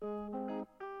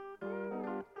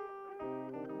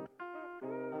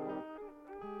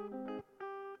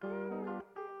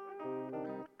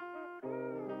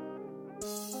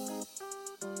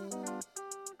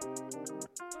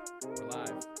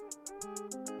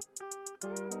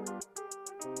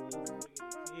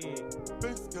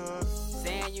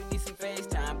Saying you need some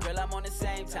FaceTime, girl, I'm on the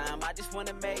same time. I just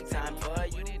wanna make time for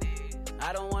you.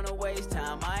 I don't wanna waste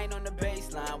time, I ain't on the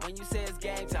baseline. When you say it's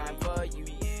game time for you,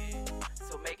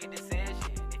 so make a decision.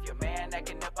 If your man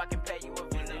acting up, I can pay you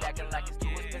a visit. Acting like it's too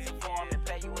expensive for him and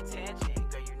pay you attention.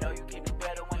 Girl, you know you can do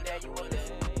better one day you will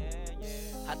listen.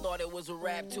 I thought it was a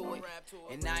rap to it,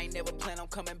 and I ain't never plan on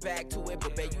coming back to it.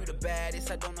 But babe, you the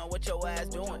baddest, I don't know what your ass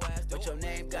doing. But your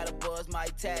name got a buzz, my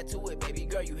tattoo it. Baby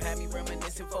girl, you had me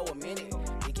reminiscing for a minute.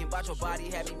 Thinking about your body,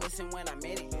 had me missing when I'm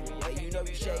in it. Yeah, you know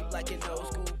you shaped like an old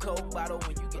school Coke bottle.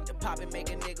 When you get to poppin', make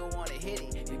a nigga wanna hit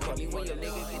it. You call me when your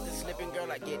nigga get the slipping, girl,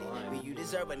 I get it. But you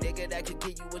deserve a nigga that could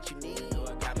give you what you need.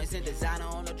 Diamonds and designer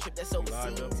on a trip that's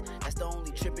overseas. That's the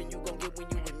only trippin' you gon' get when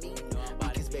you with me.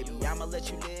 Because baby, I'ma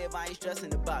let you live, I ain't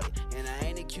stressing about it. And I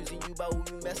ain't accusing you about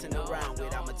who you messing around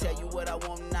with. I'ma tell you what I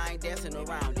want and I ain't dancing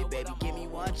around it. Baby, give me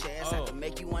one chance, I can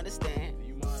make you understand.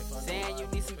 Saying you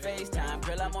need some FaceTime,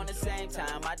 girl, I'm on the same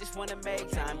time. I just wanna make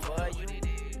time for you.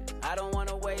 I don't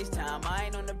wanna waste time, I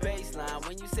ain't on the baseline.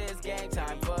 When you say it's game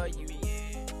time for you,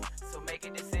 so make a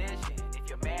decision. If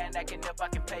your man acting up, I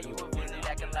can pay you a visit.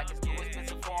 Acting like it's too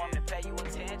expensive for him to pay you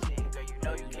attention. Girl, you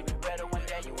know you can do better one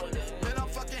day you will listen. Man, I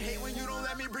fucking hate when you don't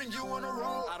let me bring you on the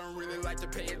road. I don't really like to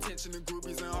pay attention to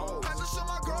groupies and hoes. I just show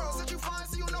my girls that you fine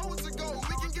so you know who to go.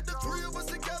 We can get the three of us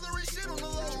together and shit on the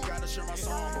low. You gotta share my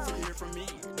song before you hear from me.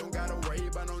 Don't gotta worry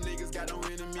about no niggas, got no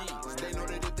enemies. They know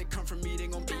that if they come from me, they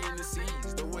gon' be in the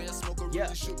seas. The way I smoke a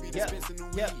really should be dispensing the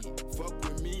weed. Fuck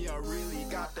with me, I really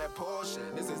got that portion.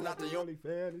 This is not the only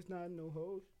fan, it's not no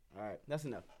host. Alright, that's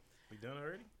enough. We done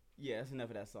already? Yeah, that's enough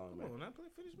of that song, man. Come on, not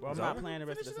finish. Bro, I'm not playing the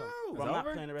rest of the song. Bro, I'm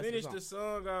not playing the rest of the song. Finish the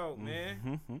song out,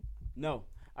 man. No.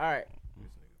 Alright.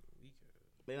 This nigga's weak.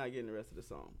 They're not getting the rest of the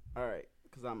song. Alright.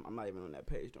 Because I'm not even on that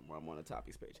page no more. I'm on the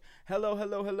topics page. Hello.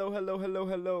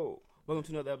 Welcome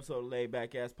to another episode of Laid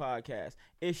Back Ass Podcast.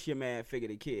 It's your man, Figure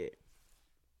the Kid.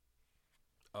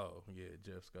 Oh, yeah,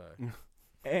 Jeff Sky.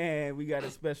 And we got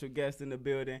a special guest in the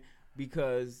building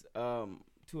because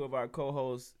two of our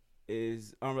co-hosts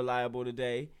is unreliable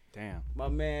today. Damn. My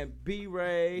man,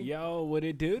 B-Ray. Yo, what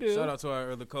it do? Shout out to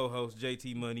our other co-host,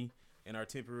 JT Money, and our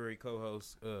temporary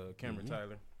co-host, Cameron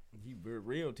Tyler. He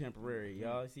real temporary,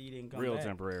 y'all. See, he didn't come Real back.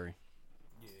 temporary.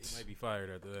 Yeah, he might be fired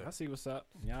after that. I see what's up.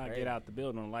 Y'all Crazy. get out the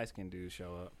building when light-skinned dudes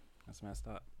show up. That's messed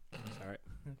up. It's all right.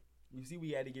 You see,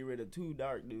 we had to get rid of two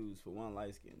dark dudes for one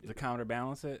light-skinned dude. To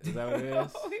counterbalance it? Is that what it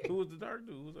is? Who was the dark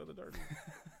dude? Who was the other dark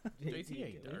dude? JT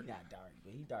ain't dark. He's not dark,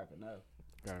 but he dark enough.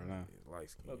 I don't know. He's light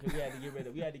skin. Okay, we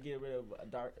had to get rid of a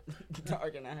dark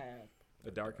and a half.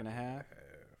 A dark and a half?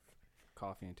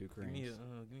 Coffee and 2 Give creams.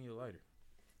 me a lighter.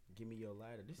 Give me your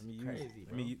lighter. This Let me is use crazy,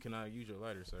 bro. Can I use your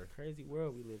lighter, sir? Crazy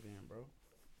world we live in, bro.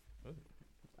 Okay.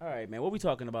 All right, man. What we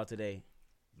talking about today?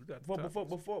 You got the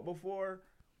Before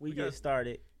we We get got-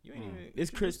 started, You ain't even It's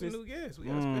introduced Christmas. a new guest. We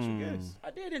got a special guest. I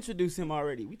did introduce him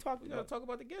already. We talked We gotta about. talk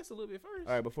about the guest a little bit first.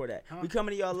 All right, before that, Huh? we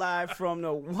coming to y'all live from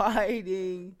the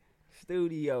Whiting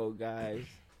Studio, guys.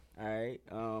 All right,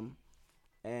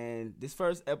 and this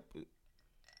first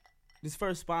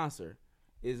sponsor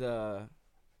is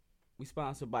we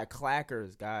sponsored by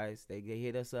Clackers, guys. They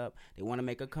hit us up. They want to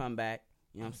make a comeback.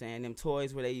 You know what I'm saying? Them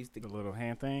toys where they used to The little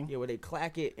hand thing? yeah, where they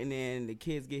clack it and then the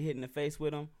kids get hit in the face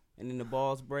with them, and then the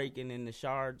balls break and then the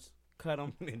shards cut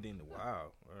them. And then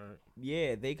wow. All right.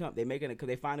 Yeah, they making it because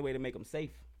they find a way to make them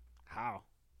safe. How?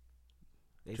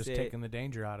 They Just said, taking the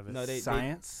danger out of it. no,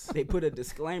 Science? they put a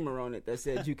disclaimer on it that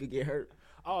said you could get hurt.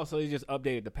 Oh, so they just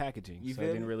updated the packaging. You so feel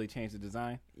it didn't me? really change the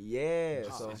design? Yeah,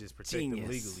 Just, so it just protect them genius.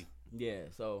 legally. yeah,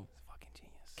 so It's fucking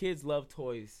genius. kids love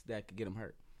toys that could get them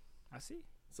hurt. I see.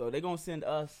 So they're gonna send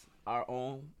us our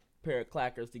own pair of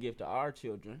clackers to give to our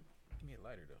children. Give me a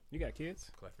lighter though. You got kids?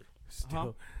 Clacker.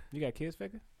 Huh? You got kids,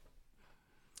 Figure?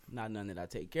 Not none that I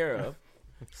take care of.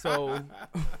 So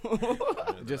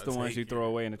Just the ones you throw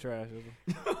away in the trash.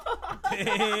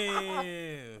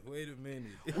 Damn. Wait a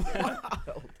minute.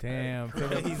 Damn,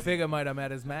 Figure might have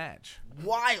met his match.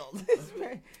 wild.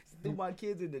 Threw my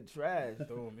kids in the trash.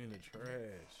 Throw them in the trash.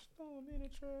 Throw them in the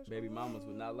trash. Baby mamas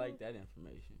would not like that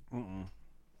information. Mm-mm.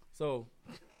 So,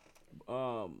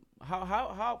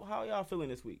 how y'all feeling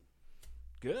this week?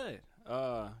 Good.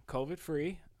 COVID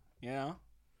free. You know,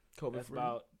 COVID that's free?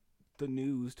 about the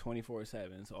news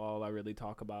 24/7. So all I really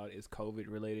talk about is COVID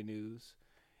related news.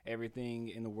 Everything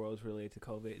in the world is related to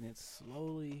COVID, and it's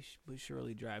slowly but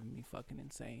surely driving me fucking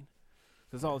insane.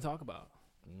 That's all I talk about.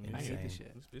 I hate this Insane.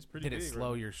 shit. It's pretty Did it big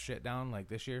slow right your shit down like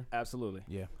this year? Absolutely.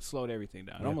 Yeah. Slowed everything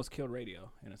down. It Yeah. almost killed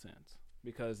radio in a sense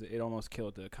because it almost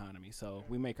killed the economy. So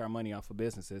we make our money off of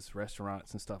businesses,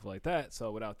 restaurants, and stuff like that.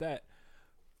 So without that,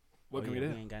 what can we We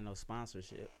do? ain't got no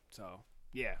sponsorship. So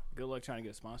Yeah, good luck trying to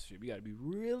get a sponsorship. You got to be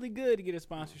really good to get a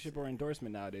sponsorship or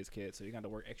endorsement nowadays, kids. So you got to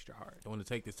work extra hard. I want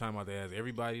to take this time out to ask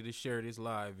everybody to share this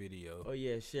live video. Oh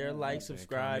yeah, share, like,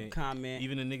 subscribe, comment.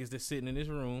 Even the niggas that's sitting in this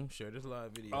room, share this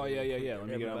live video. Oh yeah. Let me get on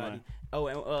Everybody. mine. Oh,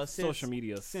 and Social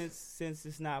media. Since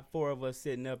it's not 4 of us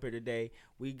sitting up here today,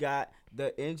 we got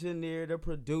the engineer, the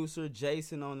producer,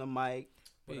 Jason on the mic.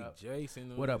 Big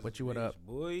Jason. What up? What you? What up?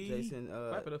 Boy. Jason,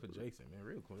 clap it up for Jason, man.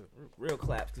 Real quick. real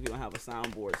claps because we don't have a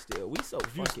soundboard still. We so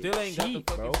You fucking still ain't cheap,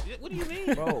 got the bro. fucking shit. What do you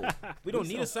mean, Bro, We don't we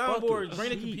need a so soundboard. fucking Bring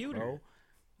the cheap, computer. bro.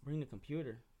 Bring the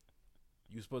computer.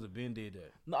 You supposed to been did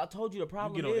that. No, I told you the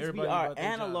problem get on is we everybody are about their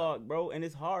analog, bro, and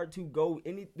it's hard to do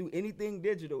anything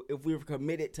digital if we're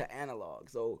committed to analog.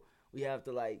 So we have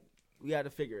to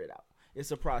figure it out.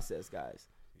 It's a process, guys.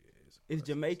 Is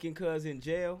Jamaican cuz in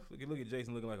jail? Look at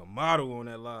Jason looking like a model on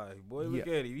that live. Boy, look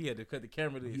at him. He had to cut the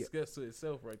camera to discuss to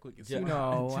itself right quick. And Ja- You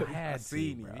know, I I had to,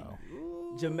 seen him.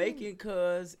 bro. Jamaican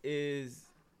cuz is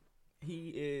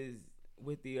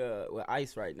with the with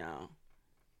ICE right now.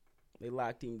 They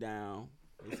locked him down.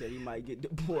 They said he might get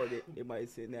deported. They might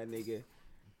send that nigga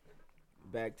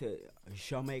back to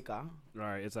Jamaica. All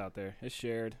right, it's out there. It's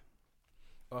shared.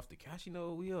 Off the couch, you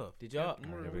know we up. Did y'all?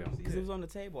 Here we go. Because it was on the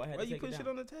table. I had Why to you take push it it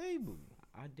down. on the table?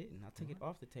 I didn't. I took it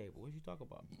off the table. What you talk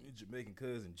about? Jamaican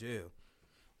cuz in jail.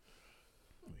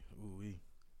 Ooh wee.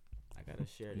 I gotta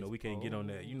share this. You know we can't get on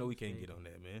that. You know we can't get on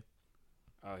that, man.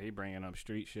 Oh, he bringing up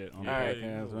street shit on All right. the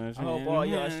podcast. I hope all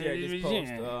y'all share this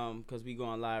post because we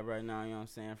going live right now. You know what I'm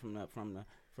saying,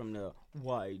 from the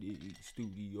White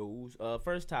Studios.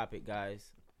 First topic,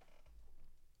 guys.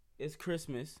 It's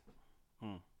Christmas,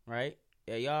 right?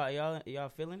 Yeah, y'all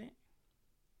feeling it?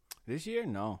 This year,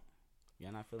 no.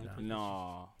 Y'all not feeling No. Christmas?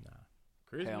 No.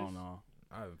 Christmas? Hell no.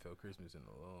 I haven't felt Christmas in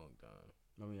a long time.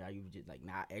 I mean, are you just like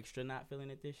not extra not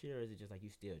feeling it this year, or is it just like you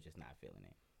still just not feeling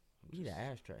it? You need an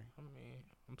ashtray. I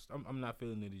mean, I'm not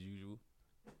feeling it as usual.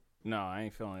 No, I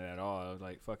ain't feeling it at all. I was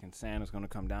like, fucking Santa's gonna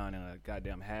come down in a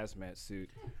goddamn hazmat suit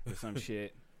or some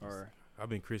shit. Or I've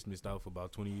been Christmased out for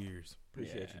about 20 years.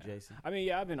 Appreciate you, Jason. I mean,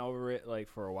 yeah, I've been over it like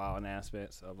for a while in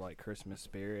aspects of like Christmas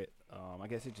spirit. I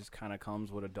guess it just kind of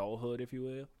comes with adulthood, if you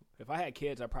will. If I had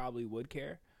kids, I probably would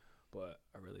care, but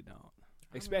I really don't.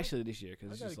 Especially this year, because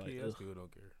I it's got just a like, kid. I ugh. still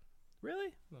don't care.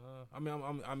 Really? I'm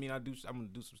gonna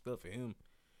do some stuff for him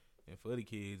and for other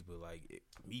kids, but like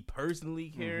me personally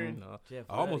caring, Jeff,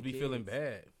 I almost other be feeling kids.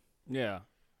 bad Yeah.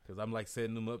 because I'm like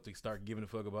setting him up to start giving a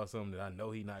fuck about something that I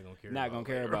know he not gonna care. Not about gonna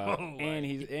care later about, on.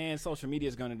 and social media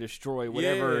is gonna destroy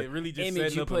whatever yeah, really just image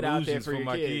setting you up put out there illusions for your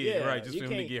my kid. kid, Yeah, right? Just you for him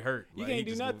to can't- get hurt. You Like, can't he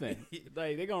do just nothing. gonna-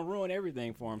 Like they're gonna ruin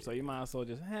everything for him. So you might as well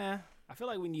just, I feel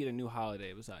like we need a new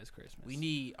holiday besides Christmas. We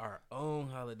need our own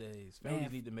holidays. Families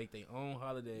need to make their own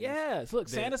holidays. Yes, look,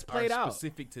 that Santa's are played out.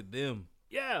 specific to them.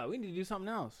 Yeah, we need to do something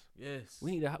else. Yes,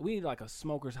 We need like a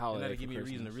smoker's and holiday. that'll for give me a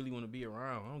reason to Christmas. really want to be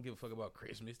around. I don't give a fuck about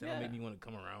Christmas. That don't Yeah. make me want to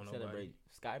come around nobody. Celebrate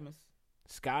Skymas.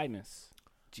 Skymas,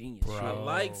 genius. Bro. shit. I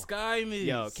like Skymas.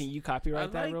 Yo, can you copyright I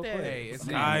that like real that. quick? Hey, it's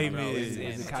Sky in, bro. Miss. It's in.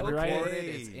 Is it It's copyrighted? recorded.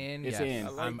 It's in. It's yes. in. I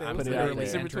like I'm that. put it out literally there.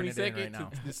 December entering it in 22nd. right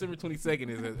now. December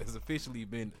 22nd has officially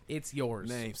been It's yours.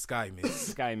 named Skymas.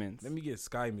 Skymans. Let me get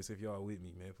Skymas if y'all with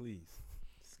me, man, please.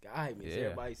 Skymas. Yeah.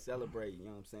 Everybody celebrate. You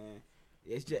know what I'm saying?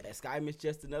 It's just Skymas.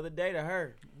 Just another day to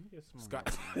her. Sky.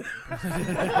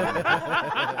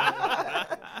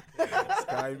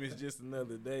 Skymas just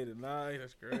another day tonight.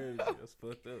 That's crazy. That's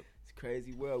fucked up. It's a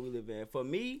crazy world we live in. For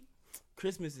me,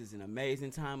 Christmas is an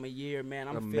amazing time of year, man.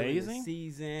 I'm feeling Amazing? the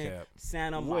season. Cap.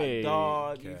 Santa, my Wait.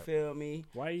 dog. You Cap. feel me?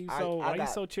 Why are you I so? Why are you got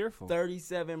so cheerful?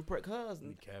 37 cuz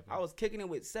You capping. I was kicking it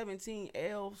with 17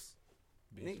 elves.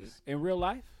 Bitches. In real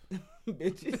life?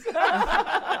 Bitches.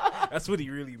 That's what he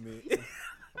really meant.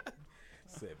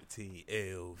 17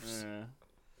 elves.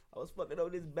 I was fucking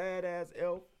on this badass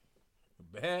elf.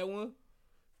 A bad one?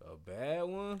 A bad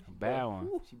one? Bad one.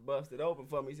 She busted open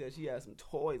for me. Said she had some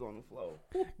toys on the floor.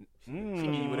 She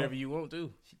eat whatever you want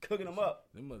to. She cooking them up.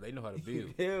 They know how to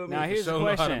build. Feel me? Now here's the sure know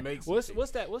how to question: make some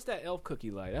What's that elf cookie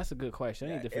like? That's a good question.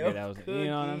 I need to That figure that elf out. You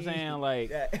know what I'm cookie. saying? Like,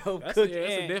 that elf That's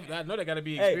cookie. I know that got to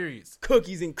be Hey. experience.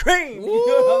 Cookies and cream. You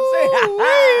know what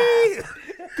I'm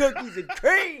saying? Cookies and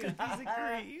cream.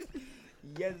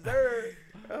 Yes, sir.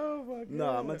 Oh my god. No,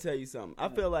 I'm gonna tell you something. I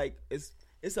feel like it's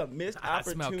a missed I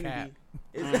smell opportunity. cat.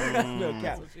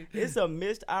 It's a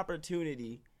missed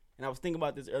opportunity, and I was thinking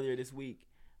about this earlier this week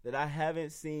that I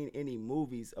haven't seen any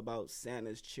movies about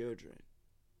Santa's children.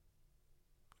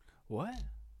 what?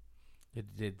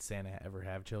 Did Santa ever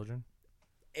have children?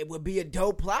 It would be a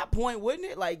dope plot point, wouldn't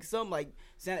it? Like Santa,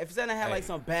 if Santa had like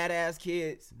some badass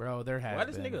kids, Bro, there has Why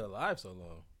this been. nigga alive so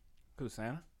long? Who's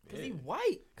Santa? cause he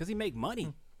white. Cause he make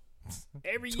money.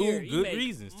 Every Two year, he good make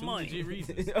reasons. Two money. legit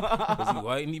reasons. Because he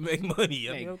white and he make money.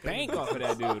 I mean, Make okay. bank off of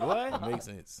that dude. What? That makes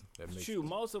sense. That makes Shoot, sense.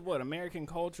 most of what American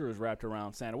culture is wrapped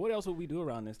around Santa. What else would we do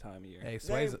around this time of year? Hey,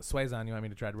 Sway's on. You want me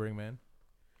to try to bring him in?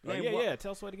 Yeah.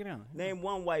 Tell Sway to get on. Name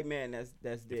one white man that's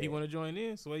dead. If you want to join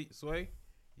in, Sway,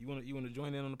 you want to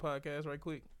join in on the podcast right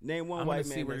quick? Name one I'm white gonna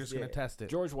man see. We're that's just gonna dead. test it.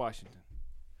 George Washington.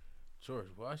 George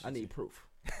Washington. I need proof.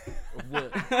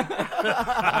 what?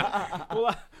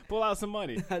 Pull out some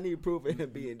money. I need proof of him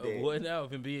being Of dead. what now?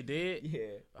 Of him being dead? Yeah,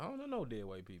 I don't know no dead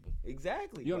white people.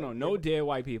 exactly. You don't know But- no dead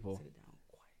white people. Sit down,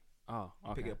 quiet. Oh,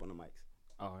 okay. Pick it up on the mics.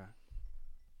 Oh, okay.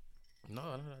 No,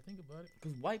 I don't know. Think about it.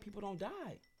 Because white people don't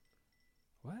die.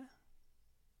 What?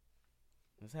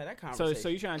 Let's have that conversation. So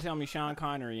you trying to tell me Sean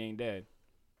Connery ain't dead?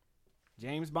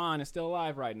 James Bond is still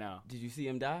alive right now. Did you see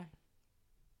him die?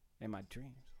 In my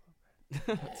dreams.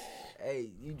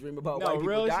 Hey, you dream about No, white people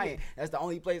real dying. shit. That's the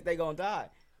only place they gonna die.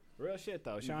 Real shit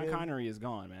though. You Sean feel me? Connery is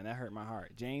gone, man. That hurt my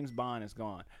heart. James Bond is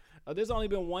gone. There's only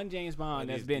been one James Bond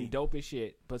That that's is been deep. dope as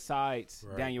shit besides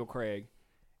Right. Daniel Craig,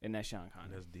 and that's Sean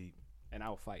Connery. That's deep. And I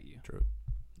will fight you. True.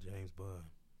 James Bond.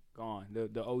 Gone.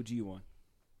 The OG one.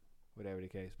 Whatever the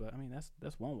case. But I mean that's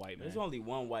one white man. There's only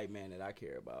one white man that I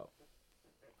care about.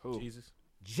 Who? Jesus.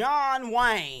 John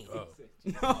Wayne.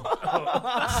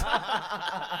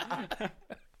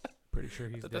 Pretty sure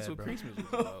he's dead, That's what bro. Christmas is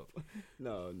about.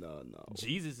 No.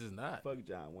 Jesus is not. Fuck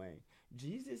John Wayne.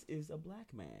 Jesus is a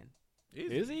black man.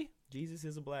 Is he? Jesus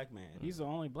is a black man. He's the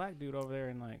only black dude over there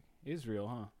in like Israel,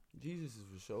 huh? Jesus is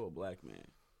for sure a black man.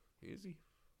 Is he?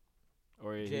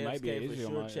 Or he might be JFK an for Israel.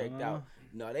 sure I don't checked know. out.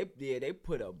 No, they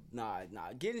put a nah.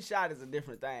 Getting shot is a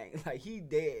different thing. Like he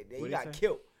dead. He What'd he got say?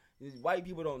 killed. These white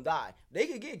people don't die. They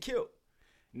could get killed.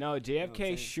 No, JFK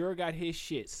saying? sure got his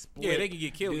shit split. Yeah, they can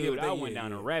get killed. Dude, yeah, I but went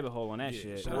down a rabbit hole on that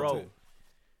shit. shout out Bro. to-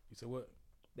 You said what?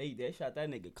 They shot that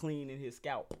nigga clean in his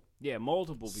scalp. Yeah,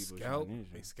 multiple people. Scalp. shot in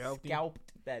They his shit. scalped him?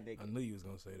 Scalped that I nigga. knew you was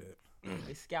gonna say that.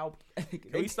 They scalped that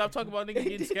nigga. Can we stop talking about niggas they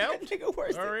getting did scalped that nigga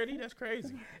worse than- already? That's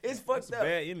crazy. It's fucked That's up.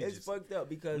 bad images. It's fucked up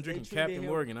because I'm they drinking treated Captain him.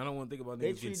 Morgan. I don't want to think about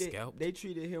They niggas getting treated scalped. they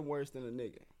treated him worse than a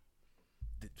nigga.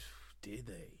 Did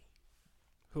they?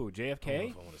 Who, I don't know JFK?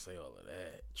 if I want to say all of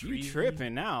that. You Treason?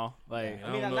 tripping now? Like,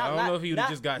 I don't know if he would've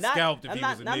just got scalped if he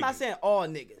was a I'm not nigga. saying all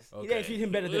niggas. He Okay. didn't treat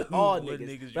him better than Who- all what niggas.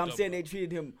 niggas you But I'm talking saying they about?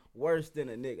 treated him worse than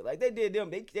a nigga. Like they did them.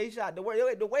 They shot the way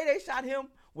they shot him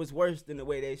was worse than the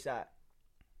way they shot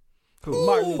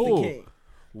Martin Luther Who? King.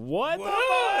 what?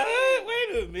 What?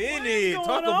 Wait a minute. going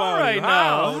Talk on about right it. now?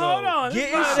 How? Hold on.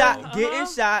 Getting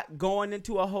shot, going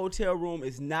into a hotel room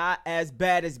is not as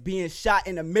bad as being shot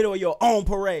in the middle of your own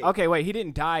parade. Okay, wait. He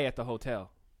didn't die at the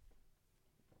hotel.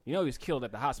 You know he was killed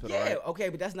at the hospital, Yeah, right? okay,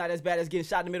 but that's not as bad as getting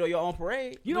shot in the middle of your own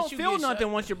parade. You But don't you feel get nothing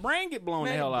shot- once your brain get blown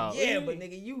the hell out. Yeah, but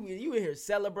nigga, you in here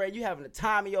celebrating, you having the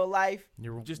time of your life.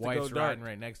 Your Just to wife's go dark. riding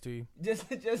right next to you. Just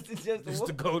Just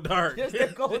to go. go dark. Just to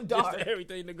go dark. Just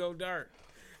everything to go dark.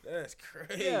 That's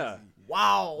crazy. Yeah.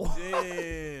 Wow.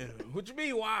 Damn. What you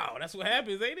mean? Wow. That's what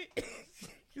happens, ain't it?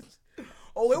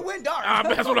 Oh, it went dark.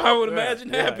 That's what I would imagine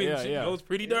Yeah, happened. yeah, Shit yeah. goes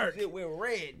pretty dark. It went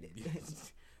red.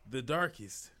 The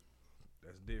darkest.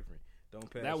 That's different. Don't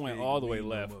pass. That went fig all the way weed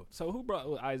no left. more. So who brought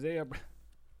Isaiah?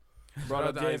 Shout Brought out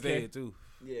up to JFK. Isaiah too.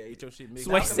 Yeah. Get your shit mixed.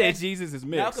 Sway Malcolm said X- Jesus is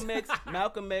mixed.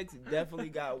 Malcolm X definitely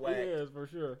got whacked. Yes, for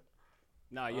sure.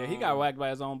 Nah, yeah, he got whacked by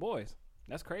his own boys.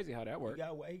 That's crazy how that He worked.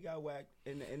 got whacked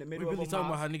in the We middle really of a talking about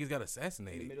mosque. how niggas got In the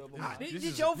assassinated. middle of a Ah, mosque. This Did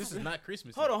is your- this is not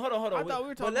Christmas. Hold on. I thought we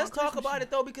were But talking let's about talk Christmas about shit.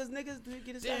 it though, because niggas did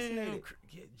get assassinated.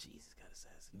 Yeah, Jesus got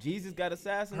assassinated. Jesus got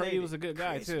assassinated. Heard he was a good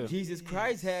guy too. Jesus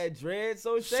Christ had dreads,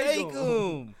 so shake Shake 'em.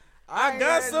 him. I I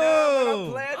got ain't some. had none, but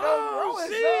I'm playing Oh, those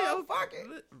shit. rolling, so fuck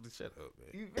it. Shut up,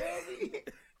 man. You feel me?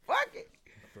 Fuck it.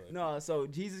 No, so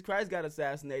Jesus Christ got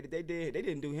assassinated. They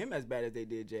didn't do him as bad as they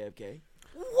did JFK.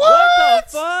 What the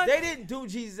fuck? They didn't do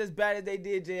Jesus as bad as they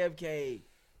did JFK.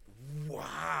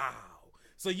 Wow.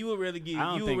 So you would rather get I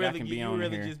don't you think would I rather can get be you on would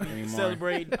rather here just be anymore.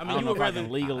 celebrating. I I mean, don't you know would if I rather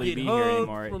can legally get be here hugged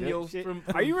anymore. from That your shit- from.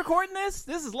 Are you recording this?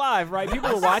 This is live, right? People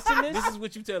are watching this. This is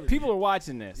what you telling me. People are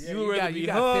watching this. You would rather be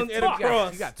hung 15 at a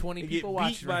cross. You got 20 and people get beat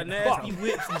watching. by right nasty now.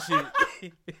 whips and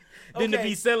shit. Than to Okay.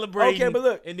 be celebrating. Okay, but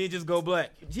look. and then just go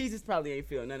black. Jesus probably ain't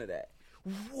feel none of that.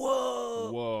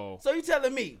 Whoa. Whoa. So you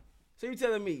telling me?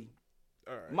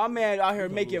 All right. My man out here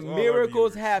gonna making lose all our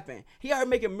miracles viewers. happen. He out here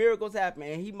making miracles happen,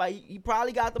 and he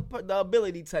probably got the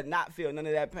ability to not feel none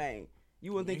of that pain.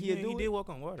 You wouldn't think Yeah, he'd do he it? did walk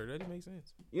on water. That didn't make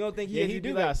sense. You don't think Yeah, he'd he be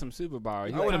do like, got some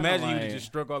superpowers. I would imagine he would have just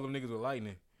struck all them niggas with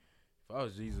lightning. If I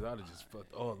was Jesus, I'd have just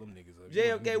fucked all them niggas up.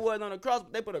 JFK wasn't on the cross,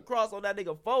 but they put a cross on that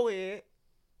nigga forehead.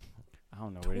 I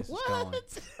don't know where this is going.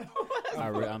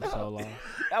 I'm so lost.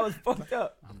 That was fucked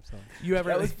up. I'm so. You ever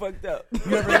That was fucked up.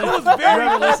 you ever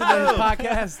listen to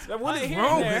podcast. What is Here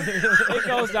wrong and with there. It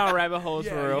goes down rabbit holes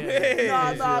for real.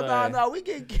 No, we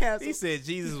get canceled. He said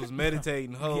Jesus was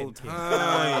meditating the whole time.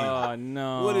 Oh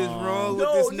no! What is wrong with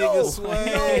this nigga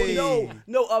Sway?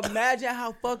 No. Imagine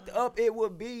how fucked up it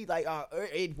would be. Like,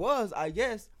 it was, I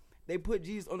guess. They put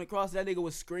Jesus on the cross. That nigga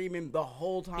was screaming the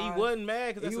whole time. He wasn't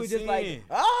mad because He that's was a just sin. like, He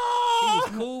ah!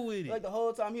 was cool with it. Like the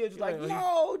whole time, he was just like, like,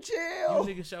 no, you chill.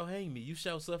 niggas shall hang me. You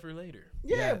shall suffer later.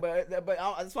 Yeah, but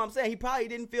that's what I'm saying. He probably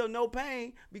didn't feel no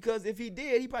pain because if he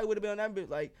did, he probably would have been on that bitch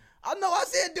like, I know I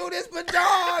said do this, but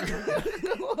dog,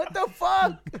 what the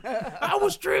fuck? I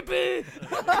was tripping.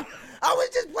 I was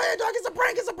just playing, dog. It's a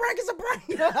prank. It's a prank. It's a prank.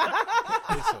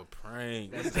 It's a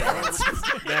prank. That's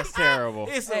terrible. That's terrible.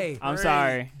 It's a Hey, I'm prank.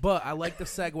 sorry. But I like the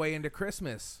segue into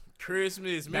Christmas.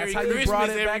 Christmas. Merry That's how you Christmas, brought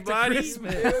it everybody. back to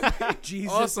Christmas.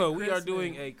 Jesus Also, and we are Christmas.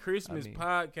 doing a Christmas I mean-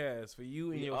 podcast for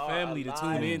you and We your are family to a tune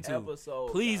live into.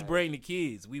 episode, Please guys. bring the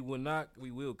kids. We will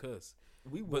cuss.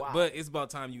 But it's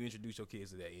about time you introduce your kids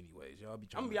to that anyways. Y'all be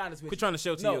trying I'm gonna be honest with quit you. trying to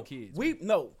show to your kids.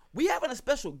 We having a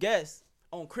special guest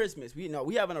on Christmas. We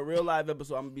having a real live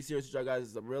episode. I'm gonna be serious with y'all guys.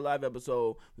 It's a real live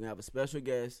episode. We have a special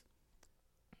guest.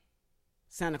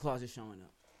 Santa Claus is showing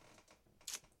up.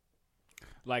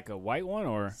 Like a white one,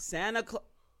 or Santa Claus,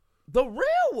 the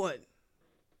real one.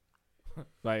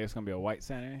 like it's gonna be a white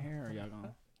Santa in here, or y'all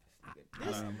gonna?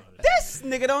 This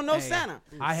nigga don't know Hey, Santa.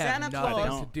 I have Santa nothing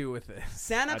Claus. to do with it.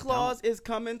 Santa I Claus is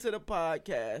coming to the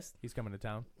podcast. He's coming to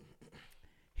town.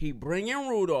 He bringing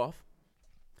Rudolph.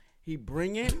 He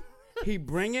bringing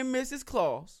Mrs.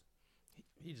 Claus.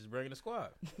 He just bringing the squad.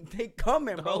 They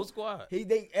coming, The bro. whole squad.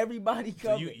 Everybody So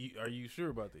coming. you are you sure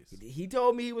about this? He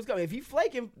told me he was coming. If he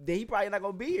flaking, then he probably not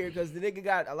gonna be here because the nigga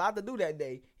got a lot to do that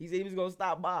day. He said he was gonna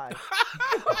stop by.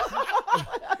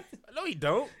 No, he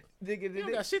don't. He The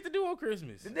don't got shit to do on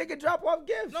Christmas. nigga drop off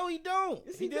gifts. No, he don't.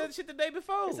 Yes, he he did do. that shit the day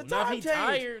before. It's a Now, time if he change.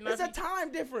 tired. Now, It's if a he-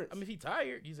 time difference. I mean, if he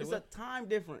tired, you said It's what? a time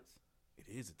difference. It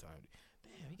is a time.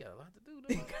 Damn, he got a lot to do.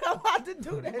 He Though. got a lot to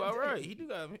do that. You all day. right. He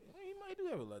might do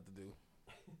have a lot to do.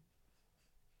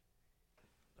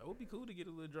 That would be cool to get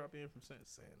a little drop in from Santa.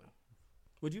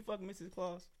 Would you fuck Mrs.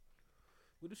 Claus?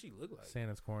 What does she look like?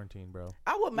 Santa's quarantine, bro.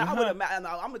 I would. I would imagine.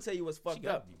 I'm gonna tell you what's She fucked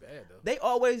gotta up. be bad though. They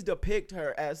always depict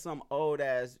her as some old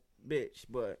ass bitch,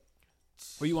 but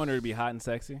Well, you want her to be hot and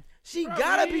sexy? she Probably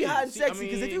gotta be hot and is. I sexy.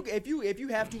 Because mean- if you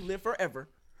have to live forever,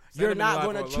 Santa you're been not alive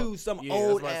gonna for a long- choose some Yeah,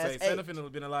 old that's what I ass. say. Santa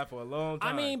finna been alive for a long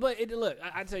time. I mean, but look,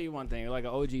 I tell you one thing. Like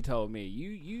an OG told me,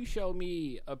 you show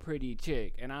me a pretty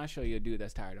chick, and I'll show you a dude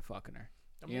that's tired of fucking her.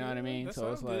 You know what I mean? that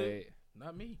So it's sounds good. like,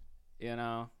 Not me. you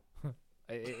know,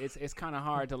 it's kind of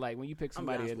hard to like when you pick I'm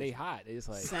gonna somebody be and honest they hot. It's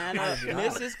like Santa, you're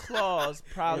hot. Mrs. Claus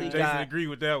probably Jason got. agree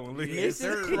with that one. Look,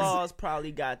 Mrs. Claus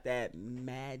probably got that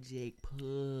magic puss.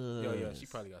 Yo, she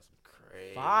probably got some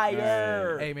crazy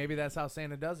fire. Hey, maybe that's how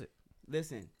Santa does it.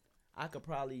 Listen, I could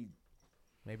probably.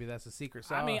 Maybe that's a secret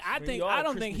sauce. I mean, Bring y'all I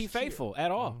don't think Christmas he cheer. faithful at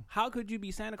all. How could you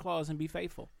be Santa Claus and be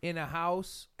faithful? in a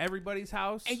house, everybody's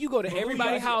house. And you go to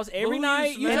everybody's house every who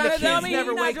night. you You smash trying to kids tell me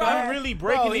never he not wake up? driving? I'm really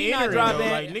breaking Bro, the he not entering though.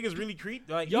 dropping- Like niggas really creep.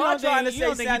 Like Y'all don't trying to think- you say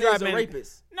don't think he Santa is a dropping-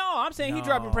 rapist? No, I'm saying he No.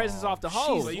 dropping presents off the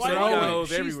hose. So you Why said he would- got hoes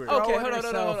She's everywhere. throwing Okay, hold on,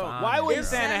 herself no. on Why it. would If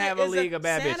Santa have a is league of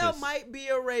bad Santa bitches? might be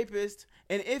a rapist,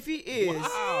 and if he is,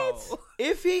 Wow.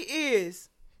 if he is,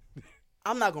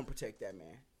 I'm not gonna protect that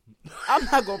man. I'm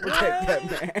not gonna protect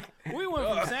that man. We went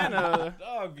from Santa.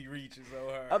 Dog be reaching so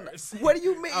hard. What do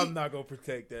you mean? I'm not gonna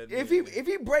protect that. If nigga.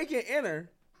 he break and enter,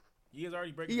 he is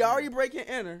already breaking. he already break and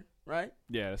enter, right?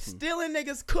 Yeah. Stealing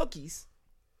niggas cookies.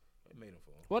 They made him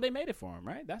for him. Well, they made it for him,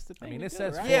 right? That's the thing. I mean, They it did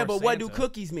says right? Yeah, For but what do Santa.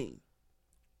 cookies mean?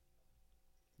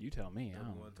 You tell me.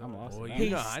 I'm lost. Boy, in you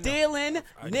that. know, I know. Stealing I get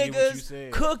what you niggas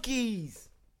saying. cookies.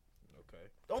 Okay.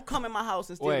 Don't come in my house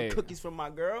and steal Wait. cookies from my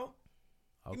girl.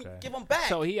 Okay. Give them back.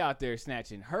 So he out there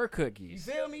snatching her you cookies.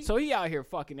 feel me? So he out here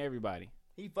fucking everybody.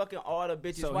 He fucking all the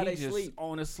bitches So while he they just sleep.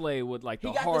 on a sleigh with like He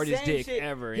the got hardest the same dick shit.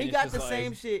 ever. and He it's got just the like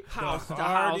same shit. house The to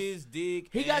house. hardest dick.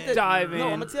 He got the and- Dive in. No,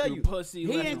 I'm gonna tell you. Pussy He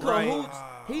left in and right. cahoots.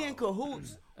 He in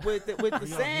cahoots with the Y'all hearing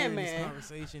this Sandman.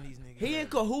 conversation, these niggas He in having?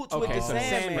 cahoots with Okay, the so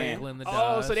Sandman. Sprinkling the Oh,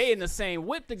 dust. so they in the same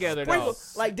whip together though. Sprinkle,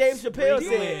 like Dave Chappelle Sprinkling,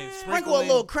 said, sprinkle a sprinkling.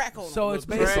 little crack on So him. it's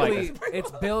Crack. basically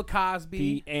it's Bill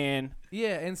Cosby, And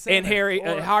yeah, and Santa. and Harry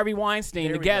Or- Harvey Weinstein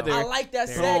There we together. go. I like that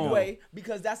There segue you go.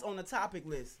 because that's on the topic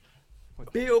list.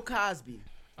 Bill Cosby.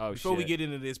 Oh Before shit. we get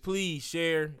into this, please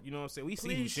share. You know what I'm saying? We see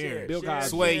who's Please share. sharing. Bill Cosby.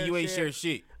 Sway, you ain't share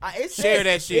shit. It Share says-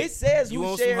 that shit. It says You who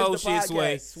want some shares hoe the shit, podcast.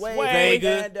 Sway. Sway,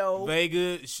 Vega,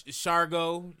 Vando,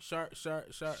 Shargo,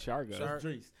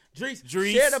 Shargo. Drees.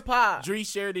 Drees. Share the pod. Drees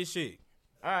share this shit.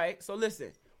 All right, so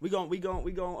listen, we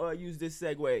gonna use this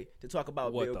segue to talk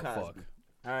about What Bill the Cosby. fuck?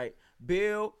 All right,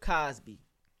 Bill Cosby.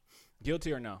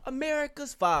 Guilty or no?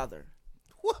 America's father.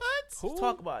 What? Let's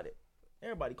talk about it.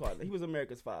 Everybody called it. He was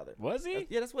America's father. Was he?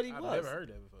 Yeah, that's what he I've was. never heard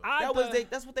that before.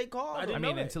 That's what they called I him. didn't I know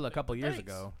mean, that. until a couple years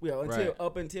Thanks. ago. Yeah, Right.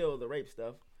 up until the rape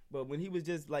stuff. But when he was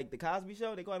just like the Cosby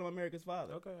Show, they called him America's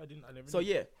father. Okay, I never. So knew.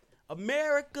 yeah,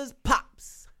 America's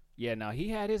pops. Yeah, no, he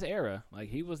had his era. Like,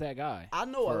 he was that guy. I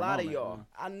know For a a lot of moment, y'all.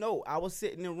 yeah. I know. I was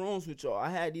sitting in rooms with y'all. I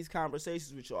had these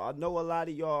conversations with y'all. I know a lot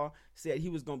of y'all said he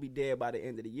was gonna be dead by the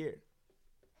end of the year.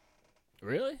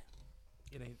 Really?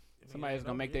 It ain't. Somebody's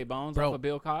gonna make their bones Bro, off of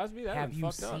Bill Cosby? That Have you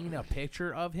fucked up. seen a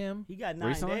picture of him? He got 9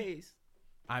 Recently? days.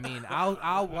 I mean,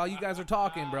 I'll while you guys are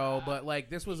talking, bro. But like,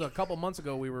 this was a couple months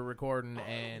ago we were recording,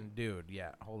 and dude,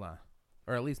 yeah, hold on,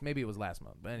 or at least maybe it was last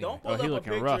month. But anyway, Don't pull Oh, up he a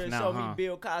looking picture rough and now, show huh? me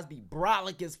Bill Cosby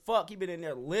brolic as fuck. He been in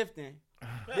there lifting.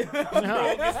 He's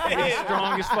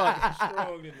strong as fuck.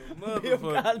 Strong in the Bill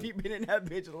motherfucker. Cosby been in that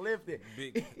bitch lifting.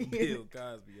 Big Bill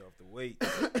Cosby off the weight.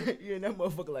 You and that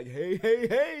motherfucker like,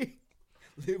 hey,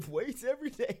 lift weights every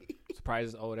day.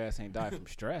 Surprised his old ass ain't died from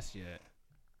stress yet.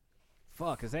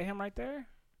 Fuck, is that him right there?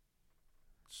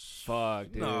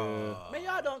 Fuck, dude. No. Man,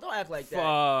 y'all don't act like that.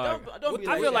 Fuck. Don't be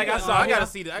I like feel like that. I saw I him. gotta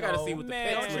see that. I gotta No, see what the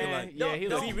man. picture look like. Yeah, he Don't-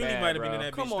 looks He really bad, might have been bro. in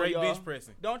that Come bitch on, straight y'all. bench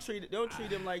pressing. Don't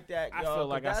treat him like that. I y'all, feel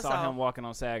like 'cause I that's saw how- him walking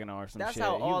on Saginaw or some That's shit.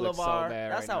 how He all looks of so our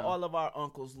bad that's right how now. all of our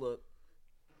uncles look.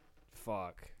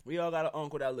 Fuck. We all got an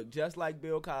uncle that look just like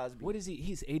Bill Cosby. What is he?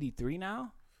 He's 83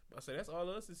 now? I say that's all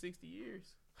of us in 60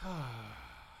 years.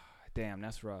 Damn,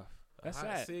 that's rough. That's a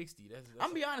hot sad. 60. That's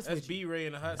I'm be honest that's with you. B-Ray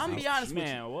in a hot I'm 60. be honest with you.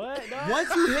 Man, what? dog?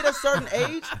 Once you hit a certain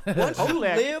age, once you Hopefully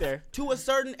I get live there. to a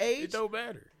certain It age, don't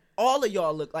matter. all of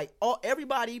y'all look like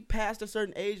everybody past a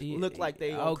certain age look like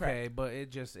they on okay, crack. but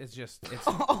it's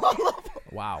All of them.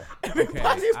 wow.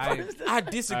 Everybody Okay, first- I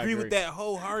disagree with agree. that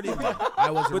wholeheartedly. I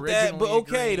was But originally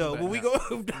okay agreeing, though. but When we no.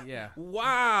 go, Yeah.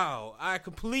 Wow, I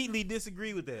completely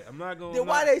disagree with that. I'm not going. Then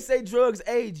why they say drugs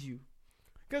age you?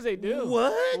 Because they do.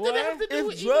 What? What? have to do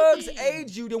with If drugs anything?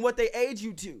 age you, then what they age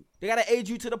you to? They gotta age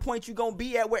you to the point you gonna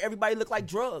be at where everybody look like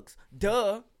drugs.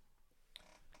 Duh.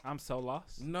 I'm so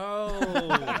lost. No,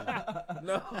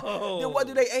 no. Then what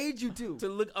do they age you to? To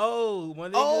look old, my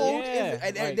nigga. Old, Yeah,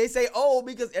 and like- they say old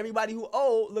because everybody who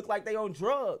old look like they on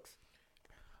drugs.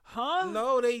 Huh?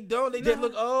 No, they don't. They just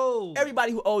look old.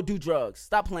 Everybody who old do drugs.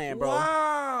 Stop playing, bro.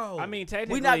 Wow. I mean,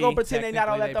 technically. We not gonna pretend they not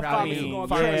all at technically the they probably pharmacy do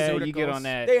going yeah, crazy. you get on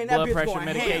that They in that blood bitch pressure going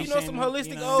ham. medication. You know some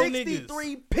holistic know. old niggas.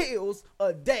 63 pills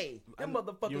a day. Them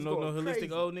motherfuckers You know no going holistic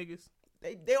crazy. old niggas.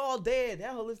 They all dead.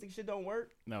 That holistic shit don't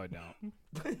work. No, it don't.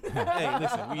 Hey,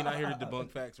 listen, we not here to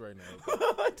debunk facts right now.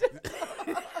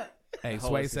 Hey, Holistic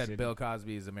Sway said shit. Bill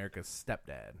Cosby is America's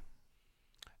stepdad.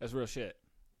 That's real shit.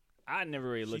 I never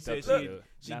really She looked said up to it.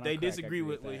 she, Not on they crack, I disagree agree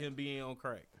with that. him being on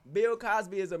crack. Bill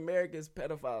Cosby is America's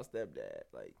pedophile stepdad.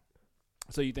 Like,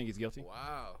 So you think he's guilty?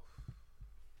 Wow.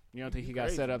 You don't think he got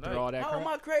Crazy set up tonight. through all that how am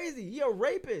I crap? crazy? He a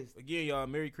rapist. Again, y'all,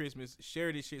 Merry Christmas.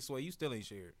 Share this shit, Sway. You still ain't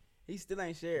shared. He still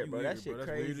ain't shared, You bro. weird, That shit That's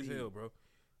crazy. weird as hell, bro.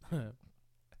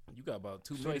 You got about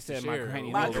 2 Sway minutes to said my share.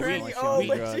 granny My knows we granny want old, you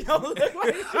but drugs. she don't look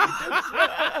like she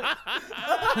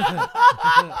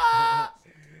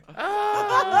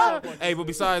Hey, but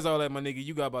besides all that, my nigga,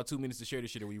 you got about 2 minutes to share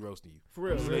this shit, or we roasting you. For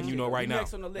real. I'm letting you know right now.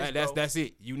 Next on the list, That's bro.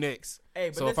 it. You next. Hey,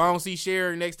 but So if listen- I don't see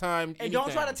share next time, And don't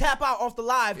try to anything. tap out off the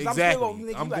live. 'Cause Exactly. I'm, still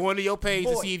gonna, I'm like, going to your page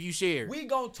to boy, see if you share. We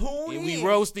gonna tune And in. we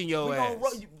roasting your We gonna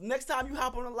ass. next time you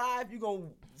hop on the live, you gonna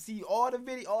see all the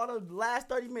video, all the last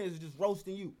 30 minutes just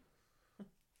roasting you.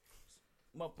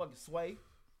 Motherfucking Sway.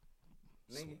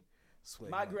 Nigga. Sway,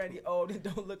 My man. granny old and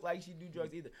don't look like she do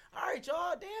drugs either. All right,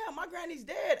 y'all. Damn, my granny's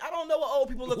dead. I don't know what old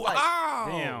people look like. Wow.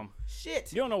 Damn.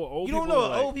 Shit. You don't know what old You people don't know look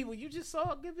what like. old people. You just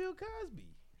saw Bill Cosby.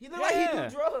 He look like he Yeah.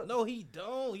 do drugs. No, he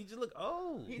don't. He just look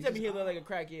old. He tell me he look like a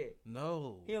crackhead.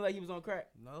 No. He look like he was on crack.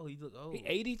 No, he look old. He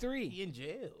 83 He in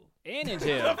jail. and in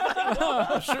jail.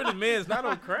 I'm sure the man's not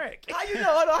on crack. How you know?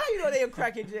 Hold on, how you know they in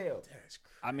crack in jail? That's crazy.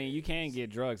 I mean, you can get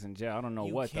drugs in jail. I don't know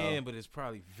You what can, though. but it's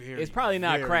probably very. It's probably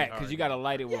not very crack hard. because you got to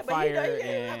light it with Yeah, but fire. he don't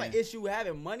have an and issue with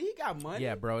having money. He got money.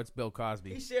 Yeah, bro, it's Bill He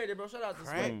Cosby. shared it, bro. Shout out to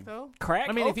crack Sway. though. crack.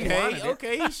 I mean, if he wanted it.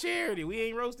 Okay, he shared it. We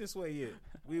ain't roasting Sway yet.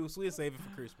 We'll save it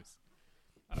for Christmas.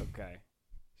 Okay.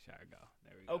 Sure, go.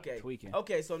 There we go. Okay. Tweaking.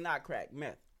 Okay, so not crack,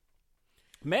 meth.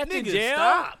 Meth in Nigga, jail?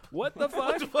 stop. What the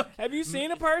fuck? Have you seen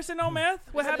a person on meth?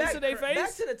 What happens Back- to their Back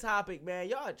face? to the topic, man.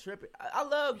 Y'all are tripping. I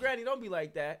love Granny. Don't be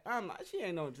like that. I'm not. She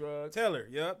ain't no drugs. Tell her.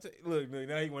 Yup. Look,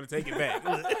 now he want to take it back.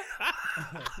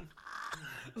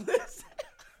 Listen,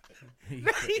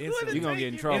 Instantly, You gonna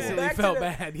get in trouble. instantly Back to felt the-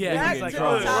 bad. Yeah, back he's like, to the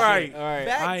oh, topic. right. All right.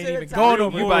 Back I ain't to the even topic. going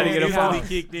no You more. about to get a Yeah. fully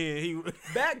kicked in. He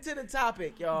Back to the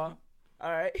topic, y'all.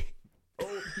 All right.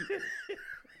 Old people.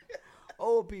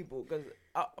 Old people. Because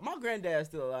my granddad's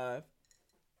still alive.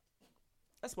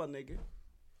 That's my nigga.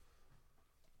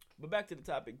 But back to the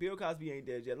topic. Bill Cosby ain't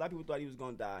dead yet. A lot of people thought he was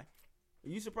gonna die. Are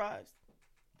you surprised?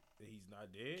 He's not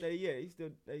dead. He's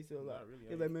still alive. Really,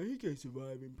 He's like, man, he can't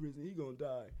survive in prison. He gonna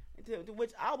die. And to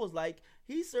which I was like,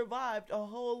 he survived a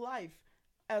whole life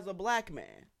as a black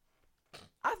man.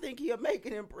 I think he'll make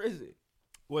it in prison.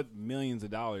 With millions of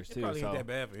dollars too. Probably So ain't that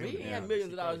bad for him. He had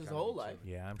millions of dollars his whole life.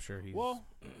 Yeah, I'm sure he's. well,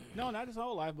 no, not his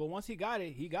whole life, but once he got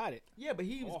it, he got it. Yeah, but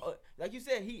he was like you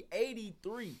said, he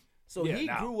 83, so Yeah, he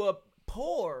now. grew up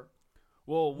poor.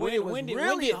 Well, When it was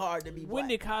really hard to be When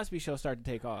black. did Cosby Show start to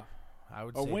take off? I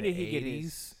would or say when the did he get 80s,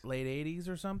 his- late 80s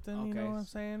or something. You Okay. know what I'm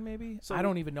saying? Maybe. So- I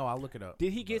don't even know. I'll look it up.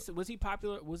 Did he get? Was he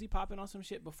popular? Was he popping on some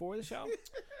shit before the show?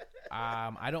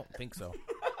 I don't think so.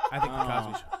 I think the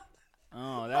Cosby Show.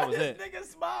 Oh, that was this it. nigga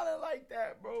smiling like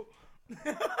that, bro.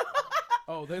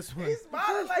 Oh, this one. He's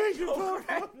smiling like yo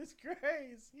crack. It's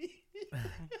crazy.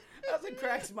 That's a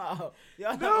crack smile.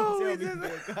 Y'all No, not gonna he tell me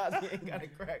doesn't. Bill Cosby ain't got a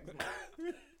crack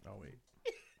smile. Oh wait.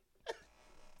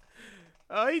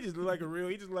 Oh, he just look like a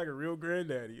real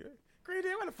granddaddy.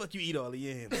 Granddad, why the fuck you eat all the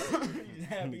yams? He's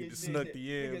happy Nigga as just shit. snuck the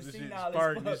yams Nigga and shit, senile as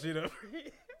sparking fuck. this shit up.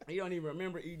 He don't even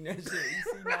remember eating that shit.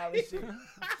 He's senile as shit.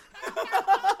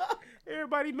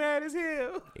 Everybody mad as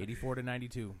hell. 84 to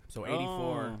 92. So 84.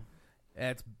 Oh.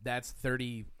 That's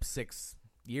 36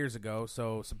 years ago.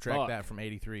 So subtract Fuck. that from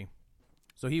 83.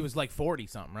 So he was like 40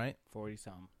 something, right? 40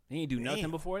 something. He didn't do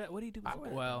nothing before that. What did he do before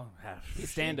that? Well, He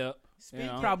stand up. Speak- You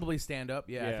know? probably stand up.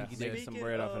 Yeah, I Yeah. think he did. Maybe. some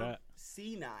bread off of that.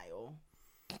 Senile,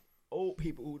 old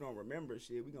people who don't remember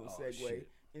shit. We're gonna segue shit.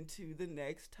 into the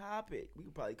next topic. We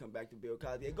can probably come back to Bill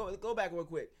Cosby. Hey, go back real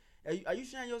quick. Are you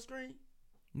sharing your screen?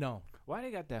 No. Why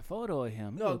they got that photo of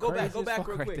him? He No, look go crazy back as fuck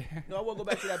real right quick. there. No, I won't go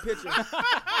back to that picture.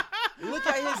 Look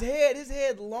at his head. His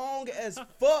head long as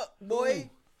fuck, boy.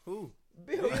 Who?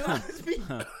 Bill Cosby.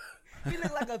 He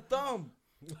look like a thumb.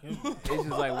 It's just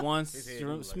like one His head look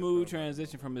like a smooth thumb.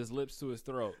 transition from his lips to his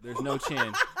throat. There's no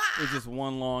chin. It's just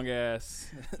one long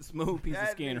ass smooth piece of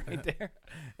That skin nigga. right there.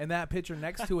 And that picture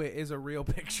next to it is a real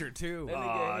picture too. That nigga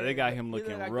Aw, head they got look- him he look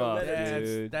looking like a rough, leather-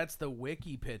 dude. That's the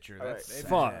wiki picture. All right. That's They sad.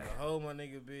 Fuck. Hold my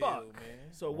nigga Bill, Fuck.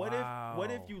 man. So what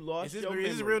if you lost Is your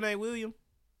his memory? real name William?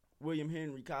 William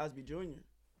Henry Cosby Jr.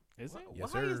 Is it?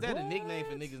 Yes, Why sir. is that a What? nickname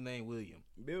for niggas named William?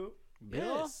 Bill.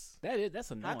 Bill? Yes. That's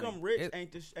annoying. How come Rich It-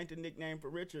 ain't the nickname for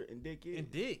Richard and Dick is?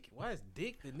 And Dick. Why is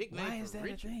Dick the nickname Why for is that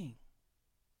Richard? a thing?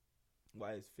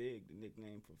 Why is Fig the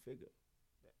nickname for Figure?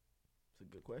 It's a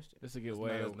good question. It's a good That's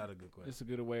way. not, that's not a good question. It's a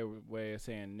good way of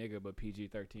saying nigga, but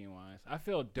PG-13 wise. I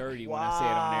feel dirty when I say it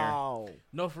on air. Wow.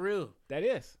 No, for real. That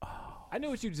is. I knew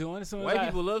what you were doing. As soon as White I-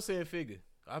 people love saying figure.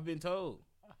 I've been told.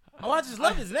 Oh, I just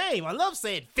love his name. I love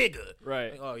saying figure.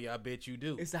 Right. Like, oh, yeah, I bet you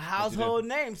do. It's a household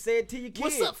name. Say it to your kids.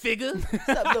 What's up, figure? What's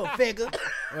up, little figure?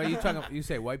 Well, you talking? You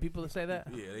say white people that say that?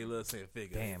 Yeah, they love saying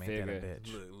figure. Damn, ain't that a Figure.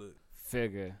 bitch? Look.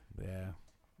 Figure. Yeah.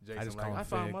 Jason, just like, call him I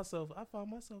found Fig. myself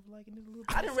liking this little.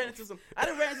 I done ran into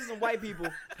some white people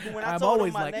who when I I'm told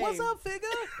always them my like, name, "What's up, figure?"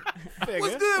 Figure.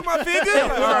 What's good, my figure?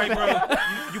 Like, all right,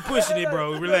 bro. You pushing it,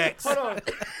 bro. Relax. Hold on.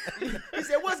 He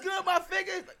said, "What's good, my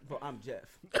figure?" Like, bro, I'm Jeff.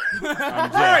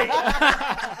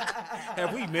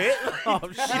 Have we met? Oh,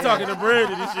 shit. She talking to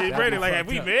Brandon and shit. Brandon, like, have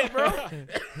we met, bro?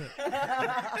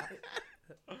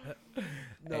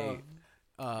 No.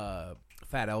 Hey,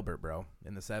 Fat Albert, bro,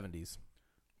 in the 70s.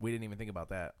 We didn't even think about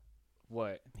that.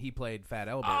 What? He played Fat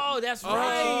Albert. Oh, that's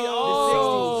right.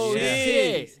 Oh, Oh,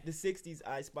 shit. shit. The 60s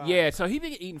I Spy. Yeah, so he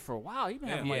been eating for a while. He been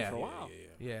having money Yeah. for a while.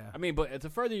 Yeah. I mean, but the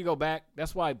further you go back,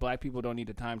 that's why black people don't need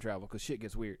to time travel because shit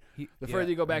gets weird. He- The yeah, further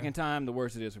you go back yeah. in time, the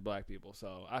worse it is for black people.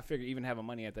 So I figure even having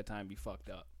money at that time be fucked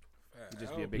up. You'd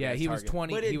just be a big Yeah, ass he was target.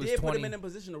 20. But it He was did put 20. him in a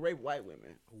position to rape white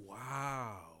women.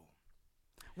 Wow.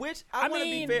 Which I want to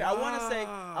be mean, fair. I want to say.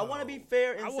 I want to be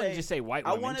fair and I say. wouldn't just say white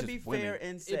I women. want to just be women. fair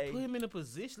and It say. put him in a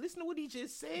position. Listen to what he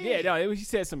just said. Yeah, no, he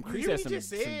said some. You He hear said what some, he just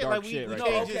some said? dark Like, we shit right No,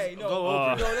 there. can't okay, just no, go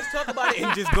over no. Let's talk about it.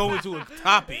 and just go into a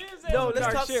topic. No, let's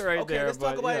dark talk. shit right okay, there, let's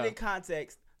talk but about yeah. it in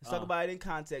context. Let's talk about it in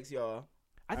context, y'all.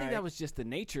 I think Alright. that was just the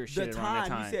nature of The shit around that time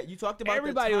time. you said you talked about.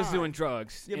 Everybody the was time. doing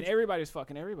drugs, Yeah, and but- everybody was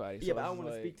fucking everybody. Yeah, so but I it's want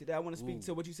to like- speak to that. I want to speak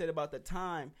to what you said about the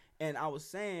time. And I was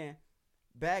saying,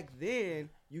 back then,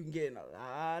 you can get in a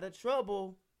lot of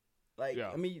trouble. Like,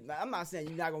 Yeah. I mean, I'm not saying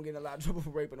you're not going to get in a lot of trouble for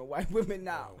raping a white woman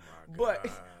now. Oh, my But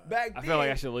God. back I then, feel like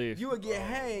I should leave. you would get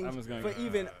hanged I'm just gonna for go.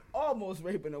 even almost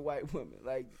raping a white woman.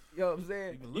 Like, you know what I'm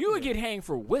saying? You would get hanged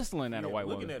for whistling at a white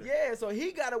looking woman. at Yeah, so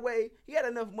he got away. He had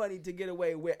enough money to get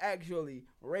away with actually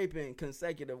raping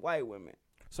consecutive white women.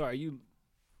 So are you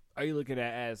looking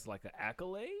at it as like an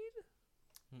accolade?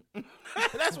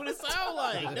 That's what it sounds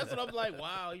like. That's what I'm like.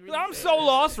 Wow. He really I'm said so that.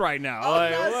 lost right now.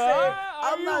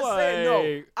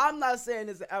 I'm not saying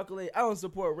it's an accolade. I don't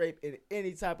support rape in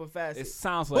any type of facet. It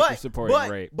sounds like you're supporting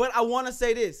rape. But I want to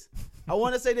say this.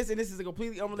 And this is a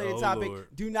completely unrelated topic. Lord.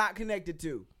 Do not connect it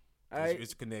to. All right?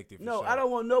 It's connected. For No, sure. I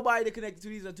don't want nobody to connect it to.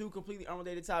 These are two completely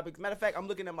unrelated topics. Matter of fact, I'm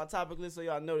looking at my topic list so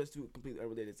y'all know there's two completely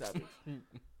unrelated topics.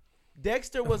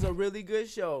 Dexter was a really good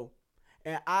show,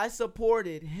 and I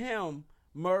supported him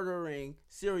murdering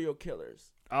serial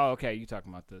killers. Oh, okay. You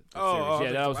talking about the series? I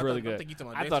Yeah, that was really I good. think you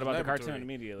talking I thought about the Dexter's cartoon Laboratory.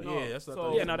 immediately. No. Yeah, that's what I So-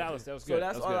 thought. Yeah, no, that was good. So that's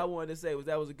That was all good. I wanted to say. Was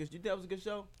that was a good? You think that was a good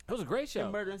show? It was a great show.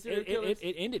 Him murdering serial It killers?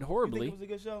 ended You think horribly. it was a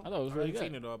good show? I thought it was I really haven't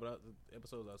seen good. it all, but the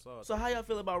episodes I saw. So how y'all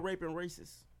feel about rape and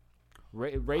racists?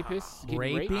 Rapists getting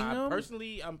Raping raped? them?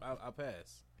 Personally, I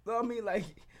pass. No, I mean like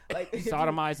if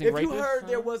Sodomizing If you rapists? heard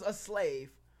there was a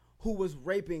slave who was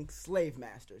raping slave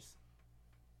masters,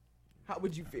 how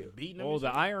would you feel? Beating them. Well, and the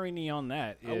shit? irony on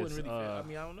that I wouldn't is, really feel. I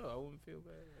mean, I don't know. I wouldn't feel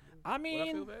bad. I Would I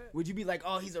feel mean, bad? Would you be like,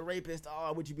 oh, he's a rapist?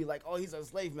 Or would you be like, oh, he's a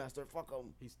slave master? Fuck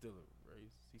him. He's still a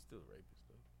race. He's still a rapist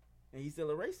though. And he's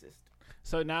still a racist.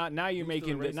 so now you're He's still making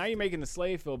a now racist. you're making the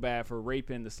slave feel bad for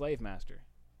raping the slave master,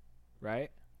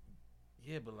 right?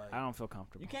 Yeah, but like. I don't feel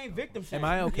comfortable. You can't victim shame. Am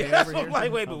I okay Yeah, over so I'm here?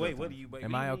 like, wait, but wait, what do you? Wait,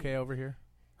 Am I okay over here?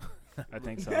 I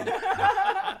think so.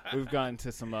 We've gotten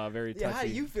to some very Yeah, touchy how do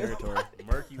you feel territory. about it?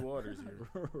 Murky waters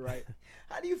here. Right.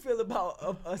 How do you feel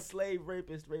about a slave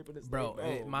rapist raping a slave? Bro,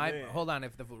 master? man. hold on.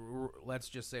 If let's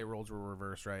just say roles were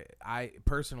reversed, right? I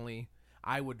personally,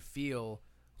 I would feel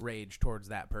rage towards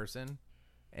that person,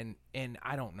 and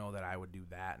I don't know that I would do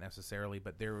that necessarily,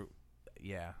 but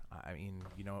yeah, I mean,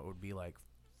 you know, it would be like,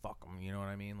 fuck them, you know what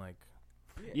I mean? Like,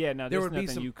 Yeah, no, There there's would be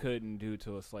nothing some- you couldn't do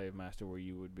to a slave master where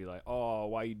you would be like, oh,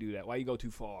 why you do that? Why you go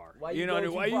too far? Why you you know, go what I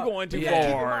mean? too Why you far? going too Yeah. Keep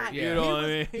in far? mind, You he know what I was-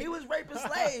 mean? He was raping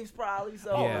slaves, probably. So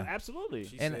Oh, Yeah. absolutely.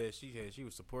 She And- said she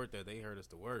would support that. They hurt us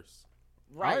the worst.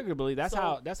 right. Arguably, that's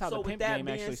how So the with pimp that game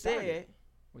being actually said, started,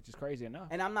 which is crazy enough.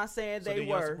 and I'm not saying So they then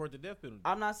y'all were. support the death penalty.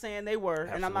 I'm not saying they were,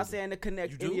 and I'm not Absolutely. saying to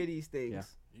connect You do? any of these things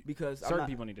Yeah. because Certain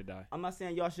people need to die. I'm not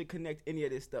saying y'all should connect any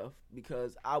of this stuff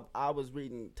because I was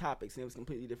reading topics and it was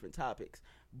completely different topics.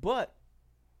 But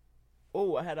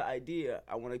I had an idea.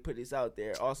 I want to put this out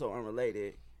there, also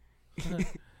unrelated.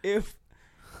 if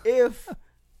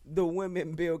the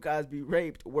women Bill Cosby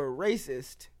raped were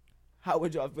racist, how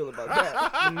would y'all feel about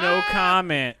that? No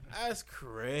comment. That's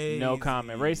crazy. No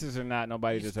comment. Racist or not,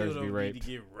 nobody You deserves still to be don't raped. need to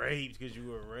get raped because you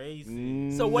were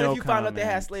racist. So what No if you found out they had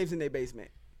comment. slaves in their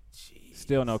basement?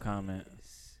 Still no comment.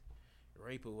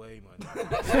 Rape away, my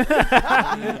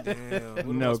nigga. Damn, what am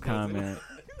I No supposed to- comment.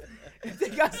 If they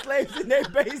got slaves in their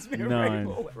basement, None.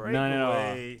 rape away. Rape None at all.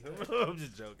 away. I'm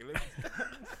just joking.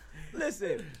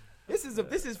 Listen, this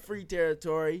is free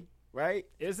territory, right?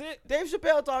 Is it? Dave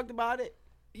Chappelle talked about it.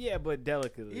 Yeah, but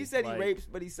delicately. He said like, he rapes,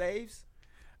 but he saves.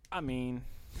 I mean,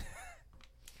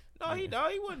 No, he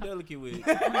wasn't delicate with it. He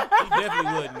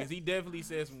definitely wasn't, because he definitely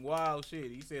said some wild shit.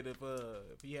 He said if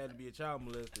he had to be a child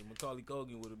molester, Macaulay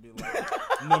Culkin would have been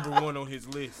like number one on his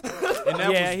list. And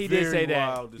that yeah, was he did very say that.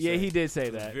 wild to Yeah, say. he did say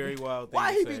It was that. very wild thing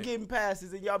Why to he say. be getting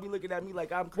passes and y'all be looking at me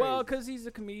like I'm crazy? Well, because he's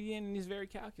a comedian and he's very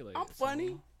calculated. I'm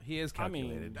funny. he is I mean,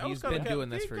 calculated. That was He's kinda been doing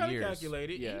this for kinda years.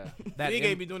 Calculated. Yeah. That He im-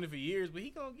 ain't been doing it for years, but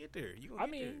he gonna get there. You gonna I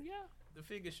get mean, there. yeah. The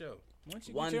figure show. Once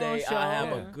you One get your own day show, I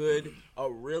have yeah.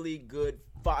 a really good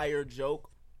fire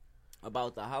joke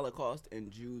about the Holocaust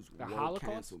and Jews The won't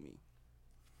Holocaust? cancel me.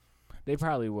 They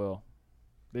probably will.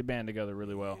 They band together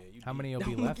really well. Yeah, you How deep. many will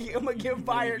be I'm left? gonna get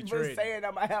fired be for treading. saying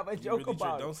I'm gonna have a You joke really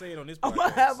about Don't it. say it on this I'm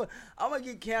podcast. gonna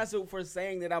get canceled for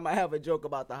saying that I'm gonna have a joke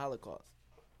about the Holocaust.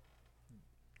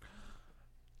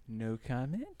 No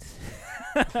comment.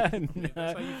 That's how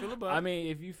you feel about I it. mean,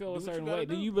 if you feel Do a what you certain gotta way,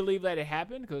 do do. you believe that it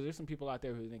happened? Because there's some people out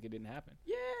there who think it didn't happen.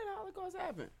 Yeah, the Holocaust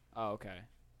happened. Oh, okay.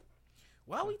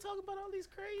 Why are we talking about all these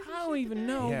crazy I don't shit even today?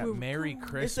 know. Yeah, We're Merry cool.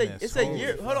 Christmas. It's a Holy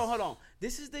year. fuck. Hold on.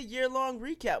 This is the year-long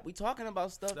recap. We talking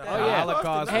about stuff that The Oh, yeah.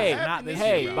 Holocaust. Hey, not this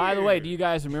Hey, year. by the way, do you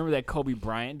guys remember that Kobe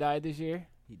Bryant died this year?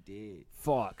 he did.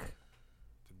 Fuck.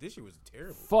 This year was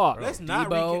terrible. Fuck. Let's not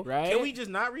Debo, recap. right? Can we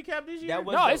just not recap this year? That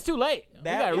was No, the- it's too late. We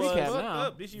that got to was- recap Fucked now.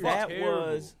 up. This year was That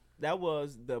terrible.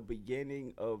 was the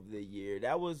beginning of the year.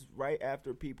 That was right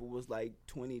after people was like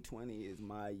 2020 is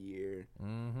my year.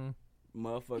 Mm-hmm.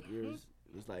 Motherfuckers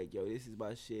was like, yo, this is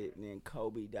my shit. And then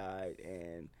Kobe died,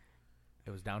 and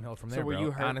It was downhill from So there, were bro.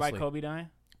 you hurt Honestly. by Kobe dying?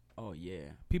 oh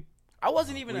yeah, Peop- I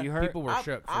wasn't even. Were you a, hurt? People were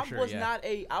shook for I sure. was Yeah. not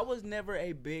I was never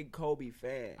a big Kobe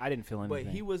fan, I didn't feel anything.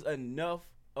 but he was enough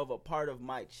of a part of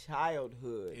my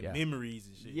childhood. And Yeah. memories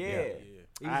and shit. Yeah.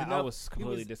 He was I enough- was he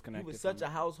completely He disconnected was such from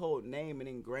a household name and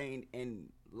ingrained in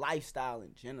lifestyle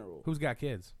in general. Who's got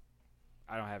kids?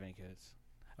 I don't have any kids.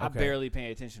 I Okay. barely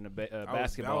pay attention to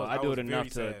basketball. I do it enough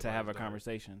to have a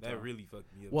conversation. That so. really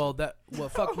fucked me up. Well,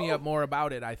 what fucked me up more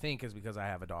about it, I think, is because I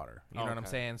have a daughter. You know what I'm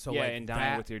saying? So yeah, like and dying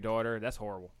that, with your daughter, that's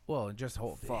horrible. well, just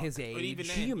his age. even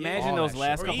Can you that, imagine all those that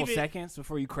last shit. couple even- seconds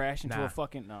before you crash into Nah. a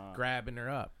fucking grabbing her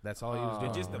up. That's all he was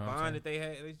doing. just the you know what I'm bond saying?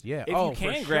 that they had. Yeah. If oh, you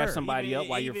can for grab sure. somebody Even- up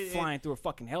while you're even- flying through a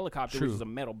fucking helicopter, True. which is a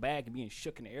metal bag and being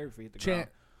shook in the air before you hit the Chan- ground.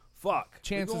 Fuck.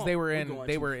 chances going- they were we're in. going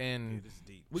They too were deep. in. This is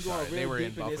deep. We're going Sorry, they real were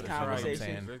deep in in this Buffalo, you know what I'm conversation.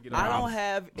 saying? Let's get I around. don't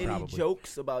have any Probably.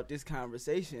 jokes about this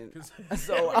conversation, 'Cause-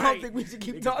 so I don't think we should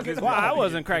keep talking Well, I about it.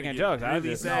 wasn't cracking jokes. I really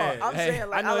just sad. No, I'm Hey, saying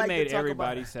like I know it like made to talk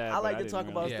everybody about, sad, I but like I to didn't talk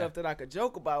about really. stuff that I could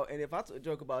joke about, and if I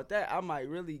joke about that, I might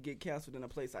really get canceled in a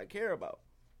place I care about.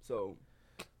 So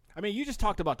I mean, you just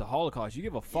talked about the Holocaust. You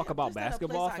give a fuck yeah, about just not a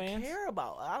basketball place fans? I care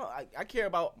about. I care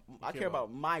about. I care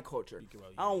about my culture. care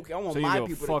about I don't. I want So you my give a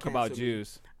people fuck to about cancel me.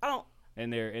 Jews I don't.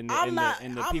 and their and I'm not. the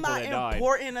I'm people not that died.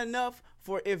 important enough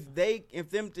for if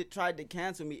them tried to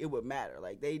cancel me, it would matter.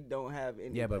 Like they don't have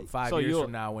any. Yeah, but like, 5 So years you'll-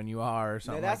 from now, when you are or now,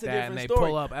 something that's like a that, different and they story.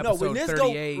 pull up No, episode when this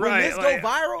 38, go when this go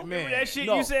viral, Man, that shit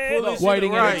no, you said? pull up-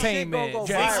 Whiting Right. Entertainment, Shit gonna go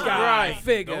Jeff viral. Sky, Right.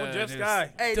 Figure, Don't Jeff this-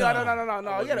 Sky. Hey, Dumb. no. You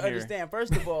gotta wasn't here. understand.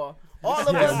 First of all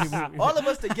of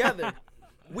us together,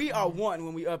 we are one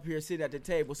when we up here sitting at the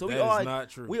table. So we That is all not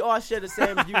true. we all share the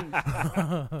same views,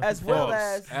 as well False.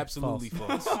 as Absolutely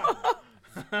false.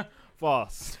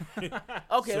 False.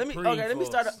 okay. Let me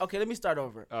start. false. Okay, let me start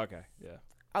over. Okay, yeah.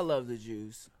 I love the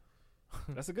Jews.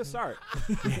 That's a good start.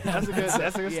 That's a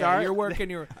good Yeah, start. you're working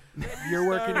your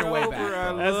way back.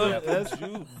 bro. That's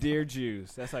Dear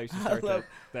Jews. That's how you should start love-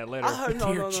 that letter. I heard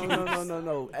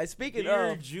no. And speaking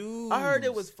Dear of, Jews. I heard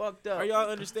it was fucked up. Are y'all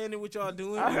understanding what y'all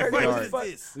doing? I heard What it dark. was is fucked.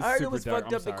 this? It's I heard it super was dark. fucked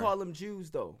I'm up to sorry. call them Jews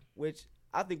though, which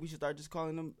I think we should start just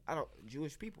calling them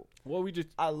Jewish people. Well, we just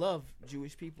I love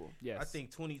Jewish people. yes. I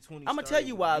think 2020. I'm gonna tell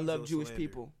you why I love Jewish Mesoslander.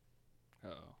 people.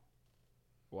 Uh-oh.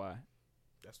 Why?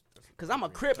 That's Cause I'm a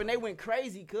Crip and they went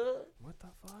crazy, cuz. What the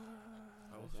fuck?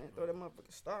 Man, throw that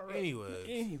motherfucking star up.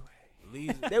 Anyway,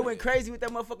 They went crazy with that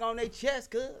motherfucker on their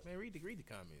chest, cuz. Man, read the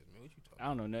comments, man. What you talking? I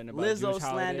don't know nothing about Lizzo Jewish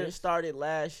slander holidays. started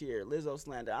last year. Lizzo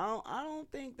slander. I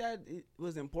don't think that it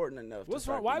was important enough. What's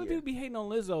to wrong? start Why the would year. people be hating on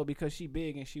Lizzo because she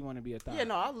big and she want to be a thot? Yeah,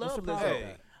 no, I What's love the Lizzo. problem?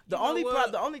 Hey, The you know only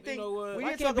what? the only thing You know what? we Why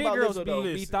didn't can't talk big about girls Lizzo be though. be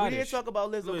We Listen. didn't thottish? talk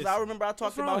about Lizzo because I Listen. remember I talked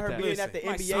What's wrong about with her that? being at the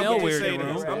Might NBA smell game. weird say in the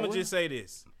this. room. I'm gonna just say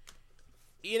this.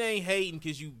 It ain't hating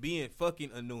because you being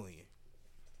fucking annoying.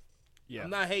 Yeah.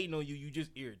 I'm not hating on you. You just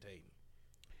irritating.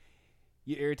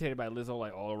 You irritated by Lizzo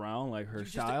like all around, like her You're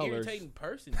just style, an or irritating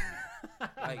person. to me.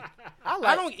 Like I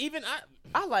I don't even.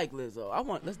 I like Lizzo.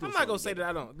 Let's do I'm not gonna something say together. that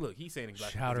I don't. Look, he's saying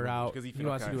exactly Shout her out. because He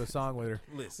wants to do a song with her.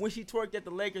 Listen, When she twerked at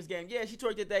the Lakers game, yeah, she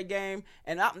twerked at that game,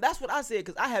 and that's what I said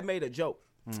because I had made a joke.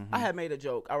 I had made a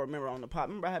joke. I remember on the pop.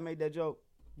 Remember I had made that joke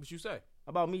what you say?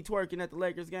 about me twerking at the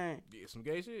Lakers game. Yeah, some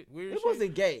gay shit. Weird It shit.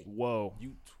 wasn't gay. whoa.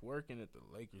 You twerking at the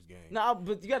Lakers game. No,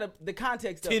 but you gotta the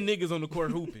context of 10 it. niggas on the court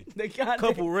hooping. The context.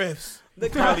 Couple refs. The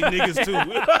Probably niggas too.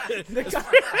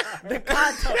 the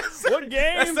context. What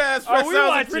game That sounds are we sounds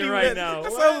watching pretty right weird. now?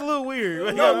 That What? sounds a little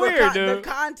weird. No, the weird, The dude.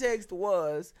 context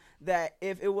was that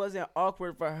if it wasn't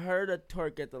awkward for her to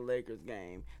twerk at the Lakers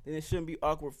game, then it shouldn't be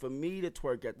awkward for me to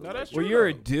twerk at the No, Lakers that's Well, true. you're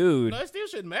a though. dude, No, it still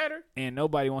shouldn't matter. and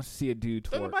nobody wants to see a dude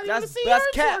twerk. Nobody That's- want to see that's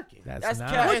her cap. twerking. That's not.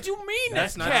 cap. What you mean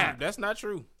That's that's not cap? true. That's not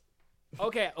true.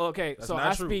 Okay. That's So not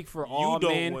I true. speak for You all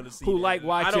don't men wanna see who that. like I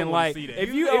watching don't wanna like see that. if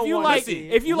You you don't wanna like see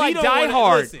it. if you We like don't Die wanna-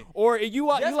 Hard listen. or you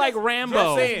Just like 'cause- Rambo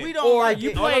just saying. We don't or like you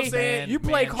it. All I'm play saying- you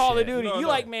play Man Call of shit. Duty. No, You no.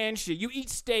 like man shit. You eat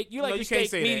steak. You like No, your you can't steak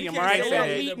say that. medium, You all can't right? say You don't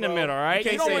that, eat in bro. the middle, all right? You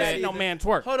can't You don't say want to that. see no man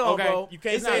twerk. Hold on, okay? bro. You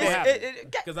can't It's say not- that.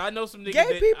 it- Because I know some niggas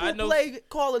Gay people I know, play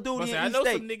Call of Duty I and eat know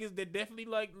steak. some niggas that definitely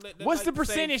like. that What's like the same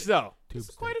percentage shit. though? It's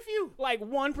quite a few. Like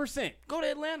 1%. Go to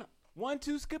Atlanta. 1,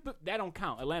 2, skip it. That don't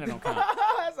count. Atlanta don't count.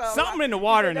 That's a Something lot. in the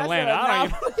water in That's Atlanta. an I don't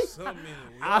even. anomaly. Some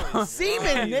in I the don't-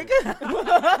 Semen,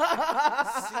 nigga.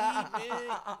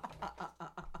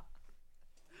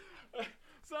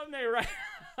 Something ain't right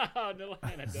out in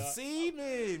Atlanta, dog.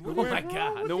 Semen. Oh my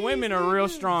God, the women are real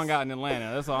strong out in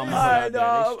Atlanta. That's all I'm Alright, saying. Out there.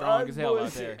 dog, They strong that's as hell out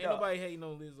bullshit. there. Ain't nobody hating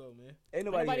on Lizzo, man. Ain't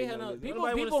Nobody nobody had no, hating on people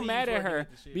Nobody wanna people see you mad at twerking her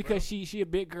at the shit, because bro. she a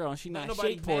big girl and she Ain't not nobody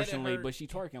shaped mad at proportionally, her. but she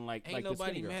twerking like Ain't the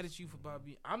nobody skinny girl. mad at you for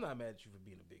being. I'm not mad at you for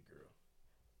being a big girl.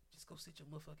 Just go sit your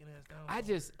motherfucking ass down. I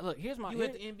just look. Here's my. You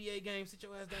at the NBA game, sit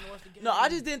your ass down and watch the game. No, I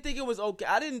just didn't think it was okay.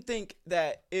 I didn't think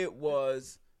that it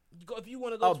was. You go, if you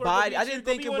want to go A twerk, body- go I be a didn't cheer-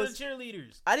 go think be it one was- of the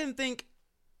cheerleaders. I didn't think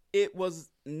it was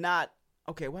not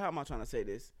okay. Well, how am I trying to say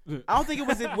this? I don't think it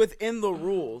was within the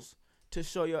rules to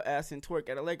show your ass and twerk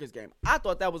at a Lakers game. I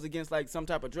thought that was against like some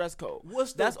type of dress code.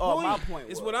 That's all my point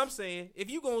was. Is what I'm saying. If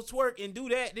you gonna twerk and do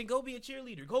that, then go be a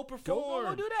cheerleader. Go perform.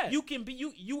 Go do that. You can be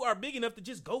you are big enough to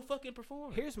just go fucking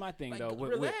perform. Here's my thing, Like, though.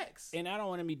 relax. And I don't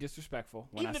want to be disrespectful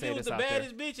when Even I if say it was this the out there.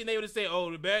 baddest bitch and they would have said,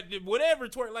 "Oh, the bad whatever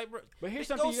twerk," like, bro. But here's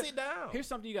go something. sit down. Here's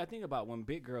something you got to think about when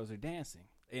big girls are dancing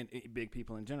and big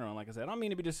people in general. And like I said, I don't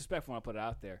mean to be disrespectful when I put it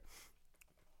out there.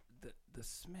 The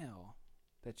smell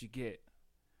that you get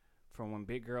from when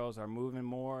big girls are moving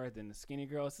more than the skinny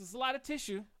girls, there's a lot of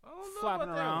tissue I don't know flopping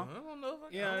about that around. one. I don't know if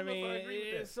I, You know what I don't know if mean?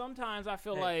 agree with that. Sometimes I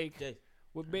feel Hey, like Jay.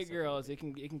 with big girls, it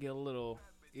can get a little,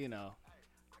 a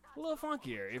little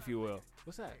funkier, if you will.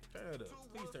 What's that? Turn it up.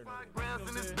 Please turn it up. Grams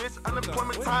in this bitch,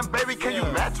 unemployment time, baby, can you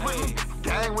match with me?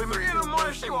 Gang with me. 3 in the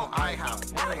morning, she want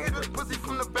IHOP. I hit this pussy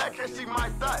from the back and she my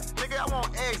thought. Nigga, I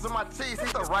want eggs on my cheese,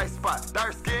 hit the right spot.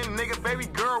 Dark skin, nigga, baby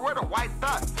girl, where the white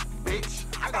thoughts? Bitch,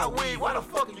 I got weed, why the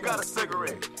fuck you got a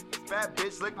cigarette? Fat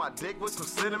bitch, lick my dick with some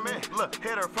cinnamon. Look,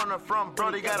 hit her from the front,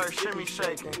 brody got her shimmy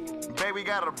shaking. Baby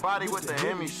got her body with the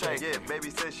Hemi shake. Yeah, baby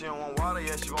said she don't want water,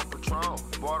 yeah, she want Patron.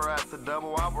 Bought her ass a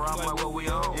double whopper, I'm like, what we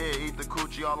on? Yeah, eat the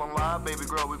coochie all on live, baby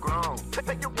girl, we grown.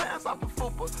 Take your pants off the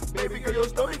fupa, baby girl, your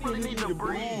stomach really need to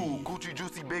breathe. Gucci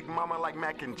juicy big mama like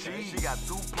mac and cheese. She got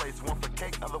 2 plates, one for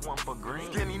cake, other one for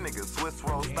green. Skinny nigga, Swiss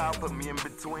roll style, put me in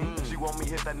between. She want me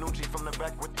hit that noochie from the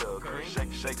back with the cream.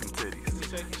 Shaking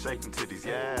titties, shaking titties,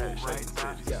 yeah. Shaking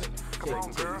titties. Come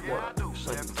on, girl. Yeah, I do.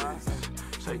 Shaking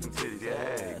titties. Shaking titties.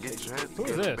 Yeah. Get your hands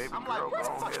together, this? baby. I'm like, where the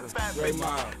fuck is fat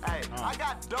bitch? Hey, I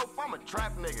got dope. I'm a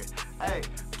trap nigga. Hey,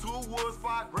 2 woods,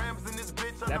 5 grams in this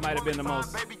bitch. That might have been the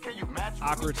most baby, can you match with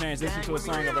awkward me? transition Gang to a with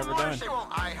me. song I've ever done. She want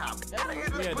IHOP. I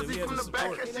hit We this had to- pussy we had from to the back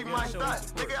support. and she We my gotta show thought.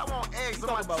 support. Nigga, I want eggs on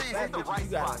talk my about cheese. fat Hit the bitches, right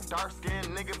you gotta- spot. Dark skin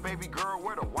nigga, baby girl,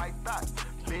 where the white thoughts?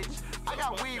 Bitch, I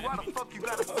got weed. Why the fuck you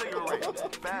got a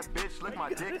cigarette? Fat bitch, lick my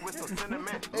dick with some cinnamon.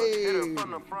 Look, hit her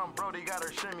from the front, brody got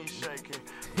her shimmy shaking.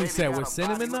 He said got with a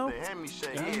cinnamon, body though? with the Hemi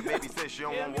shake. Yeah, baby said she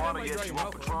don't Yeah, want I water, mean, yeah, that she might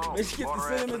want drive Patron. Let's get the Bought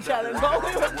her ass cinnamon a challenge double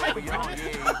going. whopper. What we on?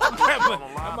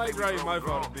 Yeah, That might drive my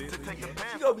fault a bit. To take the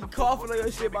pants You gonna off be the coughing football. on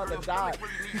your shit about to Baby die. girl,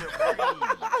 stomach really need to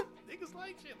breathe. Niggas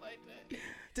like shit like that.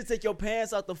 To take your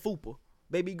pants out the fupa.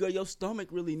 Baby girl, your stomach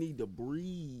really need to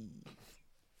breathe.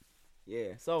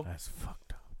 Yeah, so That's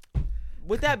fucked up.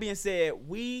 with that being said,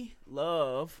 we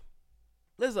love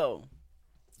Lizzo.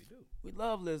 We do. We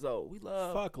love Lizzo. We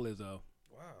love. Fuck Lizzo.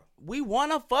 Wow. We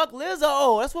wanna fuck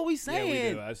Lizzo. That's what we Yeah, saying.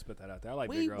 we do. I just put that out there. I like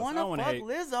We big girls. I wanna don't want to fuck hate.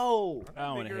 Lizzo. I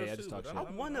don't want Big to hate. I girls just too, talk but shit.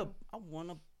 I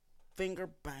wanna finger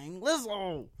bang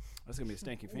Lizzo. That's gonna be a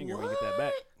stinky finger when you get that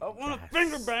back. I wanna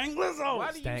finger bang Lizzo. Why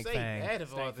do you Stank say fang. that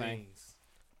of all Stank fang. things?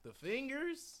 The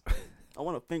fingers? I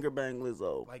wanna finger bang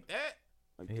Lizzo. Like that?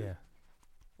 Like Yeah. this.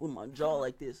 With my jaw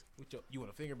like this. With your, you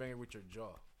want a finger banger with your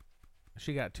jaw?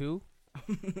 She got 2?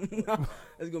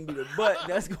 That's gonna be the butt.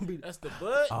 That's gonna be. That's the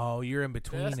butt. Oh, you're in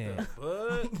between That's it. the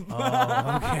butt.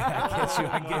 Oh, okay.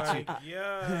 I get you.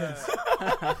 Yeah.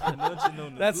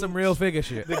 That's some real figure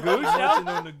shit. Gooch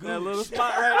on the gooch. That little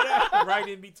spot right there. right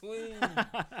in between.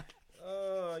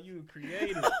 Oh, you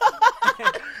creative.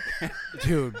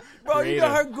 Dude. Bro, you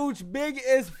got her gooch big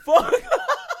as fuck.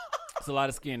 It's a lot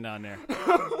of skin down there.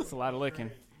 It's a lot of licking.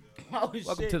 Oh,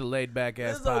 Welcome shit. to the Laid Back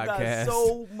Ass Lizzo Podcast. got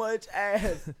so much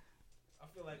ass. I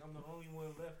feel like I'm the only one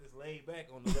left that's laid back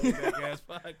on the Laid Back Ass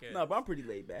Podcast. No, but I'm pretty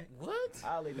laid back. What?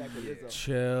 I'll lay back with Lizzo.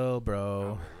 Chill,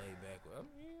 bro. Laid back.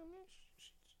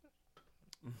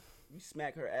 You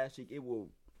smack her ass cheek, it will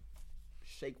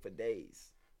shake for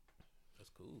days. That's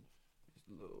cool. Just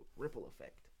a little ripple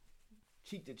effect.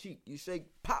 Cheek to cheek. You shake,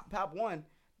 pop one.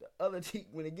 The other cheek,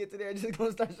 when it get to there, it's just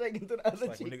gonna start shaking to the other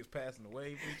Like when cheek. niggas passing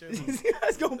away from each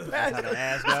It's gonna pass. How the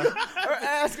ass go? Her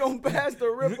ass gonna pass the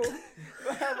ripple.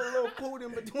 Gonna have a little poot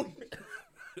in between.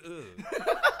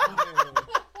 other.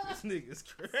 This nigga's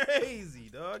crazy,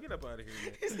 dog. Get up out of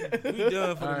here, man. We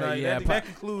done for the All right, night. yeah, that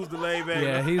concludes the Laid Back.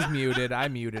 Yeah, he's muted. I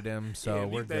muted him, so Yeah, we're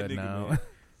mute that good nigga, now. man.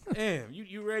 Damn,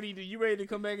 you ready to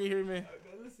come back in here, man?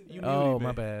 You Oh, muted,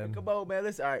 my man. bad. Come on, man.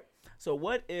 Listen. All right. So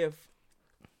what if?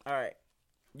 All right.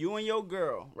 You and your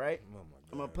girl, right? Oh my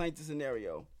I'm gonna God. paint the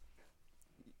scenario.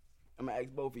 I'm gonna ask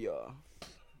both of y'all.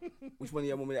 Which one of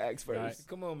y'all want me to ask first? All right.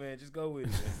 Come on, man. Just go with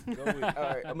it, man. Go with it. All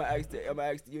right, I'm gonna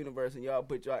ask the universe, and y'all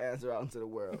put your answer out into the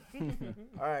world.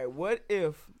 All right, what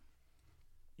if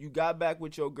you got back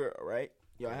with your girl, right?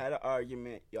 Y'all had an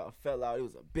argument, y'all fell out. It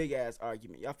was a big ass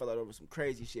argument. Y'all fell out over some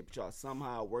crazy shit, but y'all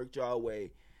somehow worked y'all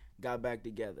way, got back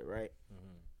together, right?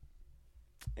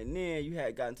 And then you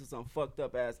had gotten into some fucked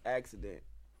up ass accident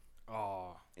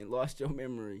Oh. and lost your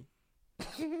memory.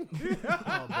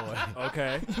 Oh, boy.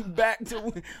 Okay. back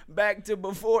to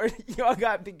before y'all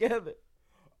got together.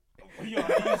 You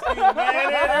still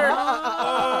mad at her?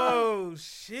 Oh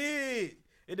shit!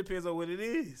 It depends on what it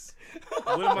is.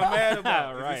 What am I mad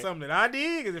about? Right. Is it something that I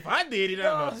did? Because if I did it, I'm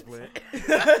not split.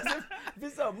 If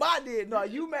it's something I did, no,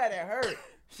 you mad at her.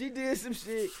 She did some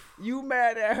shit. You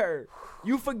mad at her.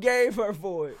 You forgave her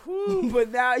for it, but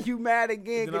now you mad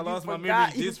again Then I because lost you my forgot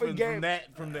memory you just from forgave.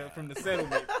 that from the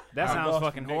settlement. That I sounds lost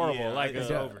fucking from that. horrible. Yeah, Like it's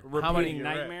a over. repeating You're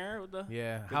right. nightmare. With the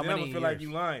Yeah. How How then many I'm gonna feel years? like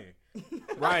you lying.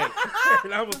 right.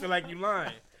 And I'm gonna feel like you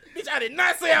lying. Bitch, I did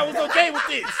not say I was okay with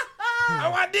this.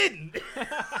 No, I didn't.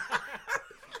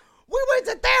 We went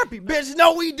to therapy, bitch.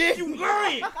 No, we You didn't.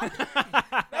 lying.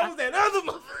 That was that other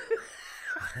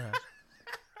motherfucker.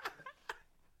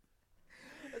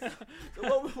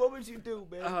 So what would you do,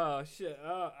 man? Oh shit!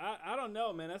 I don't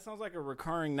know, man. That sounds like a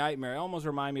recurring nightmare. It almost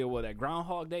remind me of what, that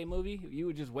Groundhog Day movie. You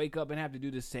would just wake up and have to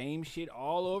do the same shit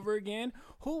all over again.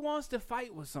 Who wants to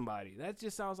fight with somebody? That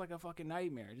just sounds like a fucking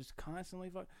nightmare. Just constantly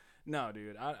fuck. No,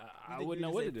 dude. I wouldn't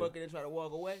know what to do. Fuck it and try to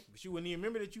walk away. But you wouldn't even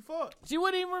remember that you fought. She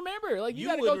wouldn't even remember. Like you, You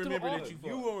gotta go wouldn't through remember all. that you fought.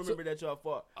 You won't remember that y'all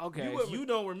fought. Okay. You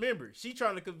don't remember. She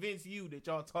trying to convince you that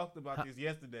y'all talked about this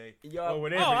yesterday Y'all- or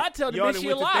whatever. Oh, I tell the Y'all bitch done she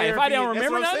a went to lie. If I therapy, don't and that's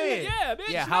remember what I'm nothing, saying. yeah, bitch.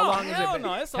 Yeah. How no, long has hell it been?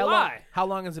 No, it's a how lie. long? How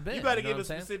long has it been? You got to know give what a I'm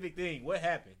saying? specific thing. What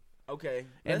happened? Okay.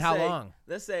 And let's how say- long?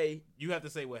 Let's say. You have to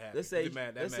say what happened. Let's say.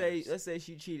 That Let's matters. say. Let's say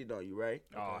she cheated on you, right?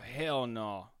 Oh hell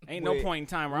no! Ain't Wait. no point in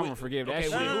time where I'm gonna forgive that okay,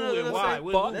 shit. wait, No, no, who no, and let's why? say-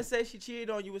 With who? Let's say she cheated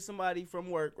on you with somebody from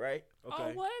work, right? Okay.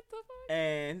 Oh, what the fuck?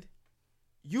 And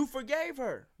you forgave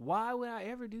her. Why would I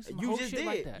ever do some You whole just shit did.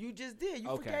 like that? You just did. You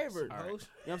Okay, forgave her. all right. You know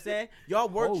what I'm saying? Y'all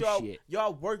worked Oh, y'all. shit.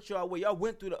 Y'all worked y'all way. Y'all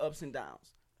went through the ups and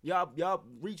downs. Y'all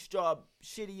reached y'all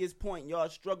shittiest point. Y'all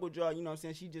struggled y'all. You know what I'm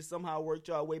saying? She just somehow worked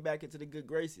y'all way back into the good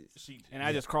graces. And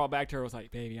I just crawled back to her. Was like,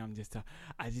 baby, I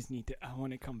just need to. I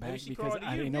want to come back she because crawled to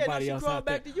I you. ain't Yeah, nobody no, else she crawed out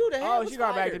there. back to you. The hell Oh, was she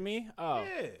crawled back fired. to me. Oh,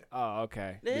 Yeah. oh,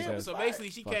 okay. The hell Because- was So fired. basically,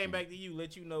 she Fuck came you. back to you,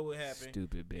 let you know what happened,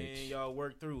 Stupid bitch. and y'all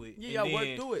worked through it. Yeah, And y'all worked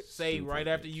then through it. Say Stupid right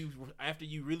bitch. after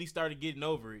you really started getting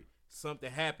over it,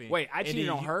 something happened. Wait, I and cheated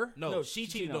then on you- her? No, No, she she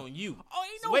cheated cheated on you. Oh,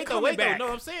 ain't no Wait though, coming wait back. though.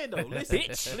 No, I'm saying though. Listen,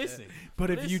 Bitch. listen. But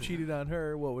if you Listen. cheated on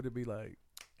her, what would it be like?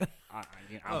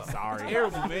 I'm sorry,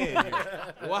 Terrible man.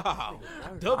 Here. Wow,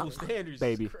 double standards,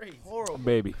 Baby. Is crazy. Horrible.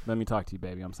 baby. Let me talk to you,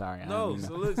 baby. I'm sorry. I No, don't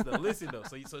mean so listen though.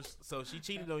 So she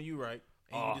cheated on you, right?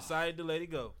 And you decided to let it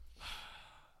go.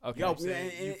 okay. Yo,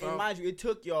 saying? You and found- mind you, it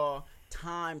took y'all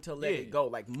time to let Yeah. it go,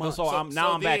 like months. so I'm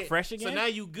back then- fresh again? So now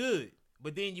you good,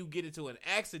 but then you get into an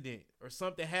accident or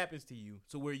something happens to you,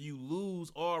 to where you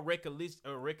lose all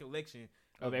recollection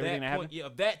Of everything that happened? Yeah,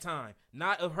 of that time,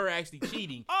 not of her actually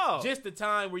cheating. Oh. Just the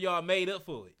time where y'all made up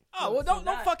for it. Oh, well, don't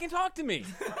now- fucking talk to me.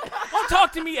 Don't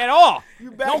talk to me at all.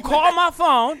 back Don't call my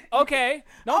phone, okay?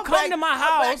 Don't I'm come back- to my I'm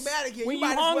house back mad again. when you you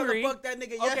might as well hungry. have fucked that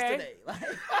nigga Okay. yesterday. Like,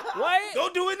 What? Go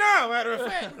do it now. Matter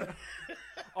of fact.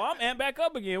 Oh, I'm amped back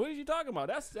up again. What are you talking about?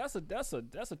 That's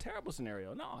a terrible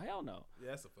scenario. No, hell no. Yeah,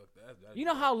 that's a fucked up. You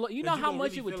know how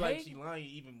much it would feel like take? she lying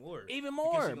even more. Even Because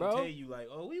more, she gonna bro. tell you like,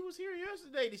 oh, we was here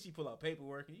yesterday. Then she pull out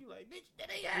paperwork and you like, bitch, that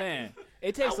ain't happened. Man,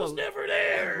 it I takes was a never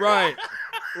there.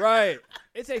 right.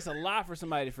 It takes a lot for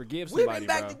somebody to forgive we've somebody, been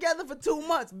back bro. together for 2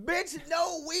 months, bitch.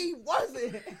 No, we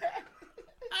wasn't.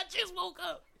 I just woke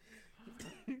up.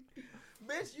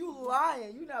 Bitch, you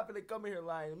lying. You not finna come in here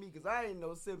lying to me, cause I ain't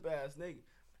no simp ass nigga.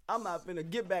 I'm not finna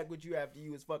get back with you after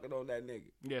you was fucking on that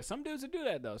nigga. Yeah, some dudes would do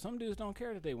that though. Some dudes don't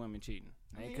care that they women cheating,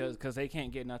 because they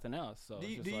can't get nothing else. So Do it's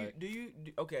you, just do like, you,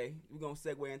 okay, we're gonna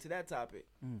segue into that topic.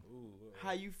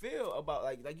 How you feel about,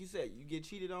 like you said, you get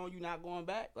cheated on, you not going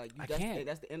back? Like, you, I can't.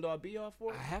 that's the end all be all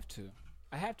for it?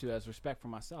 I have to as respect for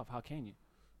myself. How can you?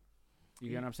 You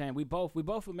get what I'm saying? We both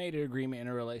have made an agreement in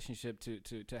a relationship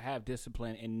to have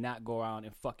discipline and not go around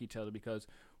and fuck each other, because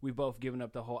we've both given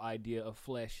up the whole idea of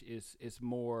flesh is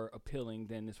more appealing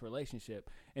than this relationship.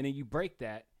 And then you break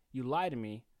that, you lie to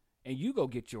me, and you go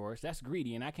get yours. That's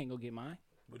greedy, and I can't go get mine.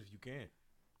 What if you can?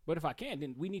 But if I can,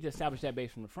 then we need to establish that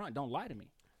base from the front. Don't lie to me.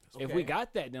 If Okay. we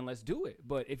got that, then let's do it.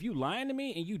 But if you lying to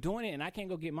me and you doing it and I can't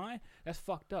go get mine, that's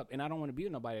fucked up. And I don't want to be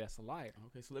with nobody that's a liar.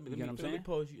 Okay, so let You get what I'm saying? let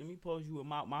me pose you with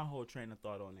my whole train of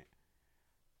thought on it.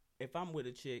 If I'm with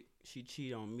a chick, she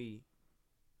cheat on me,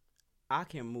 I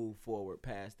can move forward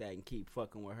past that and keep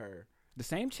fucking with her. The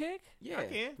same chick? Yeah, I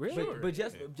can. Really? Sure. But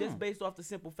just Yeah. based off the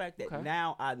simple fact that Okay.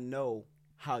 now I know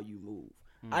how you move.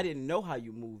 I didn't know how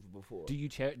you moved before. Do you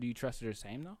trust her the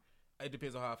same though? It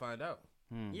depends on how I find out.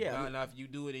 Yeah, Now, if you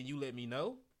do it and you let me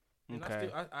know, then Okay.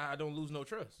 I don't lose no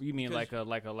trust. You mean Because-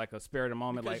 like a spur of the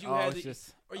moment, because like, you oh, had it's to-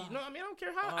 just Or I mean, I don't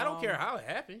care how. I don't care how it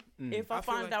happened. if I, I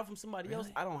feel find like- out from somebody else,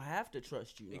 Really? I don't have to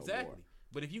trust you. No Exactly. more.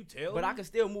 But if you tell But me, I can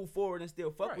still move forward and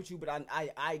still fuck Right. with you. But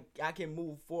I can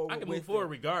move forward. I can with move forward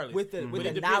regardless. with the But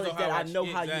it depends knowledge on that I I- know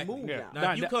how you exactly. move Yeah. now.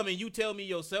 Now, if you come and you tell me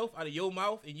yourself out of your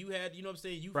mouth, and you had, you know what I'm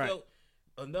saying, you Right. felt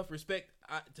enough respect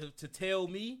to tell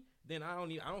me, then I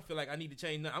don't feel like I need to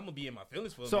change nothing. I'm gonna be in my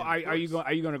feelings for a So minute, are you of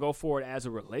course. going to go forward as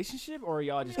a relationship, or are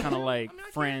y'all just kind of like I mean,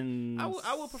 I friends?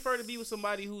 I would prefer to be with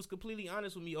somebody who's completely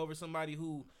honest with me over somebody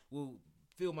who will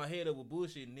fill my head up with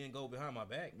bullshit and then go behind my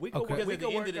back. We could Okay. Because we at the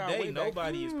could end work of the our day, way back.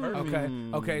 nobody is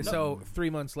perfect. Okay. So 3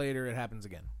 months later, it happens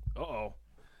again. Uh-oh.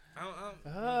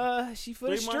 She for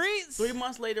the 3 months, streets. 3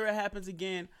 months later, it happens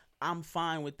again. I'm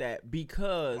fine with that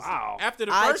because Wow. After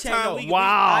the I first change- time, we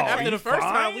Wow. after You the first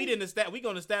time, fine? we didn't we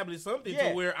gonna establish something yeah,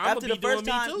 to where I'm after gonna the be doing first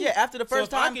me time, too. yeah, after the So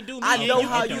first if I time, can do me I and know you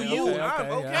how can you do you, move. I'm Okay,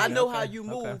 okay. yeah. I know how Okay, you okay.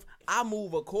 move. I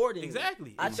move accordingly.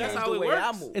 Exactly. I That's change how the it way I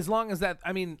works. move. As long as that,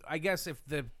 I mean, I guess if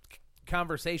the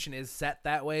conversation is set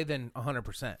that way, then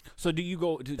 100%. So do you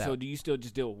so do you still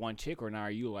just deal with one chick, or now are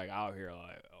you like out here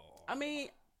like? Oh. I mean,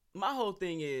 my whole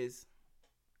thing is,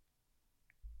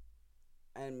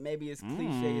 and maybe it's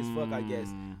cliche as fuck, I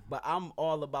guess, but I'm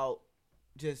all about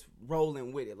just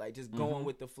rolling with it, like just going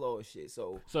with the flow of shit.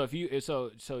 So So if you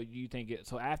so you think it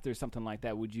so after something like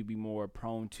that, would you be more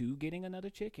prone to getting another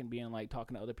chick and being like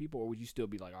talking to other people, or would you still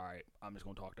be like, all right, I'm just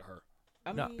gonna talk to her?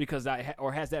 I No. mean, Because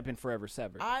or has that been forever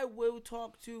severed? I will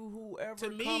talk to whoever To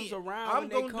me, comes around I'm when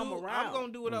they gonna come do. around. I'm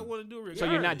gonna do what I want to do. Regardless. So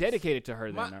you're not dedicated to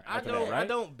her then? I after don't. that, right? I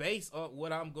don't base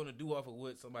what I'm gonna do off of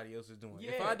what somebody else is doing.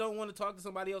 If Yeah. I don't want to talk to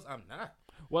somebody else, I'm not.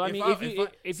 Well, I If mean, I-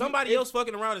 if somebody else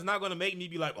fucking around is not gonna make me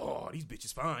be like, oh, these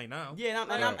bitches fine now. Yeah,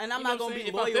 and I'm You not know what gonna saying? be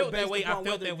If I loyal felt based that way, upon I felt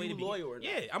whether that way you to be. loyal or not.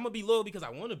 Yeah, I'm gonna be loyal because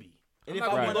I want to be. And I'm if not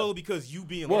I gonna be wanna- loyal because you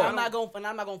being Well, loyal. I'm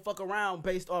not gonna fuck around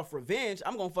based off revenge.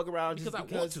 I'm gonna fuck around just Because I want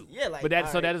because. to. Yeah, like. but that so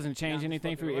alright, that doesn't change now I'm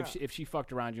anything for fucking you. around. If she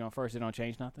fucked around you on first, it don't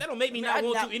change nothing. That don't make me I not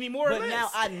mean, want to anymore. But or less. now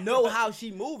I know how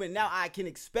she moving. Now I can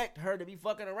expect her to be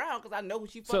fucking around because I know who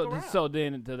she fuck around. So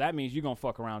that means you're gonna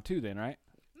fuck around too, then, right?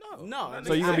 no. not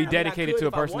So you're gonna be I dedicated could to a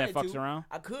if I person that wanted fucks to. around?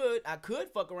 I could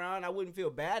fuck around. I wouldn't feel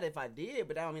bad if I did,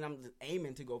 but that don't mean I'm just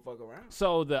aiming to go fuck around.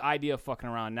 So the idea of fucking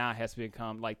around now has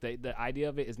become like the idea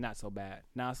of it is not so bad.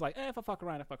 Now it's like, if I fuck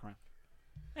around, I fuck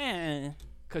around.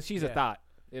 Because she's a thought.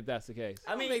 If that's the case.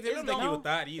 I mean, They don't make you a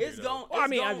thought either. It's though. going. Well, I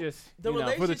mean, I'm just the for the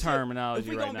relationship- terminology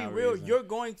If we're right gonna now. be real, we're using. you're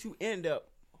going to end up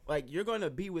like you're going to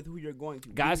be with who you're going to.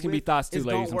 Guys be can be with. thoughts too, It's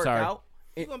ladies, gonna I'm work sorry. out.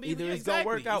 It's gonna be, Either yeah, it's gonna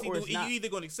work exactly. out or it's You not. either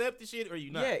gonna accept the shit or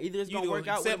you not. Yeah, either it's You gonna work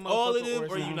out with accept a all of motherfucker them or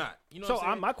or it's you not. not. You know So what I'm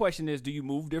saying? my question is, do you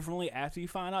move differently after you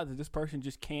find out that this person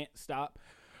just can't stop,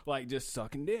 like just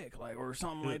sucking dick, like or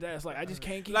something like that? It's like I just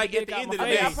can't keep Like, the at dick the out end my of the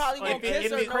face. day, I probably Like, won't kiss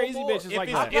if her it's no crazy more. bitches If like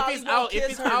it's- that. I probably it's won't out- if kiss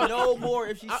it's her out- no more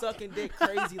if she's sucking dick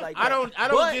crazy like that. I don't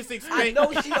But just expect. I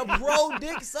know she a pro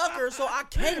dick sucker, so I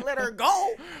can't let her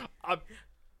go.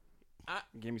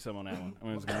 Give me some on that one.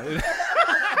 I'm just gonna.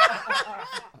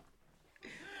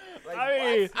 Like,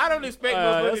 I mean, I don't expect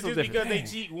that's motherfuckers a just different because they thing.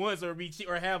 cheat once or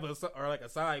or have or like a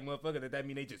side motherfucker that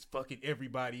mean they just fucking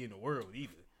everybody in the world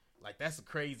either. Like that's a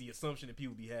crazy assumption that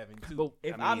people be having too. But,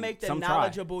 if I I mean, make the some try.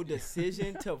 knowledgeable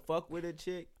decision to fuck with a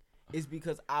chick, it's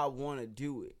because I want to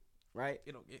do it, right?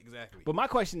 You know exactly. But my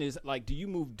question is, like, do you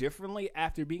move differently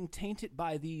after being tainted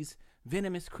by these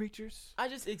venomous creatures? I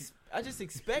just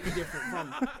expect different from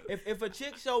her. If a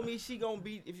chick show me she gonna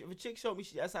be, if a chick show me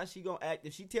that's how she gonna act.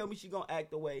 If she tell me she gonna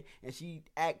act the way and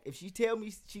if she tell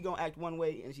me she gonna act one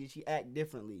way and she act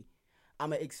differently,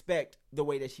 I'ma expect the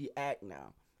way that she act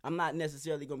now. I'm not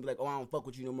necessarily gonna be like, oh, I don't fuck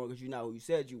with you no more because you're not who you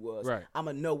said you was. Right. I'm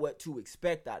gonna know what to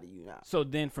expect out of you now. So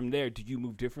then from there, do you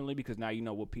move differently because now you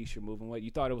know what piece you're moving with?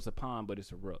 You thought it was a pawn, but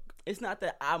it's a rook. It's not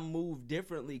that I move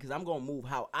differently because I'm gonna move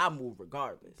how I move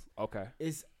regardless. Okay.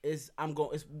 It's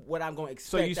what I'm gonna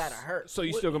So you expect out of her. So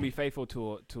you still gonna be faithful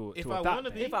to if a I thought want to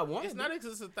then? be, If I wanna it's be. not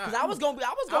just a thought. Because I was gonna was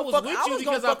fuck. with I you was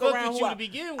gonna because I fuck fucked around with who you to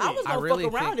begin with. I was I gonna really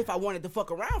fuck around think- if I wanted to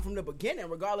fuck around from the beginning,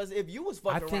 regardless if you was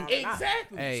fucking think- around. or not.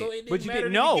 Exactly. Hey, so it But you matter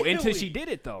didn't to know begin until with. she did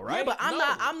it, though, right? Yeah, but No.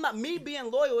 I'm not. Me being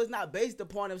loyal is not based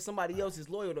upon if somebody else is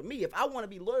loyal to me. If I want to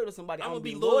be loyal to somebody, I'm I'm gonna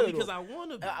be loyal loyal because to I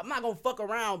want to be. I'm not gonna fuck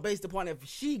around based upon if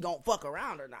she gonna fuck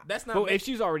around or not. That's not. But if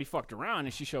she's already fucked around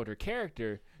and she showed her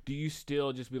character, do you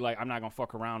still just be like, I'm not gonna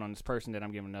fuck around on this person that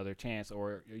I'm giving another chance,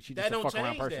 or is she just that a don't fuck around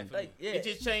change person? that for me. Like, yeah. It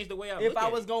just changed the way I If look I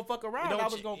at was it. gonna fuck It around, don't I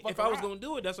was ch- gonna fuck if around. I was gonna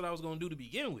do it, that's what I was gonna do to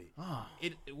begin with.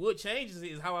 What changes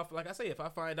is how like I say, if I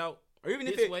find out or even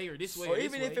this if it, way or this way, or this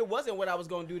even way, if it wasn't what I was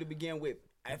gonna do to begin with.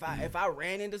 If I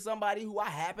ran into somebody who I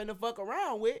happened to fuck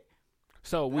around with,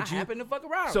 So would I you? happened to fuck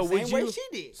around. So Same would way you? she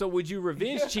did. So would you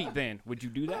revenge cheat then? Would you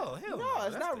do that? oh hell No,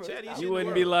 it's That's not the really- chattiest You shit You in wouldn't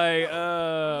the be world. like,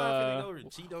 I'm not finna go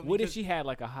and cheat on what if because- she had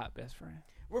like a hot best friend?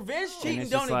 Revenge And cheating it's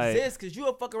don't just like- exist because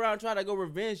you'll fuck around try to go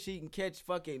revenge cheat and catch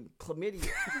fucking chlamydia.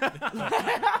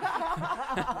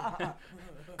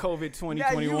 COVID 2021. Yeah,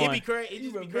 It'd be You It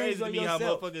just be revenge crazy to on me how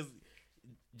yourself. motherfuckers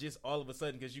just all of a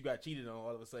sudden because you got cheated on,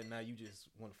 all of a sudden now you just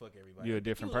want to fuck everybody. You a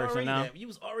different was person already now? that- you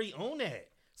was already on that.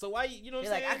 So why you know what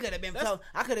You're I'm like, saying? I could have been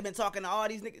That's- talking to all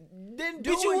these niggas. Didn't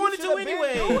do Bitch, you it. wanted to should've been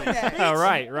anyway. doing that. Oh,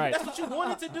 right. That's what you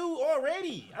wanted to do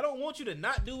already. I don't want you to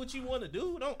not do what you want to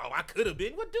do. Don't. Oh, I could have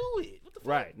been. What do it? What the fuck?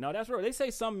 Right. No, that's right. They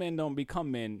say some men don't become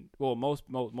men. Well, most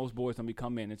boys don't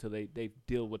become men until they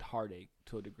deal with heartache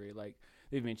to a degree. Like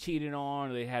they've been cheated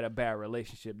on, or they had a bad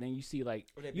relationship. Then you see like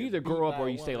Or they've you been either beat grow up by or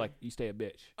a you stay woman. you stay a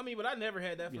bitch. I mean, but I never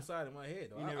had that facade in my head.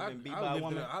 Though. You never been beat I by a lived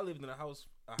woman? I lived in a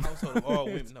household of all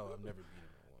women. No, I've never been in a woman.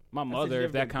 My I said mother, you if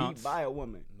ever that been counts. beat by a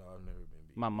woman. No, I've never been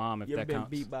beat. My mom, if You ever that been counts.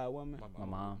 beat by a woman? My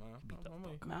mom.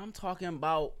 Man,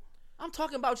 I'm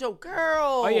talking about your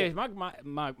girl. Oh yeah,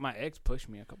 my ex pushed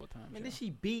me a couple times. Man, yeah. did she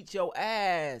beat your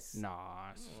ass? Nah,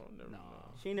 never, nah.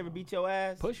 She ain't never beat your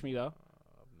ass? Push me though.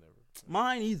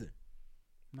 Mine either.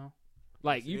 No.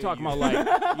 Like you Yeah, talking you- about like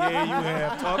Yeah, you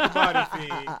have. Talk about it,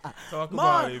 Fig. Talk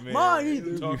about Mine- it, man. mine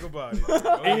either. Talk about it. Go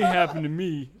ain't ahead. happened to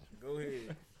me. Go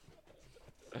ahead.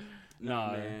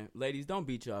 Nah, man. Ladies, don't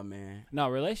beat y'all, man. No,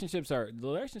 relationships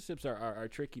are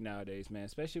tricky nowadays, man.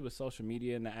 Especially with social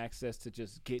media and the access to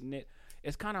just getting it.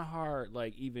 It's kind of hard,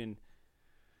 like even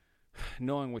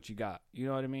knowing what you got. You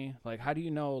know what I mean? Like, how do you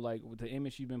know, like, with the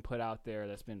image you've been put out there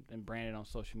that's been branded on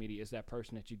social media is that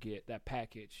person that you get, that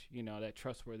package, you know, that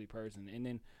trustworthy person, and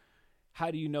then how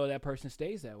do you know that person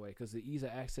stays that way? Because the ease of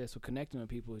access with connecting with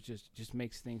people is just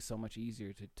makes things so much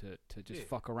easier to just Yeah.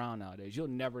 fuck around nowadays. You'll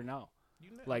never know. I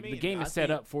Like mean, the game I is set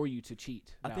think- up for you to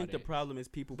cheat. I think the nowadays. problem is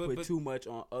people But- put but- too much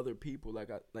on other people.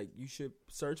 Like you should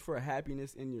search for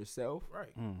happiness in yourself.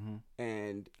 Right. Mm-hmm.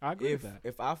 And I agree if with that.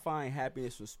 if I find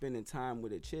happiness from spending time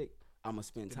with a chick, I'm gonna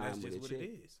spend And time that's with just a what chick.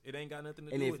 it is. It ain't got nothing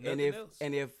to And do if with and nothing if else.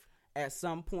 and if at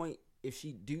some point if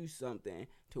she do something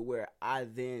to where I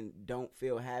then don't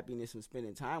feel happiness from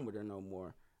spending time with her no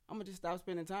more, I'm gonna just stop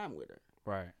spending time with her.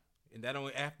 Right. And that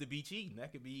don't have to be cheating.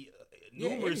 That could be Yeah,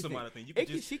 numerous anything. amount of things. You It could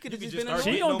could- just she could you have just just been start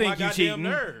annoying. She getting don't on think my you goddamn cheating.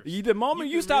 nerves. The moment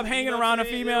you can stop really- hanging know what around I'm a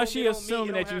saying? female, It she don't mean assuming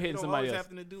it that don't you hitting have- somebody it don't else.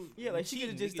 always have to do Yeah, like she could cheating.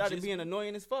 have It just could started just being be-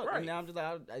 annoying as fuck, Right. and now I'm just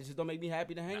like, I just don't make me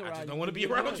happy to hang I around. just you. don't want to be Keep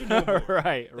around annoying. you no more.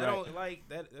 right, That right. don't like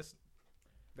that.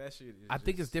 That shit. Is I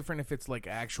think it's just- different if it's like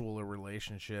actual a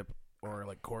relationship or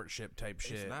like courtship type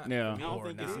shit. It's not. Yeah. I don't Or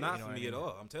think not, it's you not know for what me I at mean?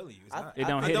 all. I'm telling you, it's I- not. It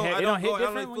don't I hit- don't, it I don't don't, hit go, I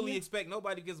different don't when fully you- expect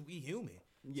nobody because we human.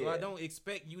 So Yeah. I don't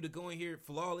expect you to go in here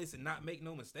flawless and not make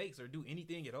no mistakes or do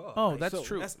anything at all. Oh, Like, that's so-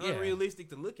 true. That's Yeah. unrealistic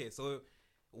to look at. So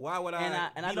why would And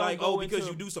I I be don't like, go oh, because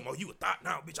into- you do something, oh, you a thought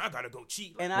now, bitch, I gotta go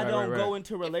cheat. And Right, I don't right, go right.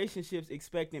 into relationships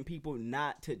expecting people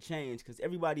not to change because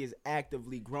everybody is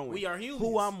actively growing. We are humans.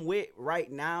 Who I'm with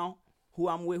right now, who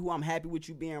I'm happy with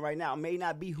you being right now, may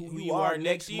not be who Who you you are are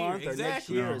next next year. month or next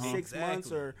Exactly. year or Uh-huh. 6 months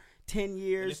Exactly. or 10 And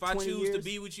years, if I 20 choose years. to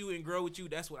be with you and grow with you,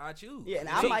 that's what I choose. Yeah, and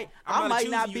See, I I'm might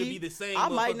choosing not you to be the same I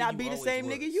might motherfucker not you be the always same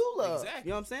was. nigga you love. Exactly. You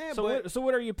know what I'm saying? So but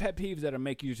what are your pet peeves that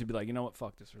make you just be like, you know what,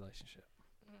 fuck this relationship?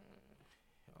 I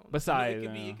don't know. Besides,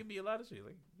 it could be a lot of shit.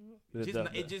 Like The- just, the-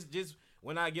 not- it just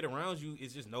when I get around you,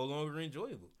 it's just no longer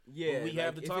enjoyable. Yeah, what we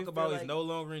have like, to if talk it feel about is like- no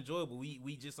longer enjoyable.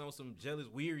 We just on some jealous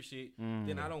weird shit.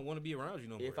 Then I don't want to be around you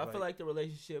no more. if I feel like the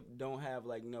relationship don't have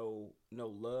like no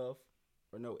love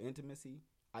or no intimacy,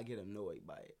 I get annoyed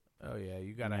by it. Oh yeah,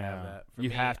 you gotta have Yeah. that. For You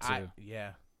me, have to.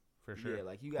 Yeah, for sure. Yeah,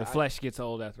 like you the got flesh gets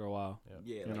old after a while.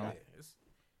 Yeah, you like know?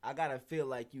 I gotta feel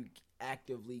like you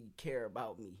actively care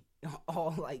about me.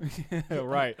 All like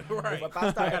right. right, If I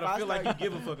start- I if gotta I feel like you start-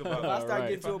 give a fuck if about. I it. start Right.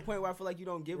 getting to a point where I feel like you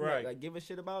don't give Right. give a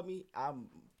shit about me, I'm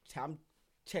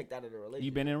checked out of the relationship.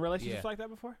 You been in relationships Yeah. like that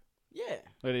before? Yeah,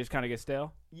 Where they just kind of get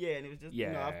stale? yeah, and it was just you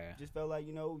know I Yeah. just felt like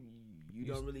you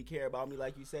don't really care about me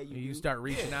like you say you You do. start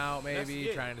reaching Yeah, out, that's maybe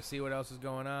it. trying to see what else is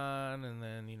going on, and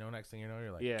then next thing you know,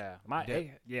 you're like, Yeah. My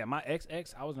Dip. my ex,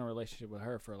 I was in a relationship with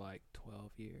her for like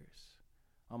 12 years.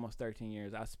 Almost 13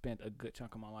 years. I spent a good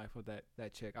chunk of my life with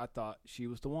that chick. I thought she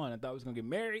was the one. I thought we was going to get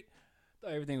married.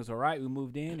 Thought everything was all right. We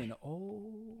moved in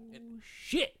and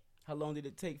shit. How long did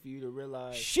it take for you to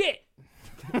realize? Shit.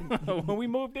 When we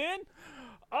moved in,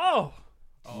 oh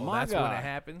my that's God. when it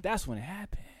happened. That's when it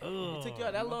happened. It took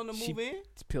y'all that long to She- move in?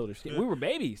 It's peeled her skin. We were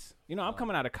babies. You know, I'm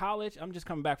coming out of college. I'm just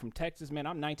coming back from Texas, man.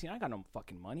 I'm 19. I got no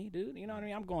fucking money, dude. You know what I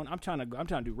mean? I'm trying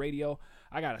to do radio.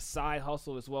 I got a side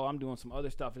hustle as well. I'm doing some other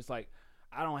stuff. It's like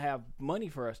I don't have money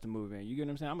for us to move in. You get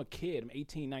what I'm saying? I'm a kid. I'm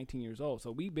 18, 19 years old.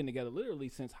 So we've been together literally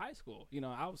since high school. You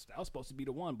know, I was supposed to be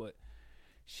the one, but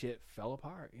shit fell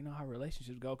apart. You know how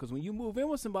relationships go. Because when you move in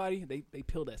with somebody, they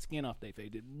peel that skin off their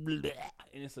face, and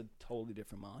it's a totally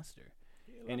different monster.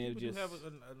 and it people just do have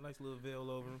a nice little veil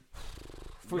over them.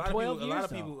 for 12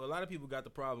 years. A lot of people got the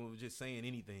problem of just saying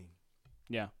anything.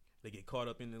 Yeah. They get caught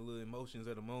up in the little emotions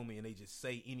of the moment and they just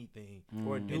say anything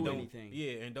Or Mm. do don't, anything.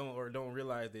 Yeah, and don't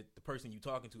realize that the person you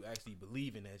talking to actually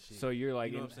believe in that shit. So you're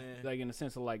like, You know in, what I'm saying? like in the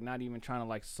sense of like not even trying to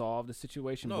like solve the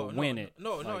situation, no, but no, win it.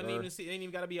 No, Like, it ain't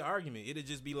even got to be an argument. It'll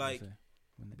just be like,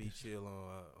 What's be chill on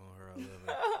her. I love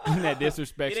her. that? That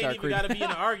disrespect It start ain't even got to creeping. be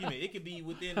in an argument. It could be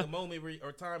within the moment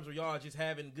or times where y'all just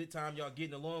having a good time, y'all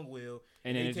getting along well,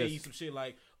 And and then they it tell just- you some shit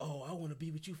like, "Oh, I want to be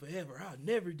with you forever. I'll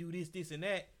never do this, and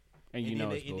that." and you then know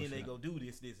they, it's and then bullshit. they go do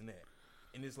this, and that.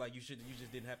 And it's like you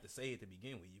just didn't have to say it to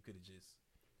begin with. You could have just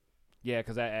Yeah,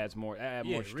 because that adds more. That adds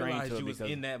more strain realized to it. you was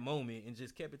Because in that moment and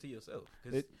just kept it to yourself.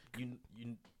 Because you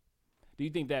do you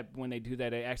think that when they do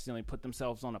that, they accidentally put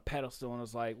themselves on a pedestal and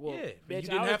it's like, well, yeah, but bitch, you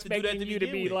didn't I was have to do that expecting to you to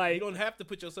begin be with. like, You don't have to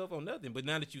put yourself on nothing. But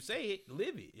now that you say it,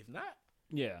 live it. If not,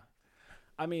 yeah.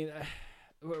 I mean,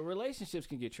 relationships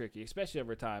can get tricky, especially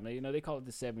over time. You know, they call it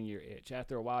the 7-year itch.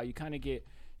 After a while, you kind of get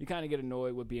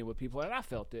annoyed with being with people, and I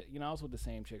felt it. You know, I was with the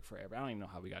same chick forever. I don't even know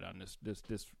how we got on this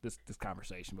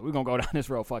conversation, but we're gonna go down this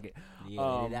road. Fuck it.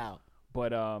 Yeah, get it out.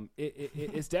 But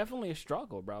it's definitely a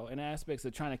struggle, bro. In aspects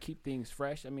of trying to keep things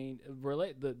fresh. I mean,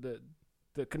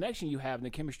 the connection you have and the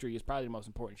chemistry is probably the most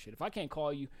important shit. If I can't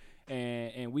call you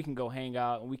and we can go hang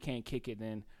out and we can't kick it,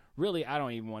 then really I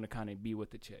don't even want to kind of be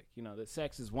with the chick. You know, the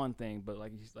sex is one thing, but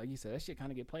like you said, that shit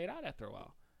kind of get played out after a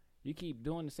while. You keep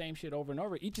doing the same shit over and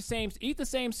over. Eat the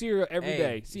same cereal every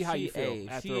day. See how you feel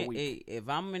after a week. If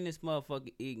I'm in this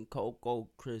motherfucker eating Cocoa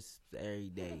Crisps every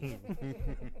day,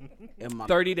 and my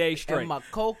 30 days straight. and my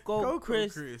Cocoa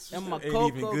Crisps, and my ain't Cocoa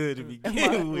even good to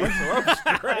begin with. So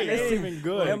I'm straight. Ain't even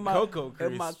good. and my Cocoa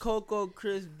and my Crisp. Cocoa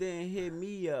Crisp then hit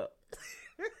me up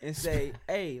and say,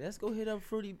 "Hey, let's go hit up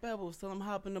Fruity Pebbles. Tell them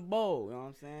hop in the bowl." You know what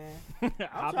I'm saying?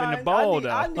 Hop in the bowl,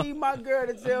 I though. need my girl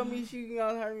to tell me she, you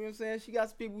know what I'm saying? She got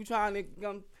some people trying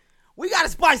to, we gotta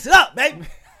spice it up, baby.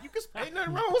 Ain't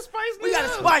nothing wrong with spicing We it gotta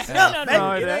up. spice it up, nothing baby.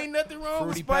 wrong with It that. ain't nothing wrong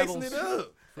with Fruity spicing Pebbles. it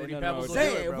up. Fruity Ain't nothing Pebbles wrong will with do that.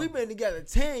 it, Saying, bro. we've been together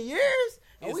 10 years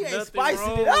and It's we ain't nothing spicing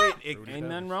wrong it up. with it. Ain't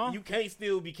nothing wrong. You can't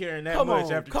still be carrying that Come much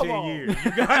on, after come 10 on. years.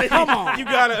 You gotta, Come on. you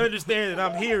gotta understand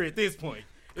that I'm here at this point.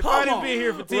 If Come I didn't on. been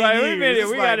here for 10 Right, years, we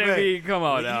it's gotta like, be. man, Come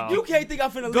on now. You can't think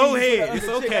I'm finna go leave you for ahead. the It's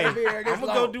other chick okay. I've been here this I'm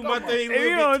gonna go long. do my Come on. thing a If little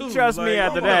you bit don't too. trust me Like,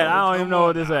 after come that, on, I don't even come know on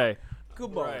what to now. say.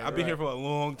 Come on. I've been here for a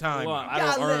long time. Well, now. I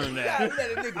don't earn that. You gotta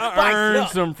let a nigga I spice it earned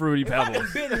up. some Fruity If I done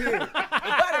Pebbles. been here, if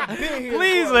I done been here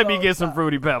Please for a let me long get some time.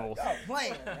 Fruity Pebbles. Y'all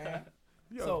playing, man.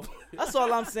 So that's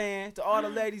all I'm saying to all the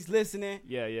ladies listening.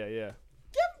 Yeah. Let a nigga have,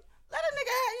 you know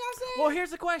what I'm saying? Well,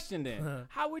 here's the question then.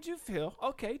 How would you feel?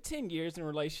 Okay, 10 years in a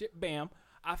relationship. Bam.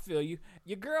 I feel you.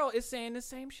 Your girl is saying the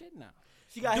same shit now.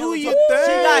 She got Do hella your toys.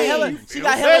 thing. She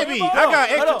got hella. Baby, Hold I on, got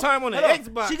hold extra on, time on the hold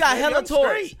Xbox. She got Baby, hella I'm toys.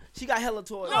 straight. She got hella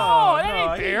toys. No, that no,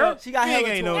 ain't he fair. don't- She got Fig hella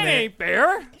ain't toys. on That that. ain't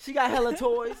fair. She got hella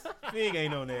toys. Fig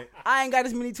ain't on that. I ain't got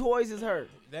as many toys as her.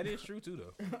 That is true too,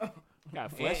 though.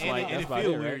 Got And, flashlight. and That's it about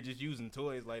feel it, weird right? just using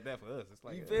toys like that for us. It's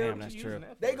like, You feel Damn, me? that's you true. using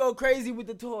that They for? go crazy with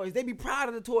the toys. They be proud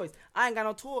of the toys. I ain't got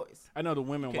no toys. I know the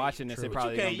women watching this, they But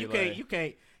probably gonna be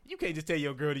like, you can't just tell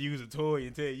your girl to use a toy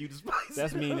and tell you to spice.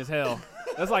 that's it mean up. as hell.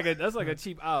 That's like a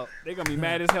cheap out. They're gonna be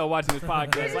mad as hell watching this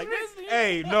podcast. Like this.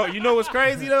 Hey, no, you know what's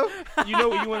crazy though? You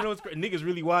wanna know what's crazy? Niggas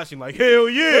really watching like, hell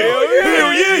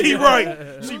yeah, he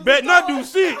right. She bet not do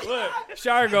shit. Look,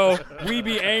 Shargo, we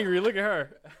be angry. Look at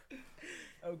her.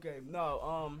 Okay,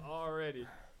 no, Already.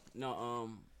 no,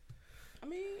 I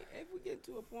mean, if we get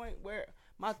to a point where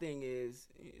my thing is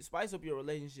spice up your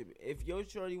relationship. If your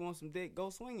shorty wants some dick, go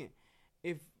swinging.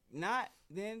 If not,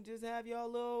 then just have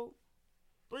y'all little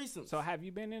threesomes. So have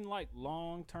you been in like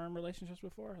long-term relationships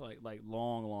before? Like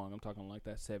long. I'm talking like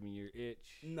that 7-year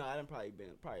itch. No, I done probably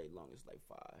longest like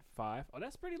 5. 5. Oh,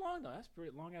 that's pretty long though. That's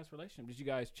pretty long ass relationship. Did you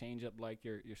guys change up like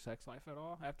your sex life at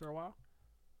all after a while?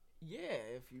 Yeah,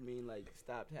 if you mean like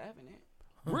stopped having it.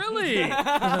 Really?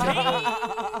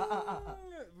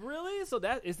 Really? So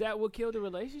is that what killed the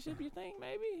relationship? You think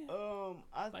maybe?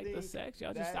 I Like think the sex,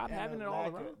 y'all just that stopped and having the it all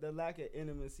lack around? of- the lack of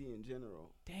intimacy in general.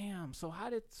 Damn. So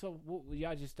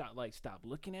y'all just stop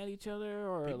looking at each other,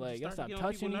 or People like just y'all start stop to get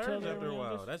on touching each people's nerves other after a or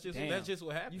while. That's Damn. just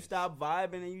what happens. You stop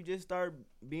vibing and you just start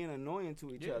being annoying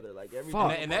to each Yeah. other. Like every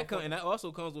Fuck. time and that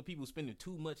also comes with people spending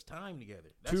too much time together.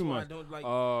 That's Too why much. I don't like.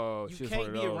 Oh, You shit's can't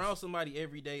one be of those. around somebody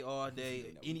every day, all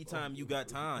day, anytime you got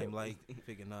time. Like,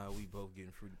 figure, nah, we both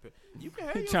getting fruity pebbles. You can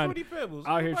have your Trying- fruity pebbles.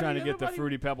 Out here Nobody- trying to get the nobody-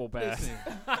 fruity pebble pass.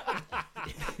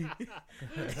 Listen.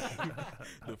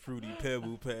 The fruity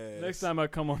pebble pass. Next time I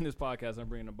come on this podcast, I'm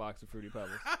bringing a box of fruity pebbles.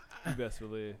 You best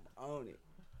believe. own it.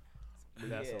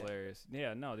 That's Yeah. hilarious.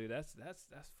 Yeah, no, dude, that's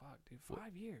fucked, dude.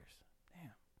 5 years.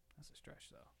 Damn, That's a stretch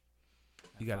though.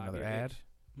 You got another ad?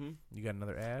 Hmm? You got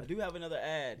another I ad? do have another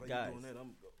ad, While you guys. doing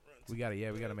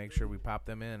that, We gotta make sure we pop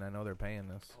them in. I know they're paying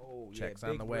us. Oh, Checks yeah,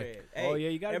 on Big the way. Red. Hey, Oh, yeah,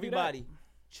 you gotta do that. everybody.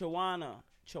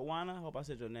 Chawana, hope I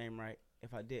said your name right.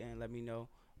 If I didn't, let me know.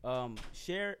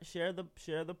 Share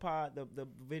the pod, the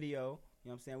video. You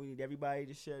know what I'm saying? We need everybody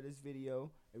to share this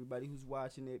video. Everybody who's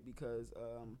watching it, because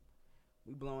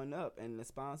we blowing up, and the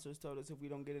sponsors told us if we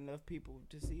don't get enough people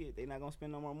to see it, they're not gonna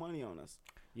spend no more money on us.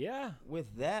 Yeah.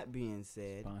 With that being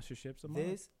said, Sponsorships.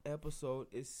 this episode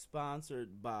is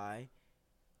sponsored by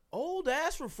old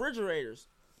ass refrigerators.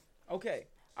 Okay,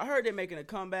 I heard they're making a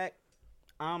comeback.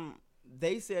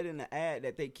 They said in the ad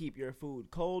that they keep your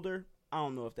food colder. I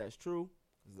don't know if that's true,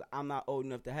 'cause I'm not old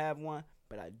enough to have one,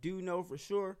 but I do know for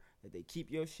sure that they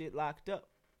keep your shit locked up.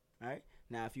 All right.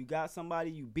 Now, if you got somebody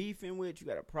you beefing with, you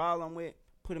got a problem with,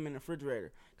 put them in the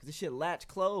refrigerator, 'cause this shit latch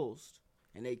closed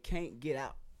and they can't get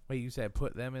out. Wait, you said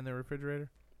put them in the refrigerator?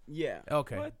 Yeah.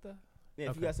 Okay. What the? Yeah, if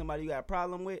Okay. you got somebody you got a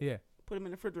problem with, Yeah. put them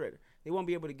in the refrigerator. They won't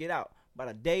be able to get out. About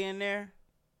a day in there,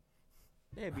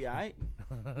 they'll be all right.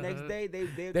 Next day,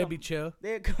 they'll They'd be chill.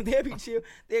 they'll be chill.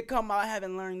 They'll come out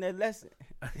having learned their lesson.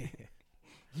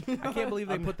 I can't believe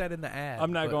they put that in the ad.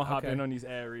 I'm not but gonna hop okay. in on these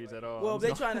ad reads at all. Well, I'm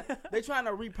they're sorry. trying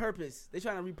to repurpose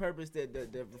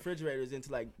the refrigerators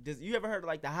into like. You ever heard of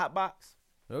like the hot box?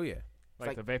 Oh yeah.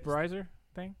 like the vaporizer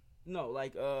thing. No,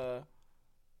 like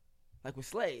with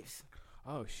slaves.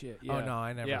 Oh shit! Yeah. Oh no,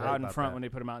 I never. Yeah, heard out in about front that. when they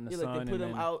put them out in the Yeah, sun. like they put and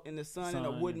them then out in the sun in a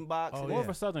sun wooden box. Oh, and more yeah. of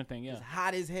a southern thing. Yeah. It's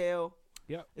hot as hell.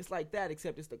 Yep. It's like that,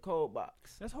 except it's the cold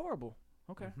box. That's horrible.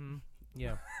 Okay. Mhm.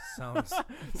 Yeah. Sounds.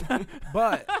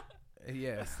 But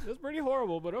yes. That's pretty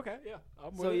horrible, but okay. Yeah.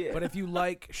 I'm So with it. yeah, But if you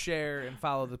like, share, and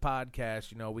follow the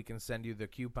podcast, we can send you the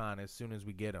coupon as soon as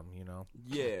we get them.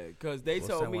 yeah, because they We'll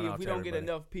told send me one if out we to don't get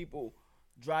everybody. enough people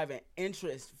driving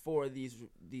interest for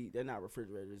they're not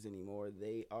refrigerators anymore.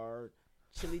 They are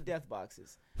chili death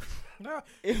boxes.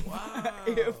 If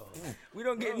we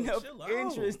don't get enough chill out.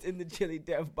 interest in the chili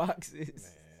death boxes,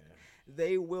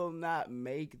 they will not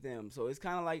make them. So it's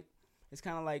kind of like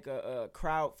a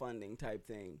crowdfunding type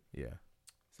thing. Yeah.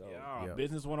 So Yeah, Yep.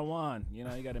 business 101. You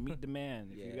got to meet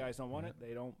demand. If you Yeah. guys don't want it,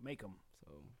 they don't make them.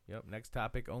 so Yep. Next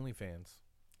topic: OnlyFans.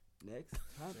 next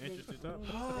topic. Interesting topic.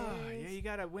 Yeah, you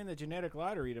got to win the genetic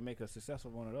lottery to make a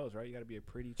successful one of those, right? You got to be a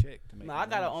pretty chick to make. No, one I of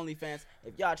got an those. OnlyFans.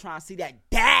 If y'all trying to see that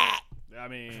dad, I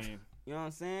mean, you know what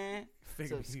I'm saying?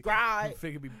 Figure Subscribe.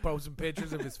 Figure be posting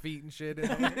pictures of his feet and shit. In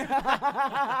there.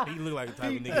 He look like the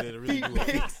type of nigga that really do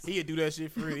it. He'd do that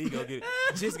shit for real. He go get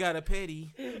it. Just got a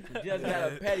petty. Just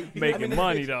got a petty. Making this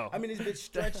money, bitch- though. I mean, this bitch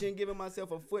stretching, giving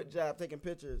myself a foot job, taking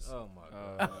pictures. Oh my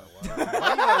uh,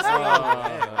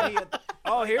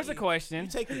 oh, here's a You question.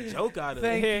 take the joke out of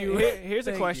Thank it. you. Here's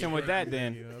a Thank question you, with thank that you,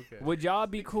 then. thank you. Okay. Would y'all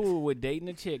be cool with dating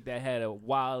a chick that had a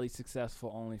wildly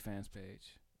successful OnlyFans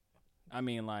page? I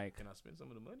mean, like, Can I spend some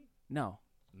of the money? no.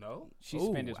 No. She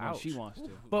Ooh, spends when she ouch. wants to.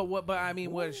 But I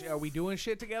mean, are we doing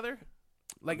shit together?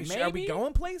 Like, are we Maybe.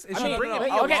 going place? Is I she mean, bringing no, me?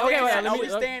 no, okay, Are let we me-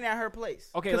 staying at her place?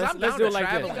 Okay, 'Cause let's I'm do down it to like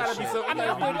travel. this. Gotta be something I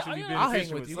that mean, mutually yeah. I'll hang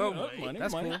with you. some Yeah. way.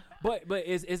 That's cool. But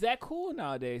is that cool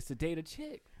nowadays to date a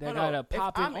chick that Hold got on. a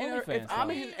popping If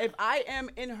OnlyFans? if I am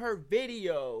in her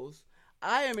videos,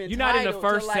 I am entitled You're not in the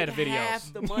first to like set of videos.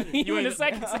 half the money. You in the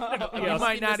second set of You videos.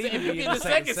 might not even be in the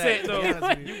second set, though. You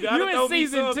gotta You throw in me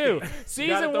season something. 2. You gotta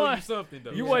Season throw 1. me something,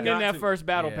 though. You wasn't in got that to. first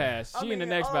battle Yeah. pass. She in the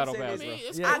next all battle I'm saying pass.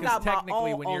 is bro. Yeah, I 'cause got my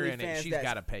technically own when you're in it, OnlyFans she's that's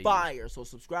gotta pay you. fire. So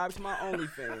subscribe to my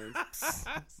OnlyFans.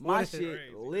 My What?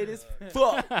 shit lit as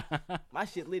fuck. My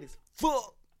shit lit as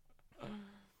fuck.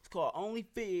 It's called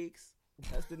OnlyFigs.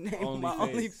 That's the name of my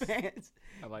OnlyFigs. OnlyFans.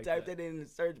 I like Type that. that in the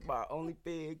search bar.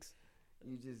 OnlyFigs.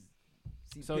 You just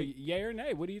see. So pic- yay or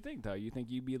nay? What do you think though? You think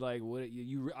you'd be like, what?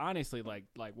 You honestly like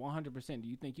 100%? Do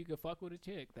you think you could fuck with a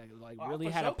chick that like Oh, I really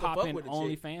for had sure a could fuck poppin' with a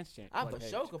chick. OnlyFans chick? I like, for page?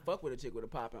 sure could fuck with a chick with a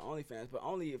popping OnlyFans, but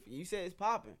only if you say it's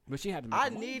popping. But she had to. Make I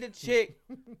the money. need a chick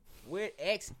with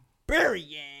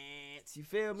experience. You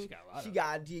feel me? She got a lot She of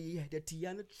got the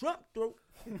Tiana Trump throat.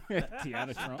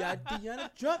 Tiana Trump. Got Tiana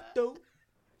Trump throat.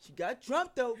 She got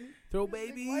Trump throat. Throw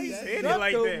babies. Why you Got saying it Trump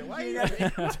like throat. that? Why you She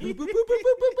got- Boo, boo, boo, boo,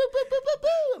 boo, boo, boo, boo, boo,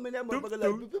 boo. I mean that motherfucker like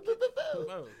boo, boo, boo, boo, boo.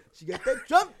 Bro, She got that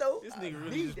Trump throat. This I nigga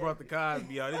really need just that. brought the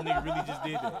Cosby out. This nigga really just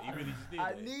did that. He really just did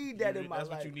I that. need that in my That's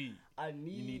life. what you need. I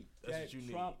need that's that what you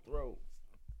need. Trump throat.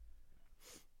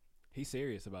 He's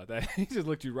serious about that. He just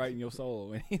looked you right in your soul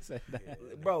when he said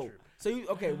that. Bro, so you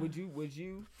okay, would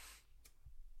you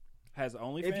Has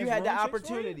OnlyFans if you had the ruined chicks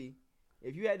for you? opportunity,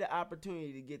 if you had the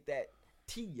opportunity to get that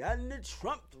Tiana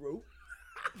Trump through,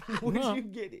 would you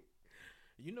get it?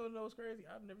 You know what's crazy?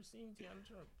 I've never seen Tiana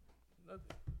Trump. Nothing.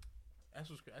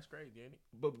 That's crazy, ain't it?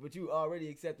 But you already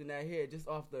accepting that head just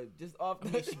off the. I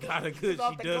mean, she got a good. just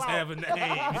off She the does clout. have a name.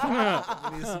 I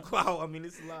mean, it's some clout. I mean,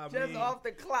 it's a lot. Just off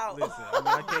the clout. Listen,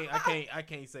 I mean, I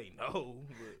can't say no.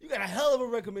 But You got a hell of a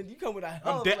recommend. You come with a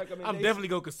hell of a recommendation. I'm definitely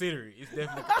gonna consider it. It's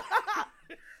definitely.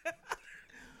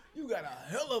 You got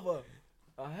a hell of a.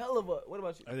 What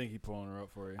about you? I think he pulling her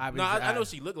up for you. No, I know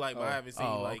she look like, but I haven't seen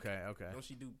Oh, like. okay. Don't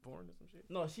she do porn or some shit?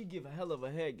 No, she give a hell of a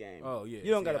head game. Oh yeah.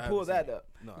 You don't see, gotta I pull haven't that seen up.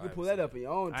 it. No, You I can pull haven't that up in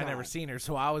your own time. I never seen her,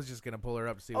 so I was just gonna pull her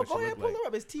up to see Oh, what go she ahead, looked pull like. her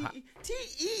up. It's TEANNA.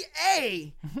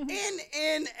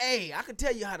 I can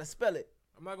tell you how to spell it.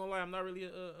 I'm not gonna lie. I'm not really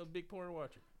a big porn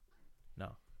watcher.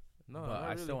 No, No, but not I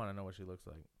really. still want to know what she looks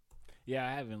like. Yeah,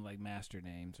 I haven't like mastered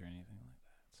names or anything like that.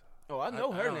 So. Oh, I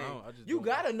know I her don't name. know. I just You don't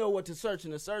gotta know what to search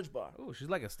in the search bar. Ooh, she's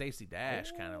like a Stacey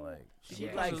Dash kind of like. She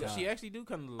Yeah, like she actually do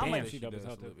kind of look Damn, like she she dope does as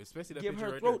hell, a little too. bit, especially that give picture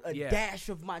her right throat there. a Yeah. dash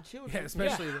of my children. Yeah,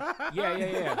 especially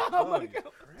Yeah. Oh my God.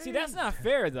 See, that's not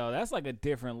fair though. That's like a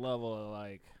different level of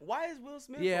like. Why is Will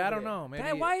Smith? yeah, over I don't there? know. Maybe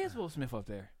Dad, why is Will Smith up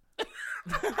there?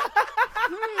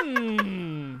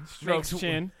 Strokes Makes-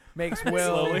 chin. makes Will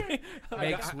Slowly.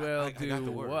 makes Will I got do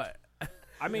the word. what?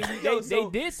 I mean, Yo, they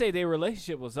did say their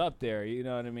relationship was up there. You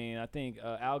know what I mean? I think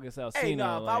Algus Alsina. Hey,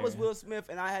 no, if I was Will Smith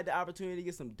and I had the opportunity to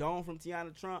get some dome from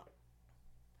Tiana Trump,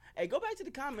 hey, go back to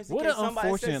the comments. In What case an somebody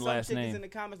unfortunate says some last chick is name. in the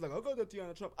comments like, "Oh, go to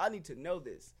Tiana Trump." I need to know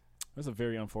this. That's a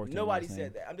very unfortunate. Nobody last said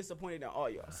name. that. I'm disappointed in all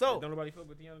y'all. So, Don't nobody fuck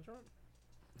with Tiana Trump?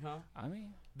 huh? I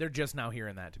mean, They're just now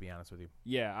hearing that, to be honest with you.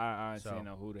 yeah, I So- didn't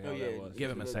know who the Oh, hell yeah, that was.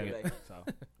 Give him a Look second. like- So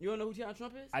You don't know who Tiana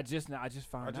Trump is? I just found I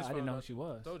out. just I didn't found know who out. she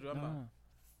was. Told you, I'm No. not.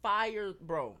 Fire,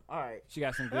 bro. All right. She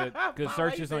got some good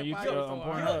searches on Fire. YouTube on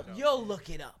Fire. Pornhub. You'll look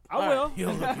it up. I will.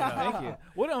 Thank you.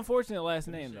 What an unfortunate last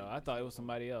name though. I thought it was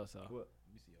somebody else. So.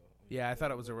 Yeah, I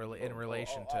thought it was in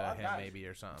relation to him maybe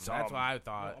or something. That's what I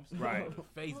thought. Right.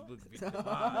 Facebook.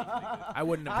 Nigga. I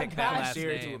wouldn't have picked that last Share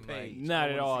it to a name. page. like, Not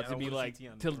I at wanna all. see- I To be wanna like see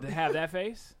Tiana to Trump. have that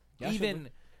face. Y'all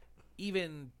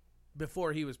even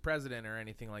before he was president or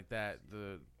anything like that.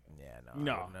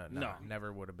 No, no.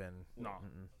 Never would have been. No.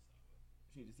 Mm-mm.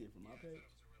 You just see it from my page.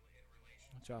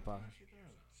 Chop out.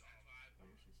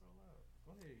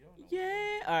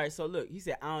 Yeah. All right. So look, he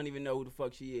said I don't even know who the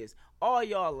fuck she is. All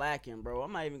y'all lacking, bro.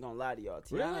 I'm not even gonna lie to y'all.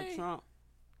 Tiana Really? Trump,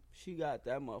 she got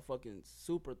that motherfucking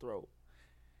super throat.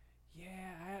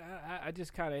 Yeah, I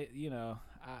just kind of,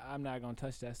 I'm not gonna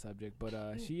touch that subject, but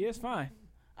she is fine.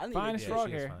 I need Fine a as chick. frog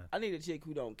she is hair. fine. I need a chick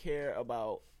who don't care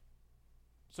about.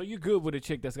 So you good with a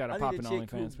chick that's got a I poppin' need a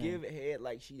chick who OnlyFans give fan? head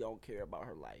like she don't care about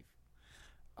her life.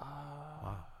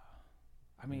 I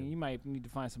mean, you might need to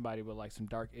find somebody with like some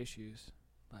dark issues.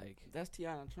 Like That's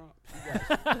Tiana Trump.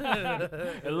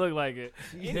 it looked like it.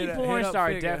 Any Hit up- porn hit up star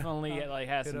Figure. definitely like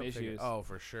has Hit some up Figure. issues. Oh,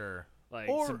 for sure. Like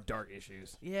Or- some dark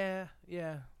issues. Yeah.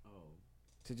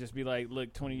 To just be like,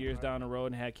 look, 20 years down the road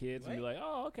and have kids and be like,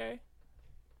 oh, okay.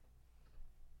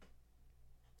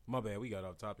 My bad. We got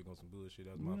off topic on some bullshit.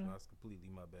 That's completely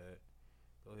my bad.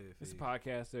 Go ahead. It's a Fig.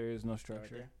 podcast. There is no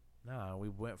structure. No, we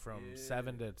went from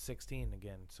 7 to 16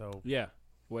 again. So Yeah,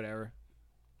 whatever.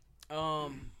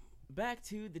 Back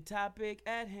to the topic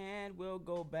at hand. We'll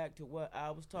go back to what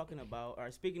I was talking about. All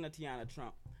right, speaking of Tiana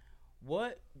Trump,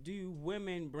 what do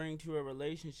women bring to a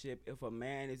relationship if a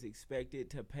man is expected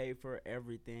to pay for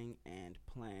everything and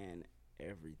plan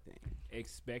everything?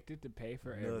 Expected to pay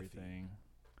for Nothing. everything.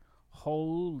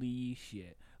 Holy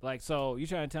shit. Like, so you're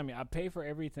trying to tell me I pay for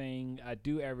everything, I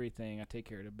do everything, I take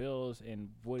care of the bills, and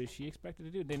what is she expected to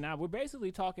do? Then now we're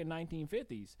basically talking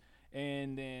 1950s.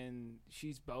 And then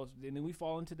and then we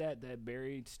fall into that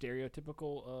very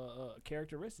stereotypical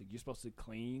characteristic. You're supposed to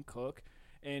clean, cook,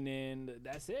 and then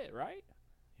that's it, right?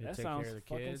 you That take sounds care of the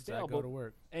fucking kids. stale, I go but- to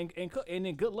work. And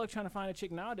then good luck trying to find a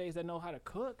chick nowadays that know how to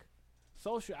cook.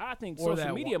 I think Or social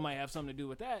that media might have something to do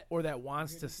with that. Or that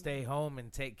wants to stay home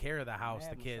and take care of the house,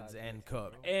 the kids, and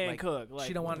cook. And cook. Like,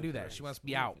 She don't want to do that. She wants to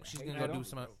be out. She's gonna go do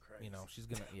some. She's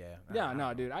gonna. Yeah. Yeah,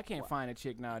 no, dude, I can't find a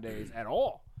chick nowadays at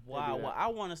all. Wow. Well, I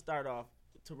want to start off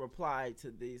to reply to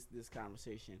this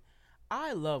conversation.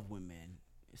 I love women,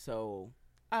 so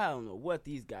I don't know what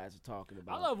these guys are talking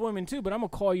about. I love women too, but I'm gonna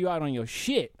call you out on your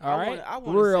shit. All right, I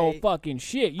wanna real say- fucking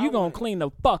shit. You I gonna wanna- clean the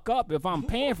fuck up if I'm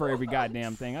paying for every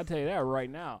goddamn thing. I'll tell you that right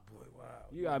now.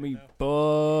 You got me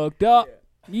fucked up.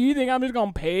 You think I'm just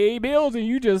gonna pay bills and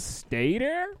you just stay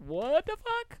there? What the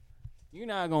fuck? You're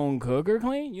not gonna cook or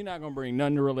clean. You're not gonna bring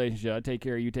nothing to the relationship. I take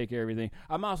care of you. Take care of everything.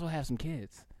 I might as well have some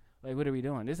kids. Like, what are we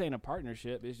doing? This ain't a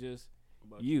partnership. It's just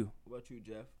you. What about you,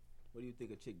 Jeff? What do you think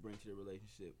a chick brings to the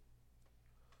relationship?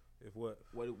 If what?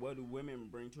 What do women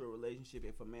bring to a relationship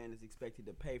if a man is expected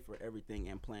to pay for everything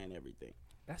and plan everything?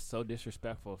 That's so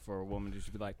disrespectful for a woman to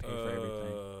just be like, pay for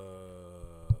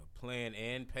everything. plan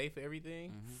and pay for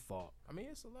everything. Fuck. I mean,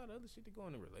 it's a lot of other shit to go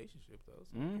in a relationship though.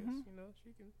 So I Mhm. guess, you know,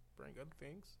 she can bring other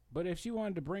things. But if she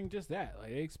wanted to bring just that, like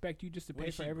they expect you just to When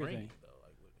pay she for bring everything. it, though,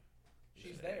 like,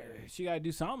 She's there. She gotta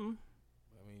do something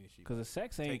I mean, she because the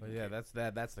sex ain't. But yeah,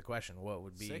 that's the question. What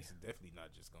would be? sex is definitely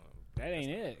not just going. That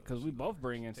ain't it because we both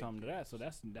bring in something to that, so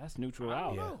that's neutral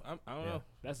out. I don't know.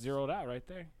 That's zeroed out right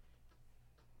there.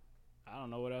 I don't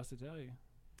know what else to tell you.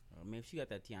 I mean, if she got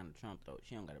that Tiana Trump though,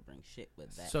 she don't gotta bring shit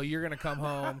with that. So you're gonna come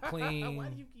home clean, Why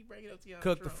do you keep bringing up Tiana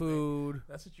cook Trump, the food. man?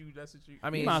 That's what you. I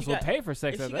You mean, might she as well got- pay for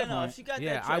sex if at she that got, no, if point. she got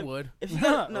yeah, that I Trump, would. If she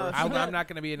got, no, if she I'm got, not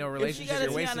gonna be in no she relationship. got a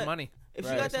You're wasting Tiana- money. if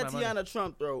she Right. got that Waste my money. Tiana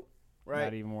Trump throat, Not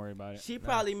right? even worry about it. She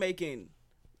probably making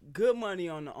good money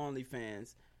on the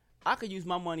OnlyFans. I could use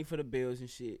my money for the bills and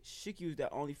shit. She could use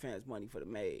that OnlyFans money for the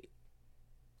maid.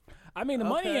 I mean, the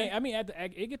money Okay. ain't. I mean,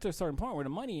 it gets to a certain point where the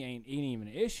money ain't even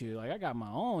an issue. Like I got my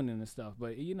own and stuff,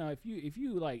 but you know, if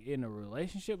you like in a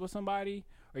relationship with somebody,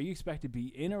 or you expect to be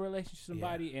in a relationship with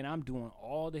somebody, and I'm doing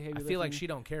all the heavy I lifting. feel like she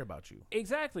don't care about you.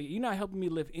 Exactly. You're not helping me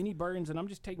lift any burdens, and I'm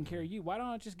just taking care of you. Why don't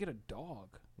I just get a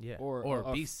dog? Yeah.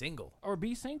 Or be single. Or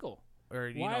be single. Or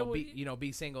Why would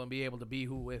be single and be able to be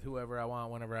with whoever I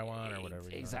want, whenever I want, or whatever.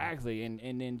 you know? Exactly. And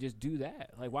then just do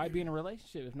that. Like, why be in a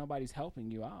relationship if nobody's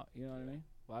helping you out? You know what I mean?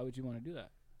 Why would you want to do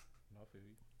that?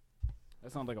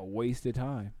 That sounds like a waste of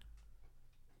time.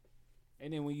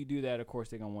 And then when you do that, of course,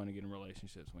 they're going to want to get in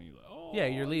relationships when you're like, oh, Yeah,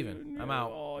 you're leaving. I'm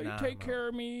out. Oh, you Nah, take I'm care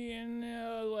of me and,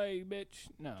 like, bitch.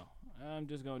 No, I'm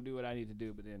just going to do what I need to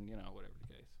do, but then, you know, whatever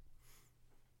the case.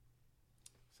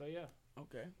 So, yeah.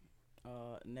 Okay.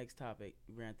 Next topic.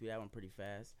 We ran through that one pretty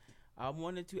fast. I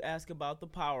wanted to ask about the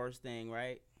powers thing,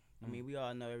 right? I mean, we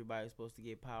all know everybody's supposed to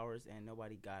get powers, and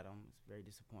nobody got them. It's very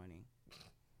disappointing.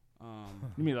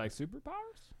 You mean like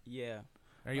superpowers? Yeah.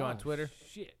 Are you on Twitter?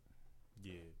 Shit.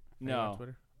 Yeah. Are you No. on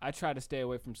Twitter? I try to stay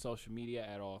away from social media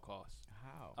at all costs.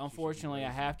 How? Unfortunately, I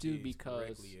have to kids because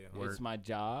correctly at home. it's my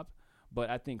job. But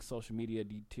I think social media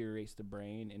deteriorates the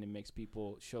brain and it makes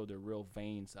people show their real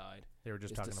vain side. They were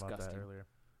just It's talking about disgusting. that earlier.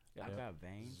 I got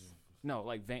veins. No,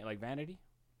 like vanity,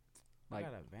 I like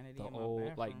got a vanity the in my old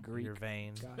bathroom. like Greek You're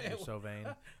vain. guy. You're so vain.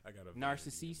 I got a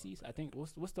Narcissus. I think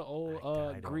what's the old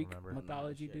I don't Greek remember.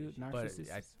 mythology dude? But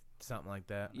Narcissus. something like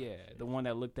that. Yeah, the one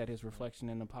that looked at his reflection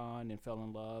in the pond and fell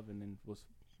in love and then was,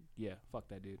 yeah, fuck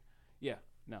that dude. Yeah,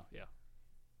 no, yeah.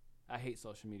 I hate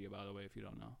social media, by the way, if you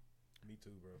don't know. Me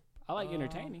too, bro. I like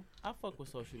entertaining. I fuck with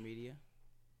social media.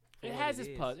 for It what has its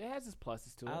is. plus. It has its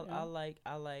pluses to it. you I know?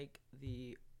 like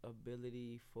the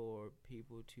ability for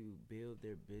people to build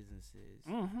their businesses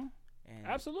Mhm. and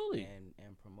Absolutely.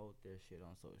 and promote their shit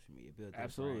on social media, build their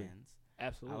Absolutely. brands.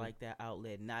 Absolutely. I like that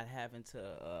outlet, not having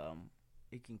to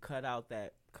it can cut out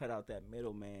that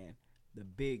middleman, the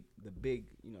big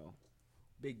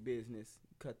big business,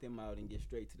 cut them out and get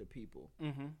straight to the people.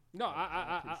 Mm-hmm. No,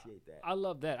 I appreciate that. I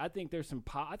love that. I think there's some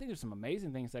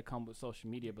amazing things that come with social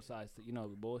media besides the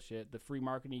bullshit, the free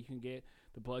marketing you can get,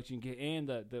 the plugs you can get, and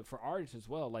the for artists as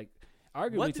well. Like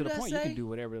arguably What to did the I point you say? can do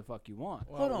whatever the fuck you want.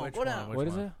 Hold on, which go one? down. Which What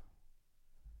is one?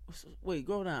 it? Wait,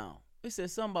 go down. It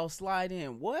said something about slide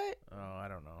in. What? Oh, I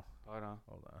don't know. Hold on.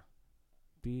 Hold on.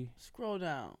 B. Scroll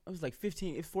down. It was like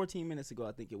 14 minutes ago,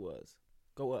 I think it was.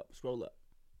 Go up. Scroll up.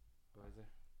 What is it?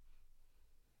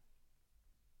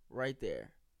 Right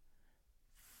there.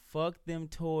 Fuck them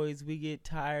toys. We get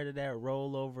tired of that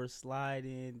rollover slide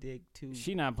in dick too.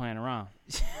 She not playing around.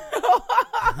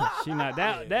 She not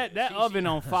that oven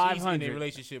on She's in a 500.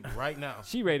 relationship right now.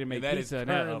 She ready to make And that is pizza in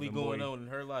that currently oven, going boy. on in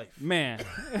her life. Man,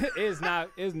 it's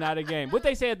not a game. What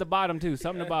they say at the bottom too?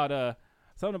 Something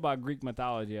about Greek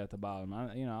mythology at the bottom. I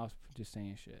was just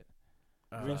saying shit.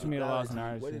 Social media laws and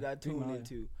artists. What did I tune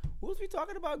into? Who was we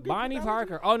talking about? Greek Bonnie mythology?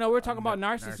 Parker. Oh no, we're talking about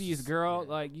Narcissus, Narcissus, girl.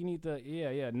 yeah. Like you need to, a stay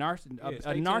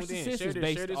tuned in. narcissist Share is this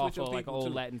based with off your of like an people, old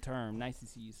too. Latin term.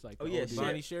 Narcissus, like Oh, the yeah, old dude. share.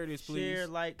 Bonnie, share this, please. Share,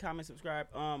 like, comment, subscribe.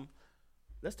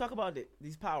 Let's talk about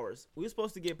these powers. We were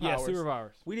supposed to get Yeah, powers.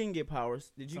 superpowers. We didn't get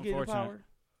powers. Did you It's get a unfortunate. power?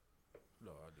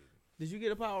 No, I didn't. Did you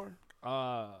get a power?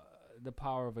 The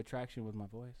power of attraction with my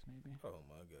voice, maybe. Oh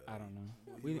my god. I don't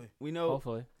know. We know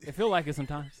Hopefully, it feel like it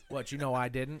sometimes. What, you know I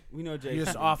didn't? we know Jay. You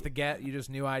just off the get, you just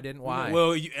knew I didn't? Why?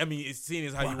 Well, it's seen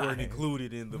as how you weren't Why?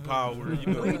 included in the power. You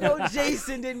know, we know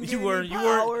Jason didn't get any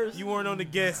powers. you weren't on the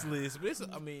guest list. But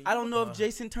I don't know if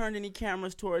Jason turned any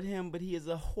cameras toward him, but he is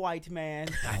a white man.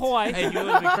 White. Hey, you know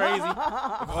what's been crazy?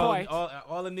 White.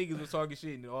 all the niggas was talking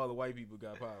shit, and all the white people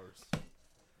got powers.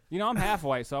 You know, I'm half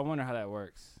white, so I wonder how that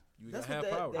works. You That's gotta what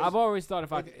have that- power. that- I've always thought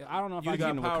if I don't know if I You get got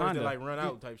into powers that Wakanda. like run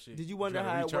out type shit. Did you wonder gotta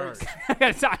how it recharge. works? I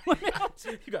got a time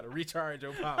limit. You gotta recharge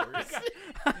your powers.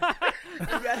 You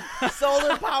got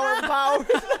solar powers.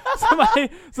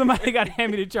 somebody got to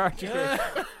hand me the charger.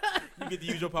 You get to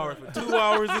use your power for 2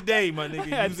 hours a day, my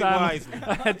nigga. I Use it wisely.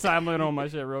 had time limit on my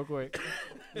shit real quick.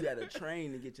 You got to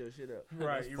train to get your shit up.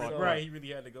 Right, right. He really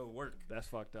had to go work. That's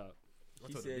fucked up. I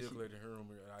She told said the she- bill collector in her room,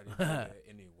 I didn't do that,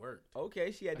 and it worked.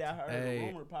 Okay, she had that her Hey,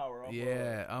 rumor power. Off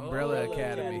Yeah, Umbrella Oh,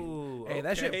 Academy. Ooh, Hey,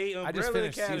 that shit- okay, I just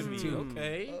Umbrella finished season Academy, 2.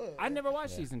 Okay. I never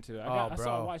watched season 2. I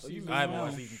bro. watched season you I haven't 1.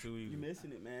 watched season 2 You either.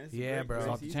 missing it, man. It's a Yeah, great, bro. great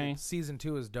Off the season. chain. Season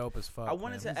 2 is dope as fuck. I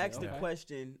wanted man. to ask the Okay.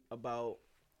 question about,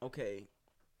 okay,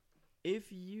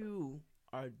 if you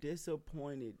are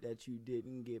disappointed that you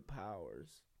didn't get powers,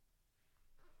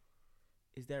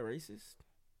 is that racist?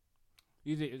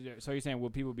 So you're saying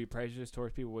will people be prejudiced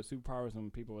towards people with superpowers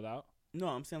and people without? No,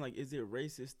 I'm saying, like, is it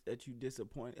racist that you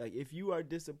disappointed? Like, if you are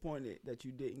disappointed that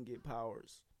you didn't get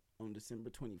powers on December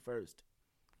 21st,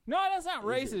 No, that's not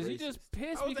Is it racist. You just racist?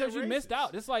 pissed How is because that you missed racist?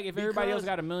 out. It's like if everybody else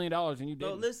Because- got $1 million and you no,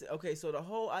 didn't. listen. Okay, so the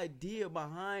whole idea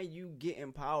behind you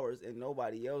getting powers and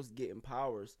nobody else getting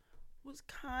powers was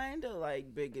kind of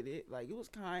like bigoted. Like, it was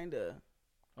kind of.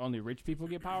 Only rich people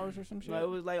get powers or some shit. Like, it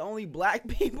was like only black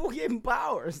people getting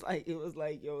powers. Like, it was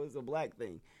like, yo, it's a black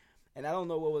thing. And I don't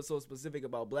know what was so specific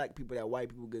about black people that white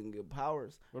people couldn't get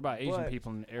powers. What about Asian but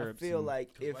people and Arabs? I feel and- like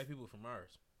if White people from Mars.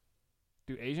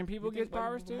 do Asian people You think get white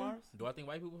powers people too? from Mars? Do I think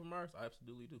white people from Mars? I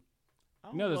absolutely do. I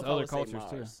don't You know there's if I other would say cultures,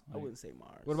 too. Mars. I Like- wouldn't say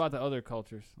Mars. What about the other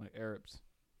cultures like Arabs?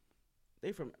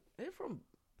 They're from Albanians?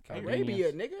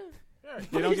 Arabia, nigga.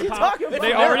 They don't What get you powers. talking about?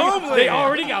 They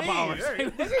already got powers. What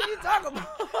are you talking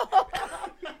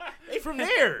about? They from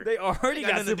there. They already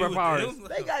got nothing to do with superpowers. them.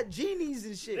 They got genies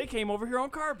and shit. They came over here on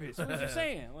carpets. What you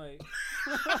saying? Like,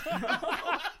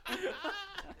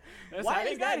 that's Why how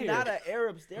they is got that here. not an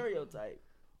Arab stereotype?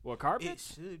 What It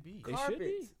carpets? should be. It should Carpets. be.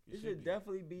 It should should be.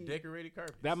 definitely be. Decorated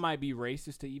carpet. That might be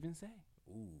racist to even say.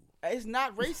 Ooh. It's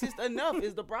not racist enough.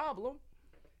 Is the problem?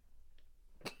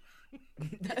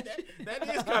 That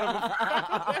is kind of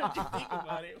a you think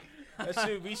about it.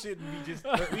 We shouldn't be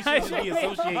associating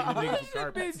the niggas with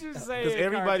carpets. Because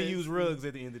everybody use rugs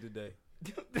at the end of the day.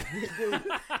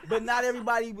 But not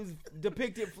everybody was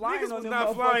depicted flying Niggas on was them.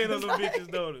 not flying on them motherfuckers.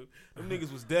 bitches though. Them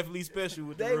niggas was definitely special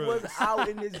with They the was rugs. out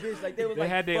in this bitch like they was They like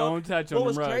had their fuck. own touch on What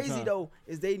was them rugs, crazy huh? though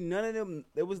is none of them.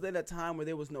 It was in a time where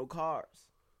there was no cars,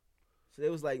 so they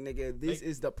was like, nigga, this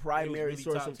is the primary really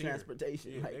source top of tier.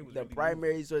 transportation. Yeah, they like was the really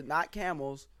primary source, not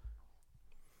camels.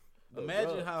 but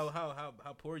Imagine rugs.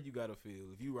 how poor you gotta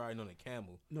feel if you riding on a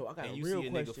camel No, I got and a you real see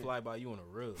a question. nigga fly by you on a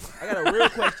rug. I got a real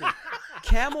question.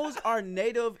 Camels are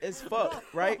native as fuck,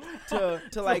 right? To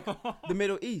like the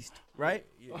Middle East, right?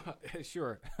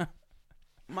 Sure.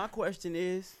 My question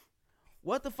is,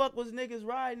 what the fuck was niggas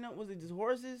riding up? Was it just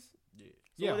horses? Yeah, So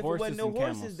Yeah, what if horses it wasn't no and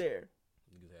horses camels. there?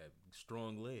 niggas had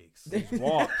strong legs.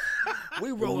 Walks.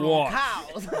 We rode Walks. on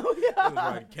cows. They was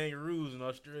riding kangaroos in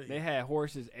Australia. They had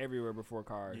horses everywhere before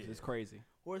cars. Yeah. It's crazy.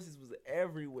 Horses was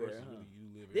everywhere. Horses huh? really,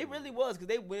 you live They everywhere. really was, because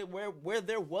they went where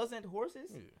there wasn't horses,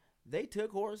 Yeah. they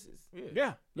took horses.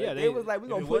 Yeah. Yeah. They was like, we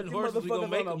if gonna it put wasn't these horses, we gonna motherfuckers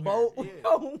make on a them boat.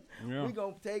 here. Yeah. We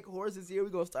gonna take horses here. We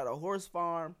gonna start a horse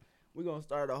farm. We gonna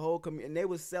start a whole community. And they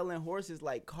was selling horses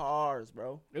like cars,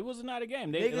 bro. It was not a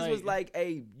game. They, Niggas was like,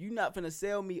 hey, you not finna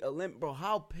sell me a limp, bro.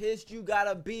 How pissed you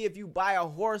gotta be if you buy a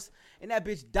horse and that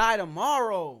bitch die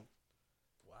tomorrow?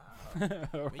 Man,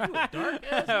 you a dark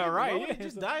ass nigga. Right, Why would it yeah.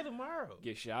 just die tomorrow?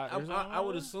 get shot. I, Or something. I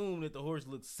would assume that the horse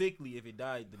looked sickly if it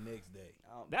died the next day.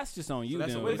 That's just on you.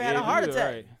 that's then. what if it had a Yeah, heart you're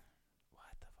attack? right.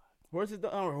 Horses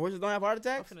don't have heart I'm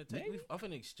attacks. I'm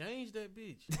finna exchange that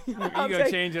bitch. You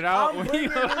gonna change it out? I'm when bringing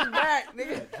you- this back,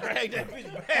 nigga. Drag that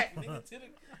bitch back, nigga, to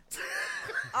the.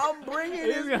 I'm bringing You're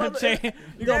this gonna mother- change. You're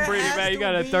There gonna bring it has back. You to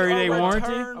got a be 30-day warranty.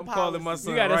 return I'm calling my policy.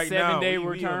 son You got a right now. 7-day We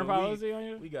return on the policy on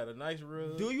you. We got a nice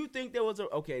rug. Do you think there was a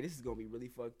okay? This is gonna be really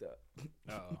fucked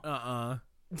up. Oh.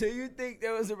 Do you think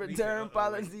there was a return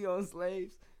policy on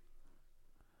slaves?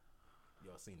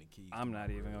 Y'all seen the keys? I'm not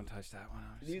even gonna touch that one.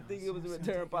 Do you think it was a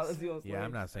return policy on slaves? Yeah,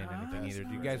 I'm not saying anything either.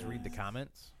 Do you guys read the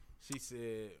comments? She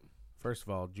said. First of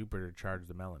all, Jupiter charged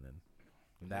the melanin.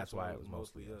 And that's why it was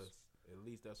mostly us. At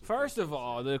least that's what First of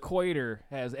all, the equator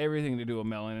has everything to do with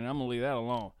melanin, and I'm gonna leave that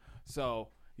alone. So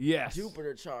yes.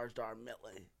 Jupiter charged our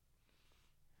melanin.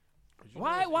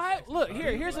 Why? Look,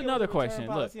 here's another question.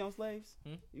 Return Look, policy on slaves?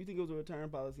 You think it was a return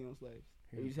policy on slaves?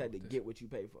 Or you just had to get what you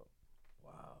pay for?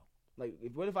 Wow. Like,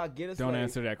 what if I get a Don't slave?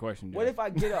 answer that question. What Jeff. if I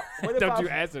get a? What if Don't I, you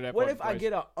answer that What fucking if I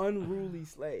get an unruly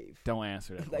slave? Don't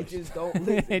answer that. Like, question. just don't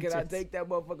listen. Can I Just- take that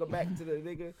motherfucker back to the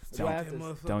nigga? Do I have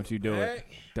to- Don't you do it.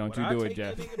 Don't you do it,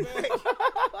 Jeff.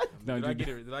 Don't you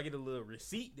do Did I get a little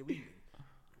receipt? Did we?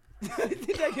 Did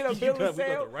they get a You bill got- of we got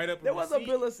sale? to write up a There was a receipt?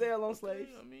 bill of sale on slaves.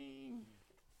 I mean,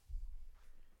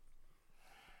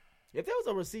 If there was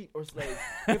a receipt or slave,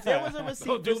 if there was a receipt,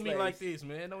 don't do for me slaves, like this,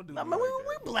 man. Don't do I me mean, like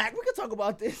we that. black. We can talk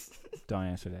about this. Don't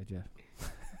answer that, Jeff.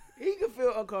 He can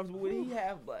feel uncomfortable with it. He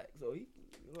half black, so he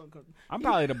uncomfortable. I'm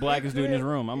probably the blackest dude in this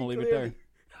room. I'm gonna leave it there.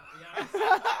 I'm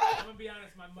gonna be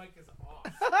honest, my mic is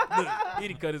off. Look, he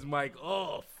done cut his mic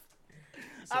off.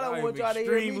 I don't am want y'all to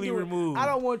hear me extremely do it. removed. I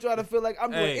don't want y'all to feel like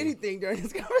I'm doing Hey. anything during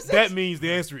this conversation. That means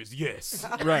the answer is yes.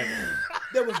 Right.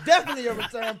 There was definitely a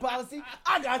return policy.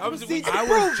 I got the I'm- receipts. I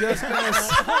was just gonna.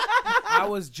 I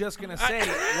was just gonna say,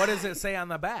 what does it say on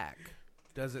the back?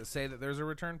 Does it say that there's a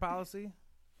return policy?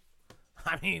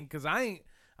 I mean, because I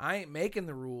ain't making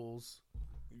the rules,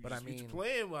 but I You just mean,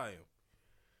 playing by him.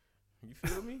 You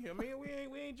feel me? I mean,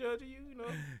 we ain't judging you, you know.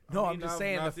 No, I I'm mean, just now-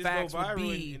 saying now the if this go facts would viral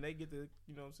be- and they get to,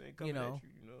 you know what I'm saying, coming you know. at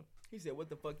you know. He said, "What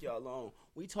the fuck y'all on?"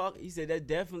 We talk. He said that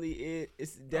definitely is.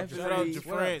 It's Shout out definitely. to what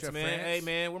up, France, Jeff man. France? Hey,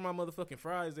 man, where my motherfucking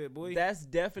fries at, boy? That's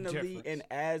definitely Difference. an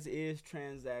as is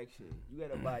transaction. You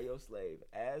gotta buy your slave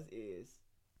as is,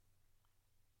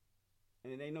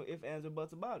 and it ain't no ifs, ands, or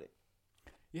buts about it.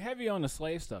 You're heavy on the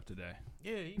slave stuff today.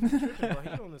 Yeah, he was tripping, but he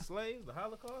on the slaves, the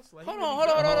Holocaust. Like, he Hold really on, hold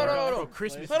on, got- hold on, Oh, hold on, bro, hold on.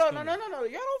 Christmas. Hold is on, no, coming. no.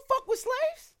 Y'all don't fuck with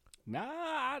slaves.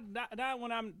 Nah, not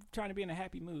when I'm trying to be in a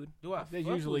happy mood. Do I That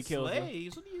fuck usually with kills them.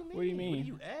 slaves? What do you mean? What do you mean? What are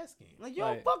you asking? Like you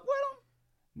Like- don't fuck with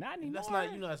Not anymore. That's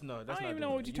not, you know, that's no. That's I don't not even know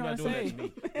doing what that. you're You're trying not to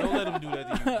doing that to me. Don't let him do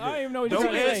that to you. I don't even know what you're Don't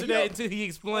trying to answer say. that until he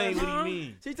explains what them. he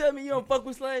means. She tell me you don't fuck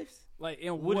with slaves. Like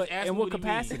in What, what? ask In me what he mean.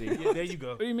 capacity? Yeah, there you go.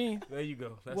 What do you mean? There you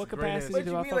go. That's What a great capacity answer. What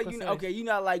do you I mean? fuck Like with you slaves? okay? You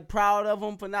not like proud of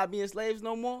them for not being slaves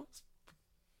no more?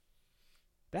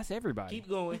 That's everybody. Keep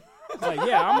going. Like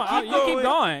yeah, you keep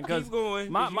going because Keep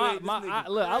going. my 'cause you my, ain't- my this I, nigga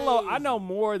look, I know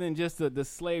crazy. more than just the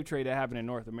slave trade that happened in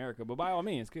North America. But by all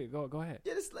means, go ahead.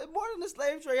 Yeah, more than the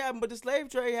slave trade happened, but the slave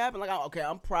trade happened. Like,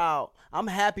 I'm proud. I'm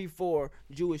happy for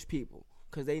Jewish people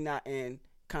because they not in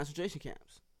concentration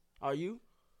camps. Are you?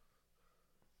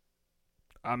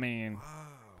 I mean, Wow.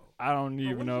 I don't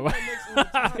even what know. you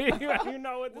gonna make I don't even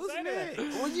know what to What's say. to next?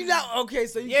 that. Well, you not okay.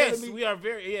 So you Yes, telling me we are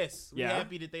very yes. We're Yeah.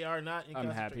 happy that they are not in I'm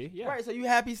happy. concentration Yeah. right? So you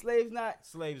happy slaves not?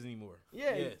 slaves anymore.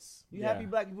 Yeah. Yes. You Yeah. happy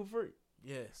black people free?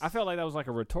 Yes. I felt like that was like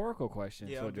a rhetorical question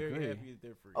yeah, to a I'm very degree. happy that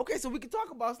they're free. Okay, so we can talk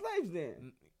about slaves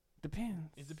then. Depends.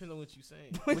 It depends on what you're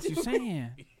saying. What you saying?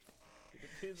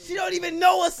 She don't even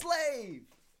know a slave.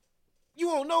 You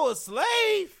won't know a slave.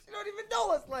 She don't even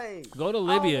know a slave. Go to I don't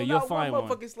Libya, know you'll not find one.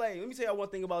 motherfucking slave. Let me tell you one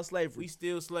thing about slavery. We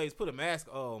still slaves. Put a mask.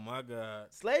 Oh my god.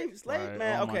 Slave, Right,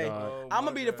 man. oh my Okay, God. Oh I'm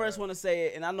my gonna be the God. first one to say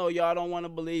it, and I know y'all don't want to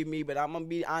believe me, but I'm gonna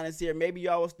be honest here. Maybe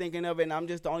y'all was thinking of it, and I'm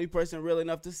just the only person real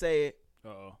enough to say it.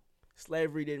 Uh-oh.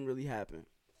 Slavery didn't really happen.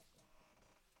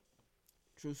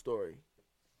 True story.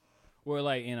 We're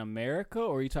like in America,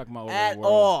 or are you talking about over At the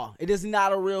world? all, it is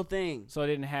not a real thing. So it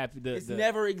didn't happen. It's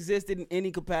never existed in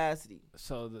any capacity.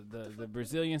 So the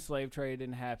Brazilian slave trade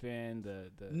didn't happen.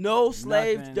 The No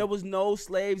slaves. nothing. There was no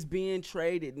slaves being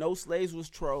traded. No slaves was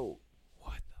trolled.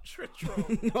 Troll.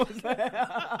 No slaves.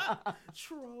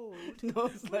 Troll. No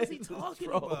What is slaves he was talking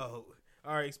trolled. about?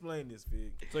 All right, explain this,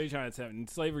 Fig. So you're trying to tell me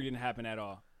slavery didn't happen at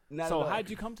all. Not So at all. how'd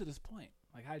you come to this point?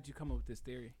 Like how'd you come up with this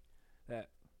theory? That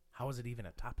how is it even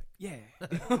a topic? yeah,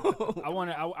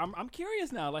 I'm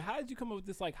curious now. Like how did you come up with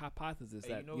this like hypothesis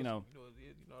that what you know? what it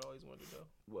is? You know what I always wanted to know?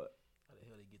 What? How the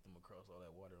hell they get them across all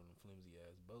that water on the flimsy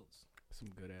ass boats? Some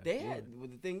good ass. They had. Well,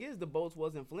 the thing is, the boats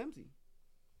wasn't flimsy.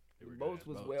 They The were boats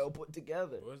good was ass well put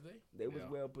together. Was they? They was Yeah.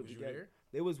 well put Was you together. there?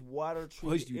 They was water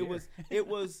Was treated. you It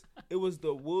was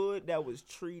the wood that was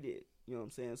treated. You know what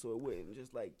I'm saying? So it wouldn't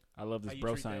just like I love this How you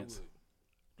bro treat that science. wood?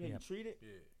 yeah, you Yep. treat it. Yeah.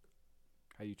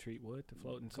 How you treat wood to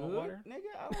float in salt Good, water?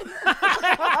 nigga.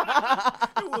 I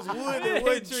don't know. It was wood that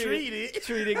wasn't treated.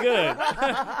 Treat it good.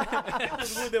 It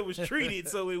was wood that was treated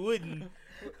so it wouldn't.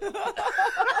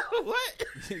 What?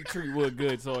 Treat wood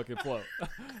good so it can float.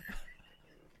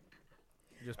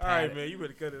 Just All pat right, it. man. You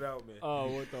better cut it out, man. Oh,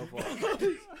 what the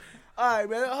fuck? All right,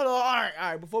 man. Hold on. All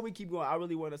right. Before we keep going, I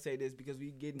really want to say this because we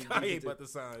getting deep I ain't into, about to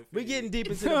sign. we getting deep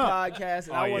into the podcast,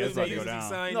 and Oh, I yeah, want it's to about say to go this.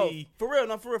 down. No, for real.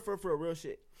 No, for real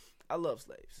shit. I love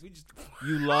slaves. We just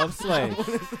You love slaves.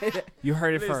 You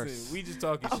heard it listen. first. We just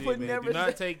talking I shit, would man. never Do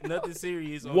not say- take nothing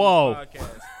serious on Whoa. this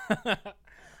podcast.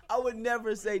 I would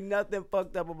never say nothing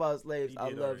fucked up about slaves. You I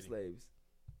did love already. slaves.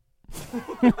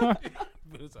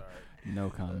 But it's all right. No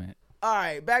comment. All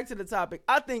right, back to the topic.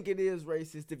 I think it is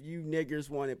racist if you niggers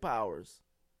wanted powers.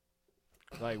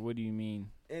 Like, what do you mean?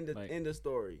 In the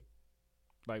story.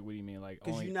 Like, what do you mean? Like,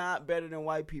 Because you're not better than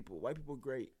white people. White people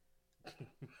great.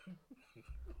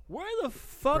 Where the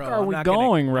fuck Bro, are I'm we not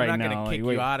going gonna, right I'm not now? gonna kick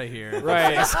Like, you out of here.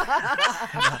 Right.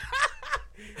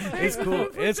 It's cool.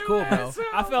 It's cool, bro.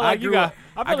 I felt like you got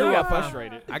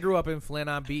frustrated. I grew up in Flint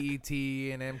on BET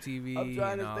and MTV I'm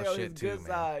trying and to all stay on his shit too, good man.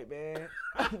 side, man.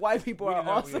 White people are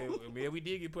awesome. Man, we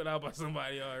did get put out by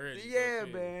somebody already. Yeah, so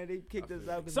shit. man. They kicked us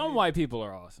out. Some white people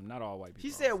are awesome. Not all white people.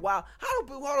 She said, "Wow,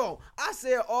 hold on." I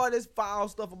said all this foul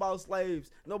stuff about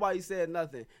slaves. Nobody said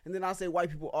nothing, and then I say white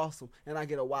people awesome, and I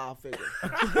get a wild figure.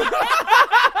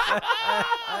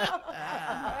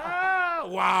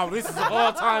 Wow, this is an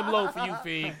all-time low for you,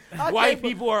 Fig. White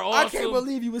people are awesome. I can't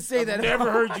believe you would say that.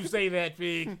 Never heard you say that,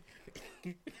 Fig.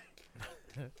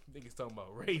 Niggas talking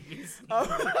about rapists.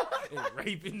 And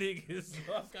raping niggas.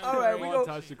 All right, we go.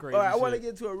 Touch the crazy All right, I want to shit.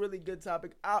 get to a really good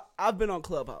topic. I've been on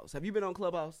Clubhouse. Have you been on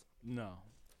Clubhouse? No.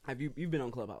 Have you've been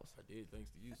on Clubhouse? I did, thanks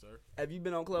to you, sir. Have you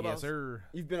been on Clubhouse? Yes, sir.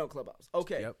 You've been on Clubhouse.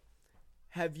 Okay. Yep.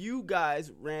 Have you guys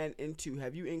you've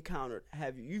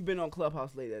been on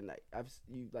Clubhouse late at night?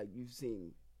 You've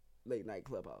seen late night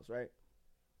Clubhouse, right?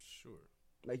 Sure.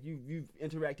 Like you've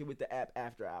interacted with the app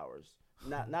after hours.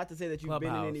 Not to say that you've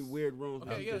been in any Clubhouse. weird rooms.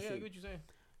 Okay, but yeah, just I see. get what you're saying.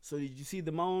 So did you see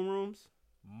the moan rooms?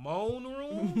 Moan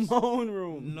rooms? Moan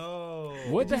rooms. No.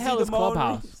 What the you hell see is the moan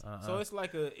Clubhouse? So it's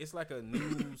like a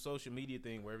new social media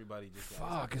thing where everybody just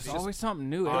Fuck, it's just always something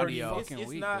new audio. every fucking It's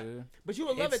week, not- dude. But you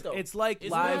will love it though. It's like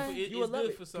It's live. good. You will It's love good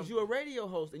it for some because you're a radio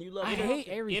host and you love I it. hate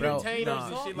everything. entertainers Bro,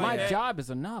 and no. shit My like that. job is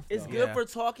enough, though. It's good Yeah. for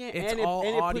talking, It's and it all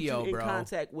puts audio, you in bro.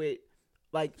 contact with,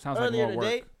 like Sounds like earlier more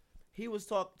today. work. He was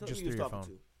talking. Just He was through your talking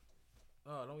phone. to.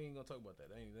 Oh, don't even gonna talk about that.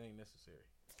 That ain't necessary.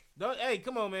 Hey,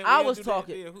 come on, man. I We gotta was do that.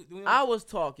 talking. Yeah, I was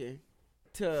talking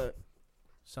to.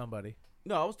 Somebody.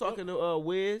 No, I was talking to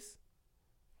Wiz.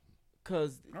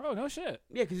 Cause Oh, no shit.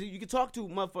 yeah, cause you can talk to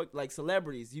motherfuckers like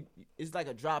celebrities. It's like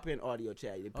a drop-in audio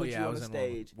chat. They Oh put yeah, you I on was the in one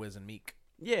stage. with Wiz and Meek.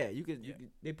 Yeah, you could.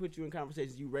 They put you in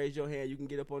conversations. You raise your hand. You can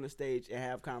get up on the stage and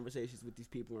have conversations with these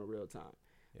people in real time.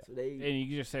 Yeah. So they And you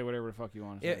can just say whatever the fuck you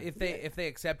want to say. If they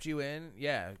accept you in,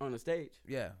 yeah, on the stage.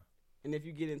 yeah. And if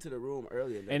you get into the room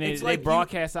earlier, And It's they like you-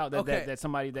 broadcast out that, okay. that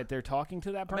somebody that they're talking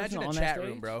to that person Imagine a on chat that stage.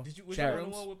 room, bro. Was Chat you on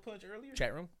rooms. the one with Punch earlier?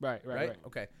 Chat room, Right.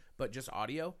 Okay, but just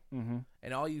audio, Mm-hmm.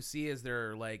 and all you see is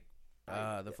their like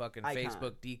the fucking icon.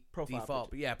 Facebook Profile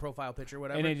default, profile picture,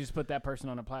 whatever. And they just put that person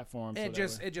on a platform. So And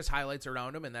that way- it just highlights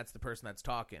around them, and that's the person that's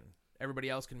talking.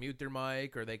 Everybody else can mute their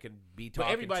mic, or they could be But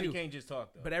talking everybody too. can't just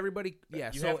talk though. But everybody,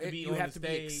 yeah. You So have to be you on have the to be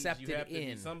stage, accepted you have to be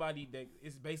in. somebody that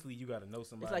it's basically you got to know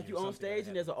somebody. it's like you or on something stage that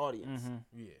and there's an happens. audience. Mhm.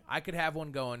 Yeah. I could have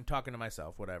one going, talking to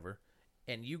myself, whatever,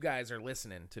 and you guys are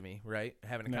listening to me, right?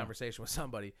 Having a Yeah. conversation with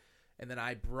somebody, and then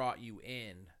I brought you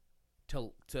in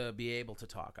to be able to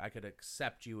talk. I could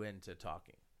accept you into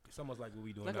talking. It's almost like what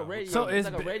we doing It's like now. a radio. So it's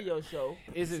is like a ba- radio show.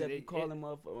 is it- except you it- call it- them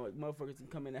motherfuckers and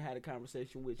come in and had a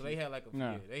conversation with So you. they had like a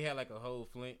No. they had like a whole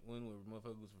Flint one where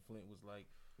motherfuckers from Flint was like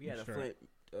We had Sure. a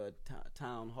Flint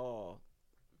town hall,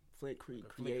 Flint Creek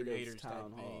Flint Creators Creators type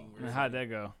Town Hall. thing where And how'd that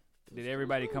go? Did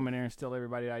everybody come in there and steal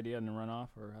everybody's idea and then run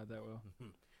off, or how'd that go?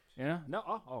 Yeah? No?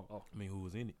 Oh. I mean, who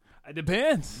was in it? It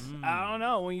depends. I don't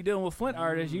know. When you're dealing with Flint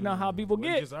artists, you know how people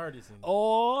Wasn't get. just artists in it.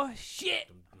 Oh,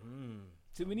 shit. Mm.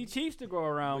 Too many Chiefs to go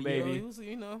around, But yeah, baby. it was,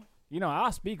 you know. You know,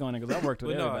 I'll speak on it because I worked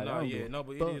with But no, everybody. I don't give a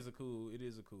but fuck. it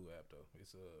is a cool app though.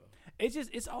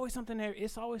 It's always something there.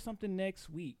 It's always something next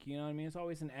week. You know what I mean? It's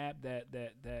always an app that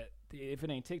if it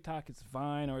ain't TikTok, it's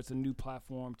Vine or it's a new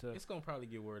platform to. It's gonna probably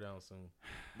get word out soon.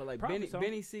 But like Probably so.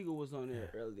 Benny Siegel was on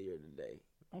there earlier today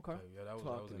Okay. Yeah, that was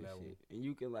in talking that and one. shit, and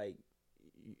you can like,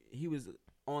 he was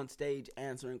on stage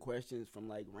answering questions from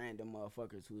like random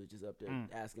motherfuckers who was just up there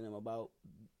asking him about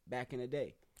back in the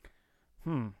day.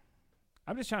 I'm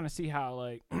just trying to see how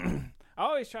like I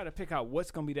always try to pick out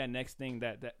what's gonna be that next thing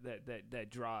that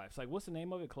drives. Like, what's the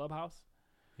name of it? Clubhouse.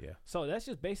 Yeah. So that's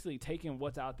just basically taking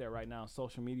what's out there right now,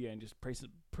 social media, and just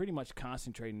pretty much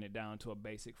concentrating it down to a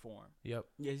basic form. Yep.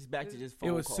 Yeah, he's back to just phone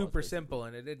It was calls, super basically. simple,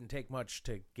 and it didn't take much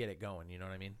to get it going. You know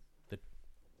what I mean?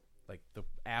 The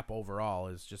app overall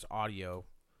is just audio.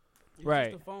 It's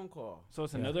Right. just a phone call. So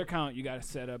it's another account you got to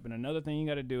set up, and another thing you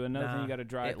got to do, another thing you got to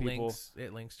drive people.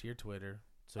 It links to your Twitter,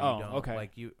 so Oh, you don't okay.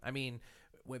 like you. I mean,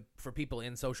 for people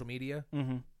in social media,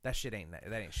 Mm-hmm. That shit ain't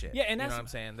that ain't shit. Yeah, and you know that's- what I'm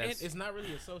saying. That's It's not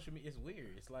really a social media. It's weird.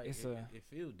 It's like It's it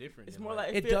feels different. It's than more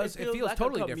like It feels feels like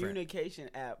totally a different. communication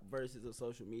app versus a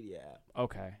social media app.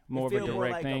 Okay, more of a feel more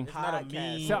direct like thing. It's not a podcast.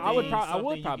 meme. So I would thing,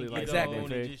 probably something you like can that. get on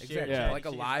and Exactly. just share exactly Yeah. like a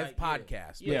shit. live Like, yeah.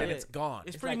 podcast, Yeah. but then it's gone.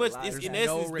 It's It's pretty like much live. it's There's in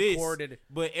no essence recorded. this,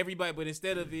 but everybody. But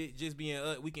instead of it just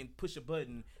being we can push a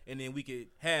button and then we could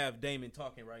have Damon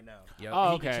talking right now. Yep. Oh,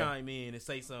 He okay. can chime in and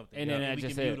say something, And then we that's can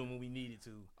just mute it. him when we needed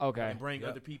to. Okay. and bring Yep.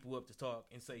 other people up to talk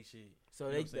and say shit. So You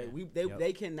know they what I'm saying? Yep.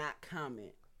 they cannot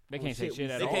comment. They on can't say shit shit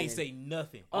we at They all. can't say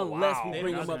nothing unless wow. we They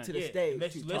bring don't- them up to the yeah, stage.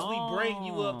 Unless, to unless talk. we bring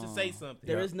you up to say something.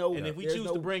 There is no. And if we there's choose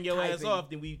no to bring your ass typing. off,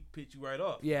 then we pitch you right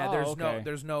off. Yeah, Oh,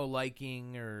 there's no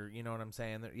liking or you know what I'm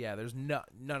saying. There's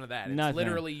none of that. It's Nothing.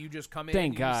 literally you just come in,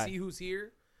 Thank you God. see who's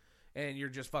here, and you're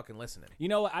just fucking listening. You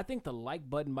know what? I think the like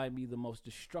button might be the most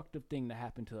destructive thing to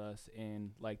happen to us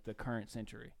in like the current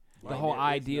century. The Right. whole There is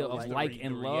idea no of like. like The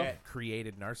and re- love. react.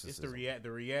 Created narcissism. It's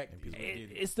the react. And people is what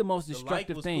it is. It's the most The like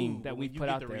destructive was thing cool, that but we when you put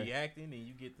get out the there. reacting and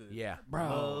you get the Yeah. Bro,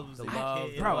 loves, the and love,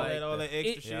 and bro, all that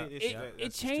extra yeah. shit. It that's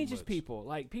just too changes much. people.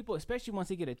 Like people, especially once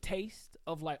they get a taste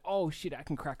of like, oh shit, I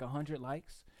can crack 100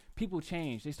 likes. People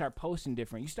change. They start posting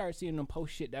different. You start seeing them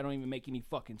post shit that don't even make any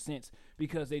fucking sense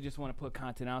because they just want to put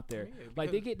content out there. Yeah,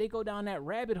 Like they go down that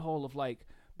rabbit hole of like,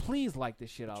 please like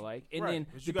this shit I like, and Right. then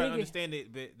But the you gotta thing is, understand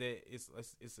that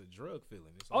it's a drug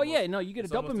feeling. It's oh yeah, almost- no, you get a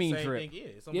it's almost the dopamine same drip. thing, yeah,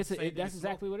 it's almost Yes, the same thing that's as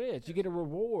exactly smoking. what it is. You get a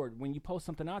reward when you post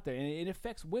something out there, and it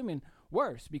affects women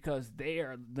worse because they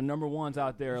are the number ones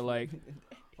out there. Like,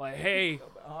 hey,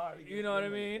 you know what I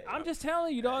mean? I'm just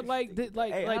telling you, dog. Like, Hey,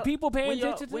 like how- people paying when y'all-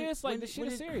 attention to when- this. Like, when- the shit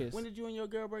when is did- serious. When did you and your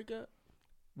girl break up?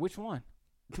 Which one?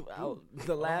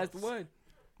 The last one.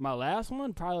 My last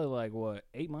one, probably like what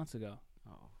 8 months ago.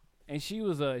 Oh. And she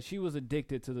was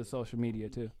addicted to the social media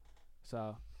too. So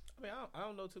I mean, I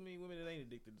don't know too many women that ain't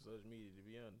addicted to social media, to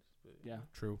be honest. But yeah,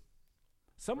 True.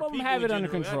 some Or of them people have in it under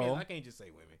general. control. I can't just say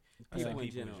women. I People say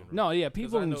in general. No, yeah,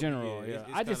 people I in know- general. yeah, Yeah, it's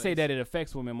I just kinda- say that it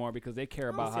affects women more because they care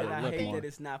about how Said they I look hate more. that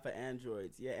it's not for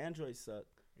androids. Yeah, androids suck.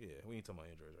 Yeah, we ain't talking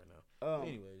about androids right now.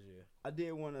 Anyways, yeah. I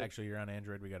did want to. Actually, you're on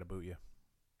Android. We got to boot you.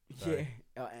 Yeah, sorry.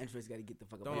 androids got to get the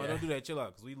fuck up. Don't out. don't do that. Chill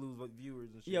out, cause we lose like,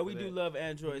 viewers and shit. Yeah, for we do that. love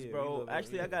androids, Yeah, we bro. love it,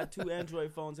 Actually, yeah. I got 2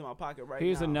 Android phones in my pocket right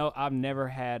Here's now. a note: I've never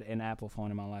had an Apple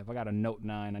phone in my life. I got a Note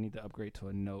 9. I need to upgrade to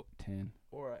a Note 10.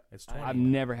 Or It's I- 20. I've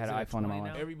never had Is an it a iPhone in my 20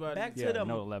 life. now? Everybody, Back to Yeah, the-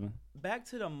 Note 11. back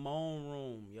to the moan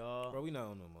room, y'all. bro, we not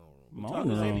on the moan room. We Moan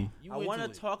talking- room. You I went want to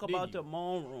to it, talk didn't about you? the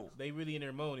moan room. They really in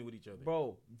there moaning with each other.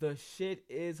 Bro, the shit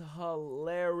is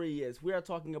hilarious. We are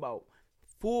talking about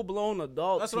full blown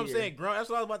adults. That's what I'm here. saying. Grown. That's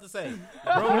what I was about to say.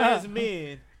 Grown ass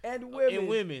men And women. and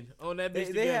women on that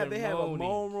bitch They have together a moaning.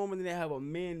 moan room and then they have a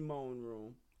men moan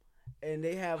room. And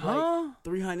they have Huh? like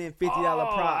 $350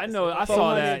 Oh, prize. I know. I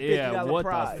saw that. Yeah. $450 What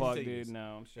prize. the fuck, Take dude? this.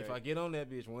 No, I'm sure. If I get on that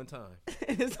bitch one time,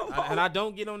 It's a and I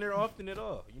don't get on there often at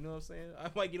all. You know what I'm saying?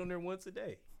 I might get on there once a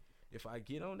day. If I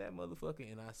get on that motherfucker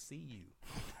and I see you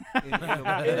in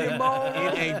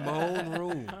a moan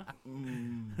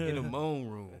room, in a moan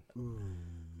room,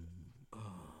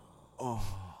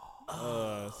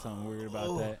 Something weird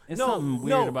about that. It's No, something weird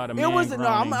no, about a it man was I'm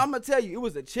groaning. gonna tell you, it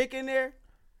was a chick in there.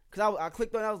 Cause I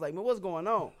clicked on it, I was like, man, what's going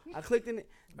on? I clicked in it.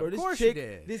 Bro, Of this course chick, you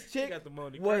did. this chick got the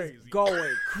money was crazy.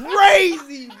 going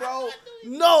crazy, bro.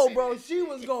 No, bro, she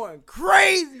was going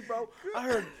crazy, bro.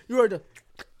 You heard the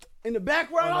in the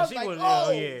background. I was like,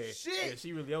 oh yeah, shit.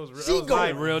 she really. That was real. She That was going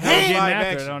live. real ham. deal getting Live after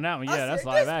action. it on that one. I Yeah, that's said,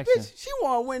 live this action. Bitch, she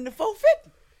want to win the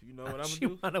 450. You know what I'm gonna She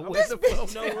do? wanna win This the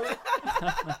bitch, You know what?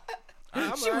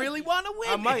 She really want to win.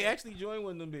 I might actually join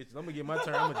one of them bitches. I'm gonna get my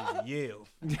turn. I'm gonna just yell.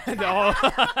 no.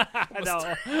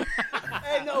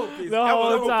 Hey, no, The I'm whole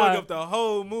gonna fuck time. up the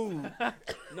whole mood.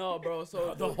 no, bro.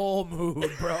 So the whole mood,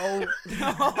 bro.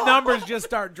 Numbers just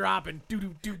start dropping. Do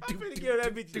do do I'm do. gonna give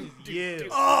that bitch just yell.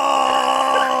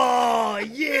 oh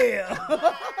yeah.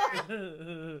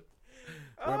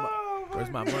 Where's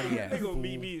my money at? They gonna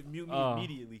mute me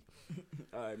immediately.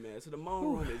 All right, man. So the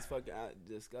moan room is fucking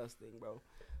disgusting, bro.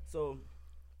 So,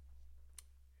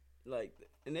 like,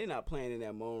 and they not playing in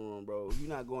that moan room, bro. You're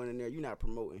not going in there. You're not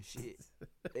promoting shit.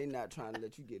 They not trying to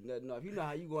let you get nothing off. You know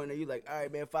how you go in there. You like, all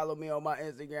right, man, follow me on my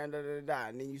Instagram, da da da,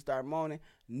 and then you start moaning.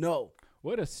 No,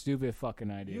 What a stupid fucking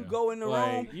idea. you go in the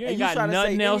room. You and ain't you got try to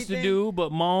nothing say else to anything. do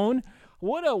but moan.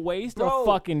 What a waste Bro, of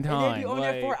fucking And time. they be on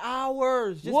there Like, for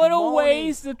hours. Just what a moaning.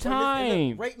 waste of Or listen, and time.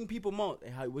 look, rating people moan.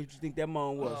 Hey, what you think that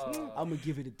moan was? I'm gonna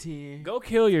give it a 10. Go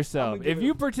kill yourself. I'ma give If it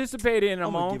you a- participated in a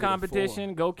I'ma moan give it a 4.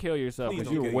 competition, go kill yourself Please because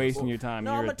don't you're kill wasting yourself. your time.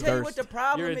 No, You're I'm a gonna tell you thirst. what the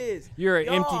problem you're, is. You're an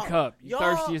Y'all- empty cup. You're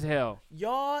y'all- thirsty as hell.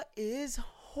 Y'all is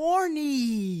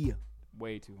horny.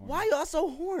 Way too horny. Why y'all so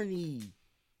horny?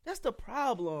 That's the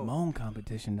problem. Moan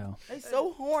competition though. They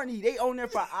so horny. They on there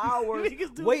for hours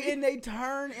waiting they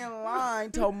turn in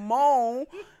line to moan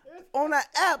on an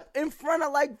app in front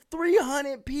of like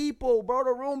 300 people, bro.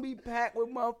 The room be packed with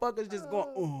motherfuckers just going,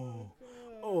 oh.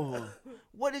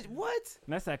 What? And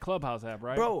that's that Clubhouse app,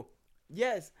 right? Bro,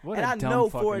 yes. What and a I dumb know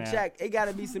for a fucking check, it got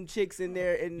to be some chicks in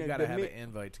there. And You the gotta have men, an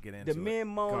invite to get into the it. men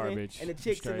moaning Garbage. and the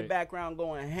chicks in the Straight. background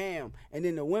going ham. And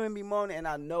then the women be moaning, and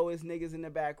I know it's niggas in the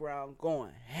background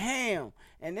going ham.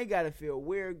 And they got to feel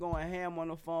weird going ham on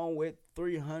the phone with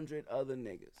 300 other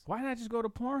niggas. Why not just go to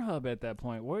Pornhub at that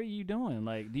point? What are you doing?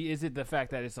 Like, is it the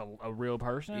fact that it's a real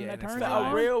person Yeah, that and it's turns live.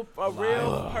 on? A real Live.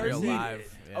 person, Real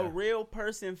live, yeah. a real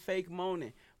person fake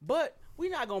moaning. But we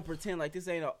not gonna pretend like this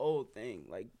ain't an old thing.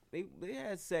 Like they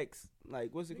had sex. Like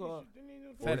what's it called?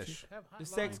 Fetish. The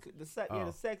sex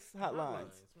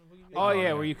hotlines. Oh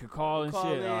yeah, where you could call and Call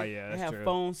shit. in, Oh yeah, they that's have true.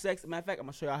 phone sex. Matter of fact, I'm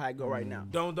gonna show y'all how it go right now.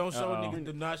 Don't show Uh-oh. niggas.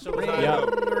 Do not show us how Yep. it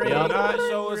go. Do Yep. not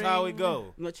show us how it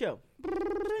go. No, chill.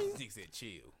 Nigga said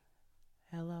chill.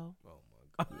 Hello. Oh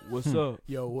my god. What's up?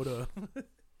 Yo, what up?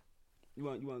 You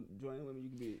want to join? Let me. You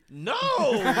can be. No,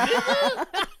 nigga.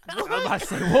 I was about to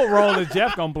say, what role is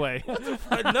Jeff gonna play?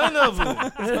 None of them.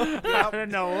 I don't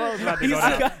know. What was about to go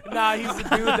down. Nah,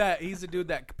 he's the dude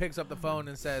that picks up the phone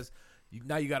and says,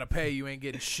 "Now you gotta pay. You ain't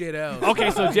getting shit else."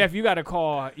 Okay, so Jeff, you gotta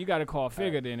call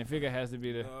Figure then, and Figure has to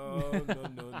be the.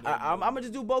 No. I'm gonna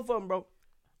just do both of them, bro.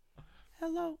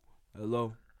 Hello.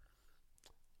 Hello.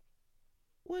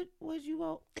 What you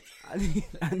want? I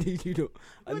need you to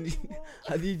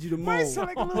moan.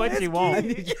 What you want?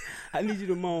 I need you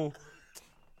to moan.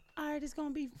 All right, it's gonna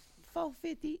be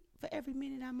 $4.50 for every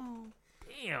minute I'm on.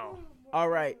 Damn. All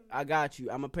right, I got you.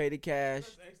 I'm gonna pay the cash.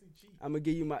 I'm gonna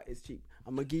give you it's cheap.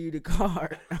 I'm gonna give you the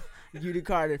card. Give you the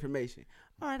card information.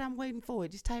 All right, I'm waiting for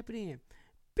it. Just type it in.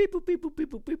 Beep boop beep boop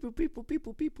beep boop beep boop beep boop beep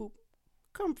boop beep boop.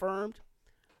 Confirmed.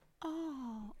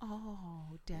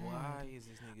 Oh, daddy. Why is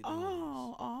this nigga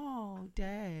doing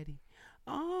daddy.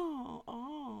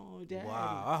 Oh, daddy.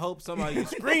 Wow, I hope somebody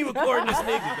screen recording this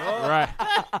nigga, dog. Right.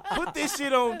 Put this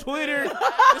shit on Twitter.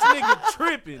 This nigga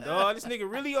tripping, dog. This nigga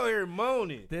really out here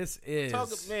moaning. This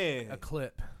is Man. a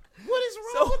clip. What is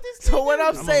wrong with this nigga? So what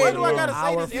I'm saying, Why do I gotta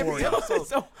Hour say this every 40.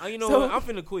 episode? You know so- what? I'm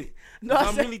finna quit. No, 'Cause I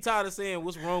I'm said- really tired of saying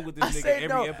what's wrong with this I nigga said every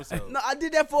no. episode. No, I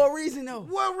did that for a reason though.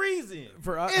 What reason?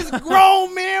 For us, It's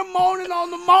grown men moaning on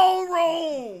the moan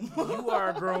room. You are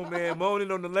a grown man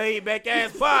moaning on the laid back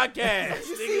ass podcast.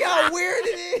 See how weird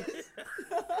it is?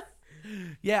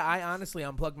 yeah, I honestly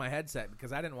unplugged my headset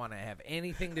because I didn't want to have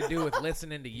anything to do with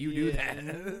listening to you do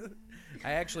that.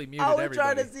 I actually muted I was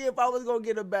everybody. trying to see if I was gonna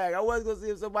get a bag. I was gonna see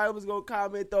if somebody was gonna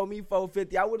comment, throw me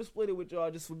 $4.50. I would have split it with y'all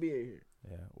just for being here.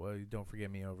 Yeah, well, you don't forget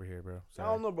me over here, bro. I Sorry.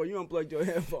 don't know, bro. You unplugged your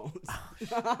headphones.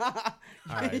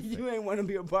 right, you ain't want to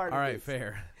be a part All of right, this.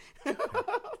 fair.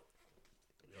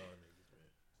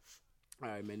 All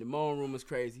right, man. The Moan Room is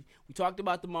crazy. We talked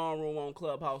about the Moan Room on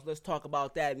Clubhouse. Let's talk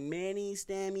about that mini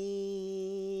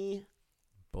stemmy.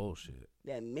 Bullshit.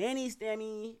 That mini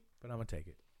stemmy. But I'm gonna take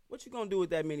it. What you gonna do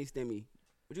with that mini stemmy?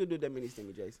 What you gonna do with that mini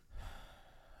stemmy, Jason?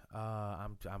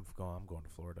 I'm going to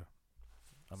Florida.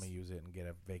 I'm gonna use it and get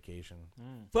a vacation.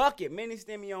 Fuck it, mini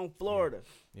stemmy on Florida.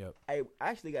 Yep. I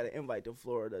actually got an invite to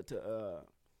Florida to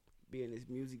be in this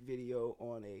music video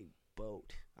on a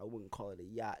boat. I wouldn't call it a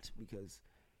yacht because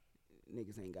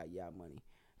niggas ain't got yacht money.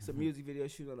 It's a music video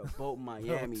shoot on a boat in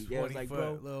Miami. They was like,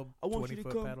 bro, I want you to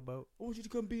come. paddle boat. I want you to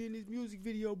come be in this music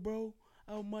video, bro,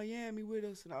 out in Miami with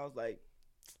us. And I was like,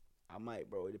 I might,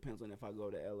 bro. It depends on if I go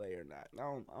to LA or not. I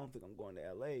don't think I'm going to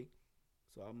LA,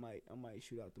 so I might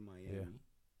shoot out to Miami. Yeah.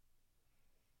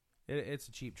 It's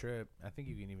a cheap trip. I think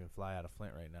you can even fly out of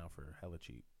Flint right now for hella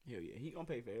cheap. Hell yeah, he gonna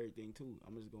pay for everything too.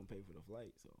 I'm just gonna pay for the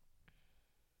flight. So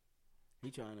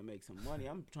he trying to make some money.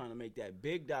 I'm trying to make that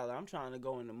big dollar. I'm trying to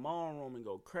go in the Moan Room and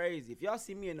go crazy. If y'all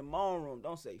see me in the Moan Room,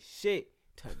 don't say shit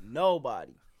to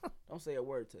nobody. Don't say a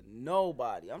word to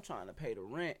nobody. I'm trying to pay the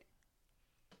rent.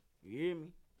 You hear me?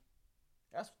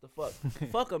 That's what the fuck.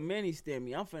 Fuck a mini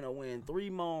stemmy. I'm finna win 3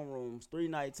 Moan Rooms 3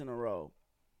 nights in a row.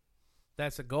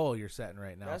 That's a goal you're setting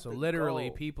right now. That's So the literally,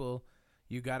 goal. people,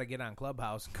 you got to get on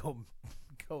Clubhouse, go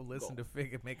listen to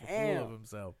Fig and make a fool ham. of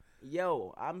himself.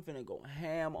 Yo, I'm finna go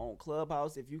ham on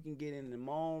Clubhouse. If you can get in the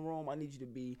Moan Room, I need you to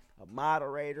be a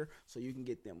moderator so you can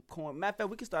get them coin. Matter of fact,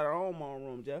 we can start our own Moan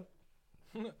Room, Jeff.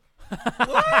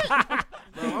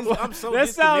 Bro, I'm so That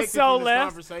sounds disconnected so from this less.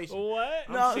 conversation. What?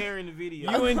 I'm sharing the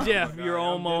video. You and Jeff, Nah, your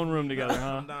own I'm moan definitely room together,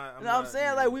 not. huh? I'm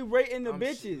saying like we rating the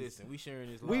bitches. Listen, we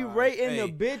sharing this. We live. rating Hey,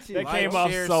 the bitches. That like, came off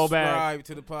share, so bad. Subscribe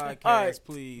to the podcast, All right,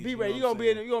 please. B-Ray, you know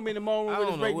gonna be in the moan room I with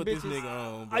don't us know rating what this bitches.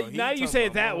 nigga on, bro. He Now you talking say it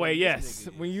about that moan. way, This yes.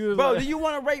 nigga When is- you Bro, do you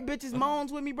want to rate bitches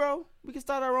moans with me, bro? We can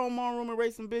start our own moan room and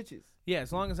rate some bitches. Yeah,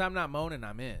 as long as I'm not moaning,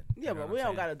 I'm in. Yeah, You know but what we I'm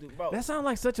don't saying? gotta do, bro. that sounds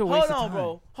like such a waste Hold on, of time.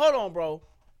 bro. Hold on, bro.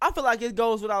 I feel like it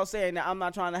goes without saying that I'm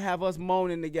not trying to have us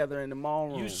moaning together in the moan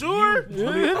room. You sure?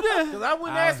 Because I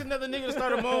wouldn't ask another nigga to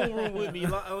start a moan room with me.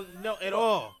 No, at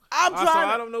all. I'm Also, trying.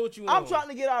 I don't know what you I'm want. trying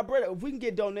to get our bread. If we can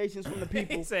get donations from the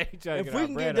people, He said he trying to if get we our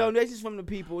can bread get up. donations from the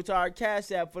people to our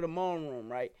cash app for the moan room,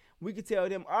 right? We could tell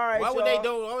them, all right, Why would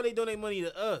y'all, Why would they donate money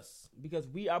to us? because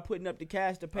we are putting up the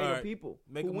cash to pay All the right. people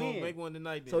Make who win. make one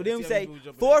tonight. Then. So Let's them see how say many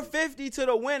people jump in that bitch. $450 to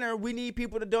the winner. We need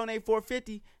people to donate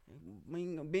 $450.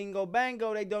 Bingo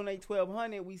bango, they donate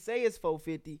 $1,200. We say it's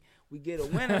 $450. We get a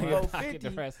winner Pocket $450.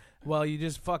 depressed. Well, you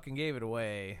just fucking gave it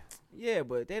away. Yeah,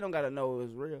 but they don't gotta know it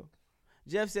was real.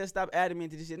 Jeff said, "Stop adding me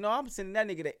into this shit." No, I'm sending that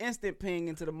nigga the instant ping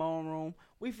into the moan room.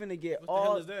 We finna get What the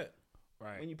hell all. is that?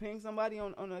 Right. When you ping somebody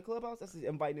on the clubhouse, that's just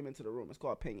inviting them into the room. It's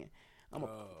called pinging. I'm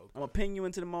okay. gonna ping you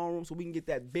into the moan room so we can get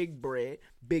that big bread,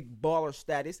 big baller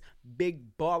status,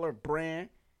 big baller brand.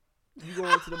 You go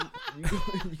into the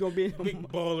you gonna be in the Big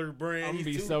baller brand. I'm He's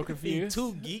be too- so confused. He's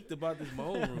too geeked about this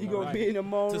moan room. you gonna Like, be in the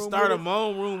moan to room start a with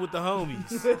moan room with the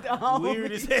homies. with the homies.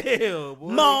 Weird as hell.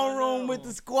 Boy. moan room with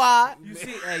the squad. You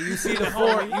see, you see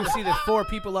the four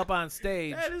people up on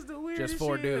stage. That is the weirdest Just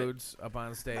four shit. dudes up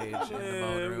on stage in the Yeah,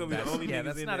 moan we're room. gonna be the That's, only yeah, niggas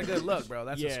that's in not a there. good look, bro.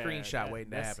 That's Yeah, a screenshot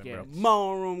waiting to that's happen, bro. scary.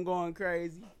 Moan room going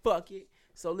crazy. Fuck it.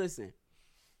 So listen,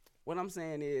 what I'm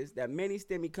saying is that mini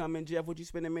stimmy coming. Jeff, what you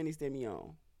spend a mini stimmy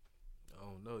on? I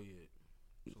don't know yet.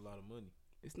 It's a lot of money.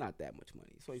 It's not that much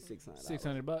money. It's only $600.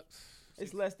 $600.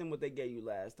 It's less than what they gave you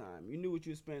last time. You knew what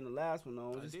you were spending the last one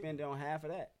on. I Just did. spend it on half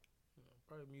of that.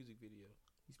 Probably a music video.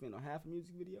 You spend on half a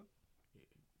music video?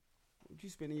 What you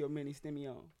spending your mini stimmy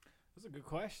on? That's a good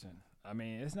question. I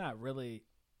mean, it's not really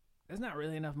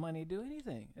enough money to do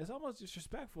anything. It's almost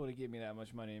disrespectful to give me that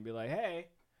much money and be like, hey,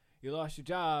 you lost your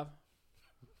job.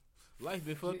 Life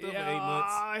been fucked up for 8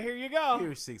 months. Here you go.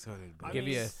 Here's $600. I Bro. Give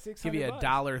mean, you $600.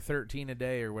 $1.13 a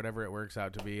day or whatever it works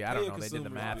out to be. I don't Yeah, know. They did the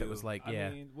consumer math. It bill. was like I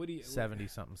mean, what do you 70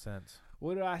 something cents.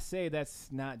 What do I say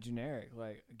that's not generic?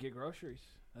 Like, get groceries.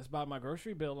 That's about my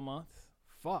grocery bill a month.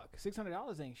 Fuck,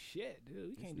 $600 ain't shit, dude.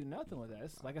 You can't do nothing with that.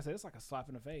 It's, like I said, it's like a slap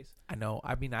in the face. I know.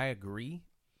 I mean, I agree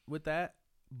with that,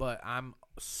 but I'm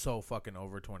so fucking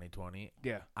over 2020.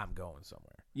 Yeah, I'm going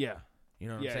somewhere. yeah, You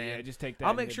know what yeah. I'm saying? Yeah, just take that. I'll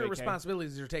and make get sure vacay.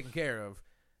 responsibilities are taken care of.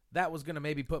 That was going to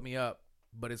maybe put me up,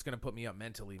 but it's going to put me up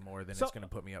mentally more than So- it's going to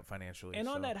put me up financially. And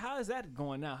on so. that, how is that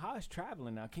going now? How is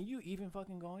traveling now? Can you even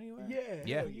fucking go anywhere?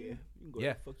 Yeah. hell You can go Yeah.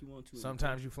 where the fuck you want to.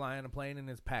 Sometimes you fly on a plane and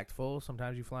it's packed full.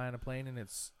 Sometimes you fly on a plane and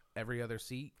it's every other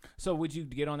seat. So would you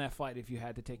get on that flight if you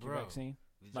had to take your Bro, vaccine?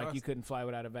 did Like y'all you s- couldn't fly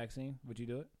without a vaccine? Would you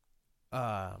do it?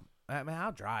 I mean,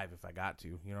 I'll drive if I got to.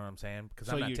 You know what I'm saying? Because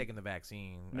So I'm not you- taking the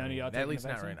vaccine. None I of mean, y'all at taking least the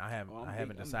not vaccine? right. I haven't. Oh, I'm I haven't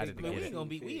big- I'm decided big to Man, get we it. ain't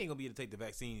gonna be able to take the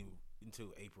vaccine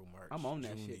until April, March. I'm on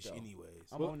that June-ish shit, though. anyways.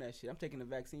 I'm on that shit. I'm taking the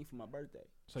vaccine for my birthday.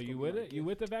 So It's you gonna be with my it? You gift.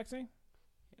 with the vaccine?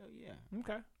 Hell yeah.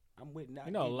 Okay. I'm with not.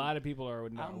 You know, a getting- lot of people are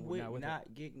not, I'm with not with it.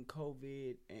 not getting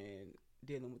COVID and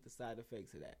dealing with the side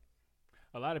effects of that.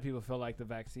 A lot of people feel like the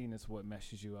vaccine is what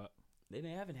messes you up. They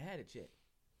haven't had it yet.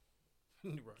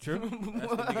 Right. True.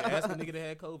 Ask a nigga that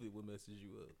had COVID what messes you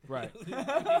up. Right.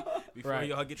 Before Right.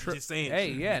 y'all get to just saying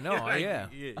Hey, shit. yeah, no, Like, yeah.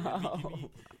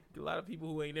 A lot of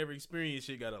people who ain't never experienced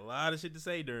shit got a lot of shit to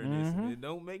say during this. And it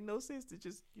don't make no sense to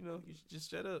just, you should just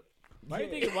shut up. Why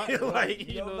do you think? Why, Like,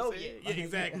 you don't know know what I'm saying? yet. Yeah,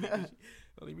 exactly.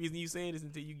 Only reason you saying this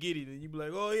until you get it, and you be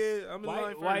like, oh yeah, I'm in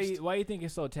line first. why you think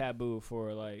it's so taboo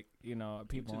for like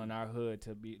people YouTube. in our hood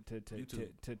to be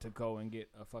YouTube. to go and get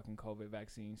a fucking COVID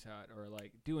vaccine shot or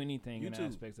like do anything in YouTube.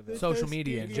 aspects of it? Social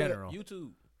media in general.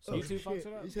 YouTube. So YouTube fucks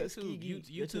it up.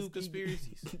 YouTube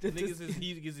conspiracies. Niggas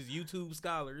is his YouTube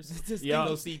scholars. The You Yo.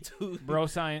 go see two. Bro,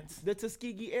 science. The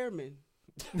Tuskegee Airmen.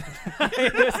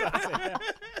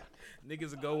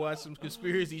 Niggas will go watch some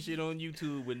conspiracy shit on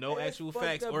YouTube with no That's actual fucked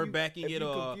facts up. or You- backing if it you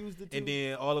all, confuse the and two.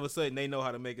 then all of a sudden they know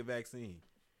how to make a vaccine.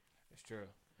 It's true.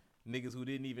 Niggas who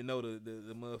didn't even know the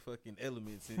motherfucking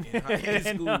elements in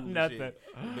school know and nothing. shit.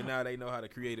 But now they know how to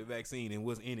create a vaccine and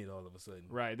what's in it all of a sudden.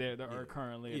 Right. They're Yeah.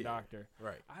 currently a Yeah. doctor.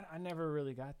 Right. I never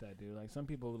really got that, dude. Like some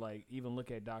people like even look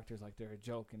at doctors like they're a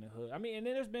joke in the hood. I mean, and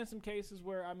then there's been some cases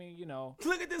where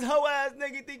Look at this hoe ass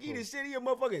nigga think he the shitty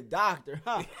motherfucking doctor,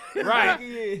 huh? Right. He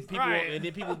is. People Right. and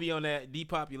then people be on that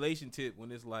depopulation tip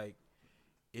when it's like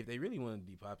if they really want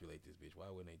to depopulate this bitch, why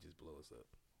wouldn't they just blow us up?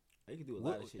 They could do a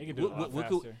lot of shit. They could do it a lot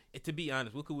faster. To be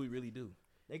honest, what could we really do?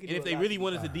 And if they really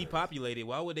wanted to depopulate it,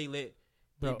 why would they let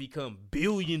it become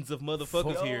billions of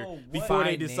motherfuckers here before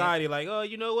they decided, like, oh,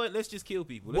 you know what? Let's just kill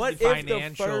people. What if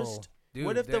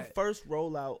the first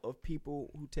rollout of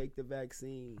people who take the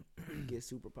vaccine get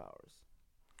superpowers?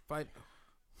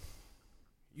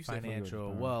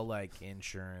 Financial, well, like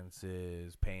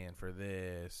insurances, paying for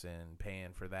this and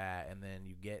paying for that, and then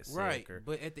you get sick. Right,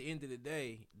 but at the end of the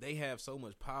day, they have so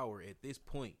much power at this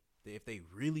point that if they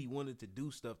really wanted to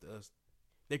do stuff to us,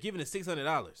 they're giving us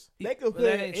 $600. They could put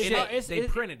they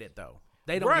printed it though.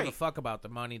 They don't give a fuck about the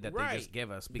money that they just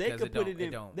give us because they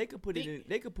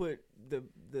could put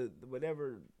the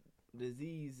whatever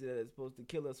disease that's supposed to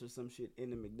kill us or some shit in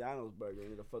the McDonald's burger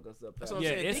and it'll fuck us up. That's what I'm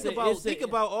saying. Think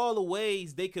about all the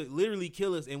ways they could literally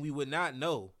kill us and we would not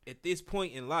know at this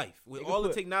point in life. With all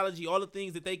the technology, all the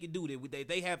things that they could do that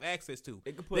they have access to.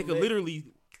 They could literally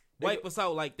wipe us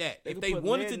out like that. If they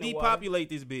wanted to depopulate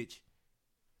this bitch.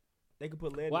 They could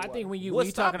put lead. Well, I think when you're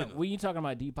talking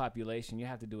about depopulation, you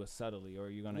have to do it subtly, or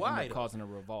you're gonna end up causing a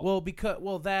revolt. Well, because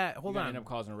end up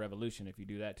causing a revolution if you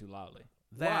do that too loudly.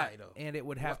 And it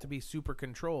would have to be super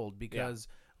controlled because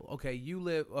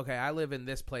I live in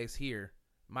this place here.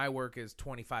 My work is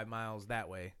 25 miles that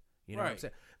way. You know what I'm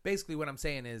saying? Basically, what I'm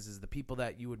saying is the people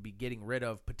that you would be getting rid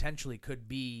of potentially could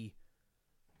be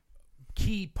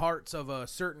key parts of a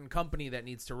certain company that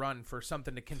needs to run for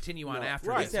something to continue on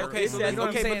after this. But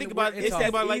think about it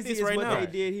like this right now.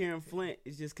 What they did here in Flint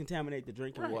is just contaminate the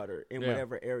drinking water in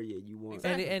whatever area you want.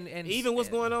 Exactly. And even what's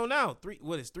going on now,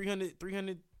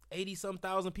 380 some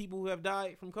thousand people who have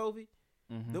died from COVID.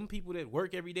 Mm-hmm. Them people that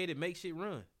work every day to make shit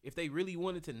run. If they really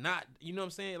wanted to not, you know what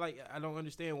I'm saying? Like, I don't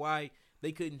understand why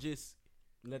they couldn't just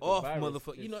off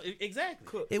motherfucker. You know,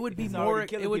 exactly. It would be more.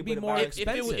 It would be more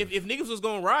expensive. If niggas was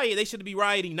gonna riot, they should be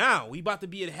rioting now. We about to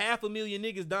be at 500,000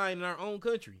 niggas dying in our own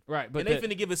country, right? But and they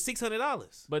finna give us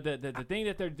 $600. But the thing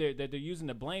that they're using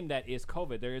to blame that is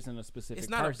COVID. There isn't a specific. It's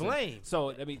not person. A blame.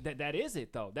 So I mean that is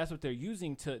it though. That's what they're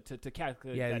using to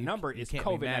calculate that number. Is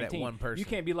COVID-19. One person. You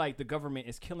can't be like the government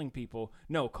is killing people.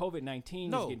 No, COVID-19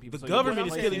 is getting people. The government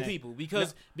is killing people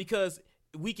because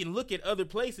we can look at other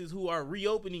places who are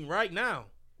reopening right now.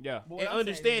 Yeah, and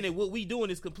understand that what we doing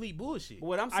is complete bullshit.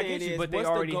 What I'm saying is, but they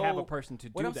already have a person to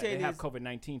do that. They have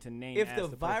COVID-19 to name. If the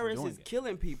virus is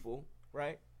killing people,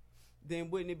 right, then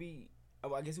wouldn't it be?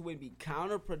 I guess it wouldn't be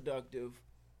counterproductive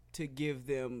to give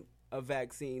them a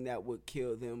vaccine that would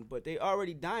kill them. But they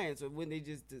already dying, so wouldn't they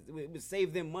just? It would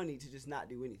save them money to just not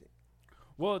do anything.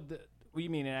 Well, what do you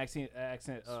mean an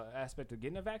aspect of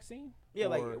getting a vaccine? Yeah,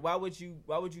 like why would you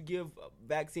give a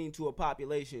vaccine to a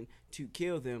population to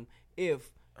kill them if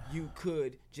you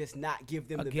could just not give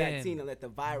them the vaccine and let the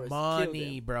virus kill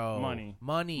them. Bro.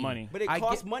 Money. But it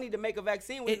costs money to make a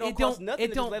vaccine when it don't cost nothing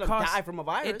to just let them die from a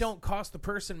virus. It don't cost the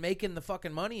person making the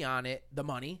fucking money on it the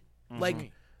money. Mm-hmm.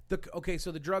 Like,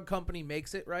 so the drug company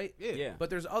makes it, right? Yeah. But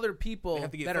there's other people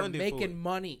that are making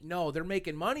money. No, they're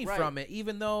making money from it,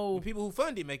 even though... The people who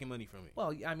fund it making money from it.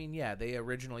 Well, I mean, yeah, they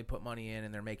originally put money in,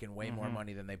 and they're making way more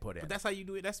money than they put in. But that's how you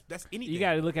do it. That's anything. You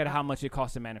got to look at how much it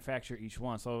costs to manufacture each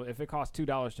one. So if it costs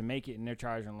 $2 to make it, and they're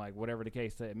charging, like, whatever the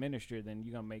case to administer it, then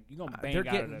you're going to bang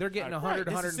out of it. They're getting $100,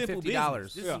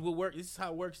 $150. This is what work. This is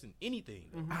how it works in anything.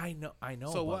 Mm-hmm. I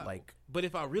know. So but like... But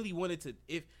if I really wanted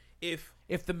to...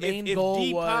 If the main goal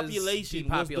depopulation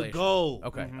was the goal,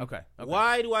 okay.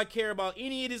 Why do I care about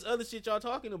any of this other shit y'all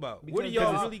talking about? What are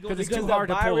y'all really going to do? Because it's too hard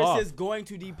to pull off. The virus is going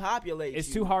to depopulate.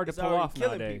 It's too hard to pull off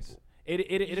nowadays.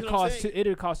 It'd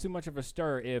cost too much of a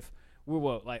stir if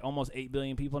we're like almost 8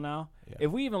 billion people now. Yeah.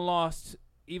 If we even lost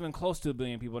even close to 1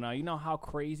 billion people now, you know how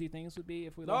crazy things would be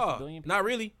if we lost 1 billion people? Not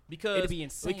really, because it'd be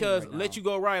insane. Because right let you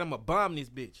go right, I'm gonna bomb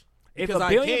this bitch. Because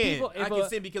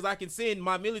I can send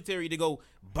my military to go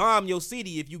bomb your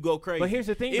city if you go crazy. But here's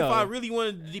the thing, if I really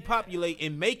wanted to depopulate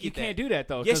and make it, you can't do that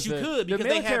though. Yes, you could because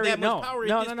they have that much power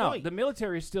at this point. The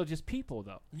military is still just people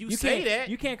though. You say that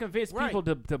you can't convince people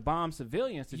to bomb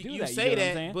civilians to do that. You say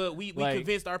that, but we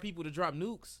convinced our people to drop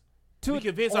nukes. We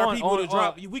convince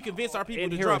our people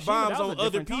to drop bombs on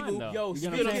other people. Yo,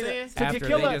 you know what I'm saying? To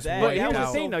kill us. But here's the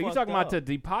thing, though. You're talking about to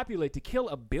depopulate, to kill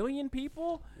 1 billion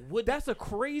people? That's a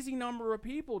crazy number of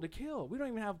people to kill. We don't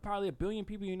even have probably 1 billion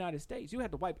people in the United States. You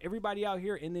had to wipe everybody out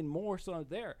here and then more so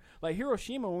there. Like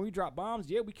Hiroshima, when we dropped bombs,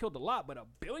 yeah, we killed a lot. But 1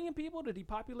 billion people to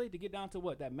depopulate, to get down to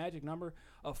what? That magic number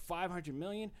of 500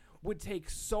 million would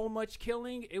take so much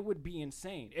killing. It would be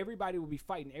insane. Everybody would be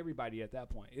fighting everybody at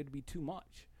that point. It would be too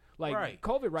much. Like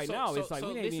COVID now, it's like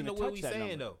we didn't even touch that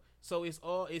number. Though. So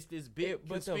it's this big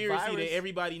but the conspiracy virus- that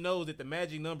everybody knows that the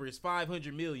magic number is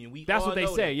 500 million. That's all what they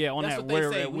know say, that. yeah, on That's that what they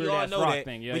weird- say. weird We all ass know rock that.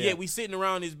 thing, yeah, but yeah. yet we sitting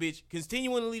around this bitch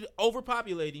continually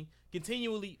overpopulating,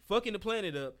 continually fucking the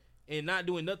planet up, and not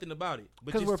doing nothing about it.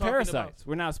 Because just we're talking parasites. about-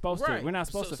 We're not supposed to. Right. We're not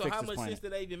supposed to so fix how this much planet. sense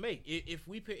did they even make?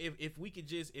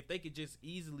 If they could just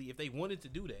easily, if they wanted to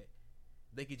do that,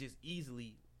 they could just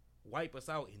easily wipe us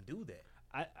out and do that.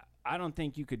 I don't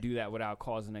think you could do that without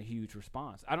causing a huge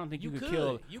response. I don't think you could could.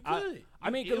 kill. You could. I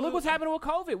mean, It look what's was- happening with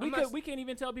COVID. not- We can't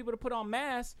even tell people to put on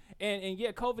masks, and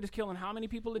yet COVID is killing how many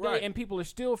people a day, Right. and people are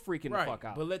still freaking the fuck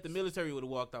out. But let the military would have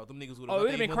walked out. Them niggas would have. Oh,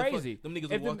 it would've been crazy. Them niggas If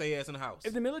would the- walk their ass in the house.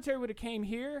 If the military would have came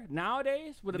here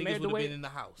nowadays, would have Niggas made the would have way been in the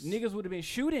house. niggas would have been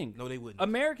shooting. No, they wouldn't.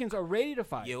 Americans are ready to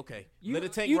fight. Yeah, okay. You- let a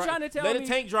tank you drive, trying to tell let me- a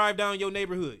tank drive down your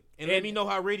neighborhood and let And- me know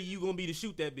how ready you gonna be to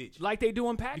shoot that bitch. Like they do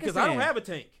in Pakistan. Because I don't have a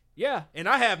tank. Yeah. And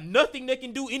I have nothing that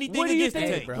can do anything What do you against the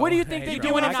think? tank. bro. What do you think Hey, they bro.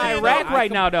 doing in You know what I'm saying, Iraq though?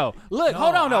 right now, though? Look, No,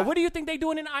 hold on, though. I- What do you think they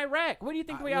doing in Iraq? What do you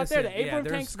think we out listen, there? The yeah, Abrams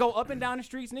there's- tanks go up and down the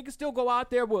streets. Niggas still go out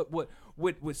there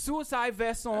with suicide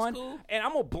vests on, cool. and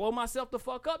I'm gonna blow myself the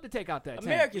fuck up to take out that tank.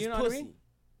 America's You know what I pussy. mean?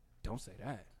 Don't say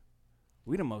that.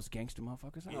 We the most gangster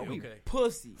motherfuckers out. Yeah, We okay.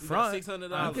 Pussy. Front.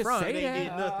 $600 Just front. say They that. did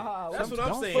nothing. That's what I'm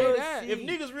Don't saying. say that. If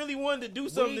niggas really wanted to do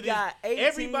something We to got this,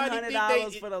 everybody think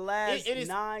 $1,800 they for the last and it's,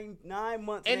 9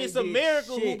 months. and they it's did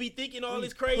America who shit. be thinking all We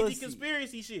this crazy pussy.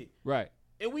 conspiracy shit, Right.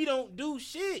 and we don't do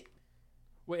shit.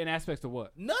 Wait, in aspects of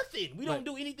what? Nothing. We Like-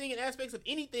 don't do anything in aspects of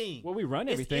anything. Well, we run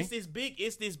everything.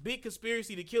 It's this big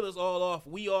conspiracy to kill us all off.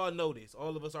 We all know this.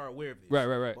 All of us are aware of this. Right.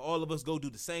 But all of us go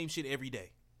do the same shit every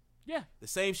day. Yeah. The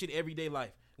same shit everyday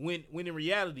life. When in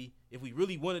reality, if we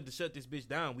really wanted to shut this bitch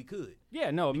down, we could.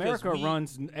 Yeah. No, Because America we-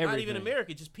 runs everything. Not even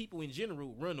America, just people in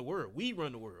general run the world. We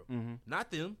run the world, not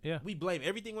them. Yeah. We blame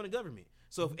everything on the government.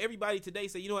 So if everybody today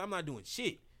say, you know what, I'm not doing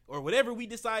shit, or whatever we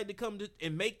decide to come to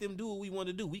and make them do what we want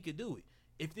to do, we could do it.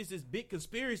 If this is big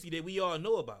conspiracy that we all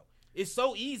know about, it's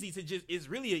so easy to just. It's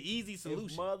really an easy If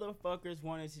solution. motherfuckers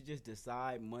wanted to just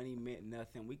decide money meant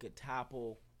nothing, we could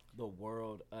topple the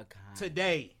world economy.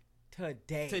 Today.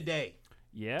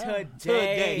 Yeah.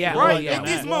 Today. Yeah, Right, oh, yeah. at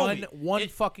this moment. one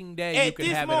At- fucking day, you At could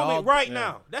this have moment, it all. right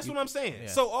now, that's what I'm saying. Yeah.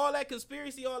 So all that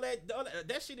conspiracy, all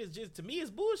that shit is just, to me,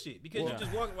 is bullshit. Because you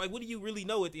just walk like, what do you really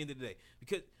know at the end of the day?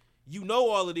 Because you know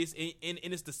all of this, and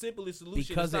it's the simplest solution.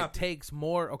 Because to it stop takes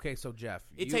more. Okay, so Jeff,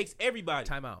 it you- takes everybody.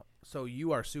 time out. So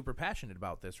you are super passionate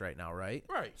about this right now, right?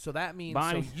 Right. So that means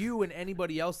Bonnie. so you and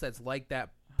anybody else that's like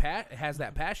that has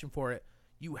that passion for it.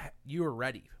 You are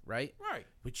ready, right? Right.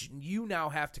 Which you now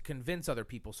have to convince other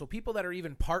people. So people that are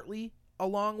even partly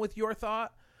along with your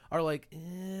thought are like,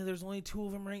 there's only 2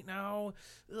 of them right now.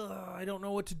 I don't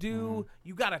know what to do.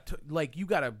 You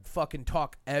gotta fucking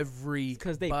talk everybody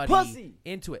 'Cause they pussy.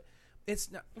 into it.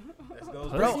 It's not. This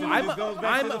goes Bro,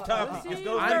 back to the topic. This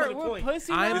goes back to the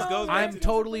point. I'm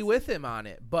totally with him on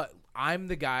it, but I'm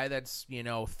the guy that's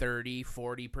 30,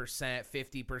 40%,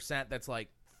 50% that's like,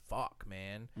 fuck,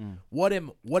 man. What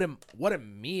am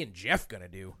me and Jeff gonna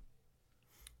do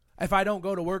if I don't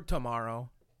go to work tomorrow?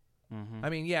 I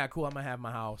mean, yeah, cool. I'm gonna have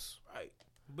my house. Right.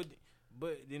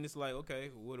 But then it's like,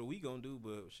 okay, what are we gonna do?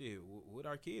 But shit, what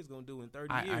our kids gonna do in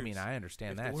 30 years? I mean, I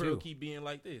understand if that the world too. keep being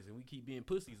like this, and we keep being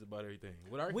pussies about everything.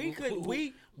 What our We could,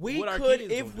 we what our could,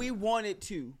 kids if gonna we do? wanted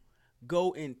to,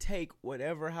 go and take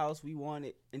whatever house we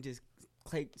wanted and just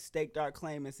staked our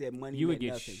claim and said money You would meant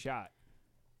get nothing. shot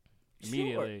Sure.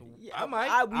 immediately. Yeah, I might.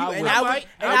 I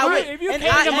would. If you and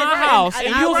came I- to my and- house and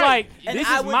and I you was would- like, and "This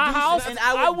I is would my do some- house," and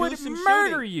I do would some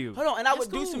murder shooting. you. Hold on, and I That's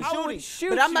would do some cool. I would shooting. shoot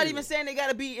But I'm not you. even saying they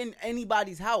gotta be in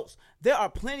anybody's house. There are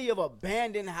plenty of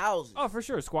abandoned houses. Oh, for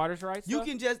sure, squatters' rights. You stuff?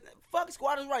 can just fuck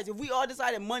squatters' rights. If we all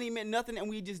decided money meant nothing and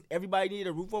we just everybody needed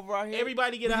a roof over our head,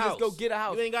 Everybody get we a can house. Just go get a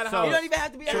house. You ain't got a So- house. It don't even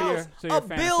have to be a So you're- house. so you're A a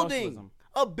fan of building. socialism.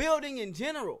 A building in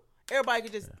general. Everybody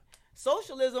could just.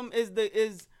 Socialism is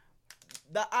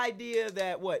the idea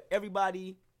that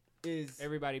everybody is.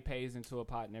 Everybody pays into a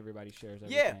pot and everybody shares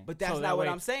everything. Yeah, but that's So that not what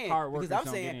way I'm saying. hard Because workers I'm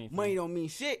don't get saying anything. money don't mean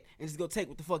shit, and just go take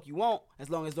what the fuck you want, as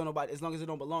long as it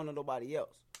don't belong to nobody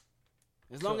else.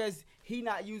 As long as he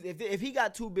not use if he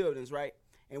got 2 buildings, right,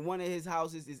 and one of his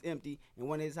houses is empty and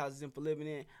one of his houses is for living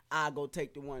in, I go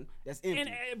take the one that's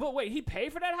empty. But wait, he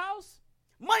paid for that house?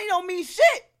 Money don't mean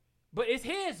shit. But it's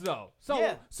his though. So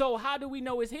Yeah. so how do we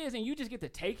know it's his and you just get to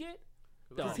take it?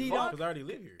 Because The he fuck? don't. Because I already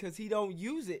live here. Because he don't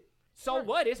use it. So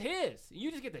what? It's his.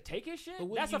 You just get to take his shit? But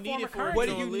what That's do a you form need of it for? currency. What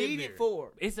do don't you live need there. it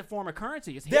for? It's a form of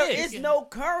currency. It's There his. is no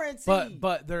currency.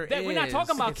 But there is. We're not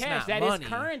talking about it's cash. not That is money.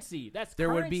 currency. That's There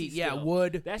would currency be- yeah, still.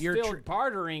 would That's your still tr-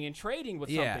 bartering and trading with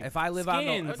Yeah, something. if I live on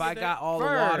Skins, if I got all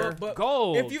fur, the water, But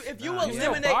gold. If you Nah, you're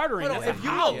eliminate, bartering. hold on, That's if a you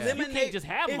house. eliminate, You can't just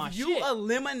have if my you shit.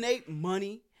 eliminate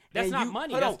money That's and not you,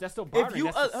 money. hold on. That's still bartering. If you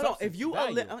That's the hold on, if substance you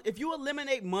value. if you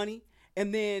eliminate money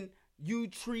and then you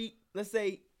treat, let's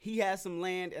say he has some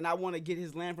land and I want to get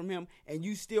his land from him, and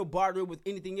you still barter it with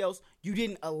anything else, you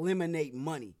didn't eliminate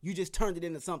money. You just turned it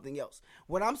into something else.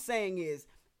 What I'm saying is,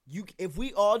 if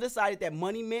we all decided that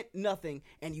money meant nothing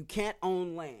and you can't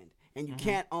own land and you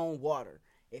can't own water,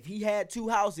 if he had 2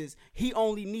 houses, he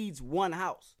only needs 1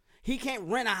 house. He can't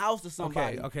rent a house to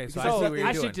somebody. Okay. So because I see what you're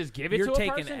I doing. should just give it You're to a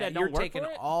taking, person that you're don't work taking for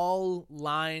it? all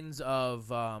lines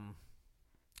of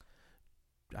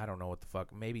I don't know what the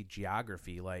fuck, maybe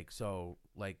geography. Like, so,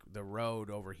 like the road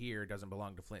over here doesn't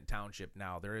belong to Flint Township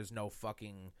now. There is no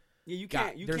fucking. Yeah, you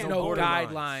can't. You there's can't no border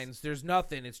lines. guidelines. There's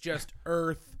nothing. It's just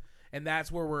Earth, and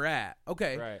that's where we're at.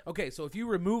 Okay. Right. Okay. So if you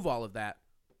remove all of that,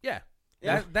 yeah,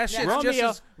 Yeah. that shit's Romeo, just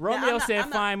as, Romeo I'm not- said I'm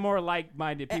not- find more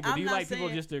like-minded And people. I'm Do you not like people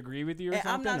saying- just to agree with you or And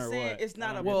I'm something, not or saying what? it's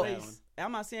not I a don't get that place.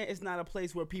 I'm not saying it's not a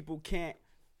place where people can't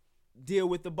deal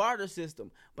with the barter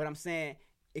system, but I'm saying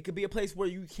it could be a place where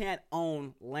you can't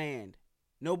own land.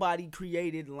 Nobody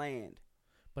created land.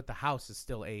 but the house is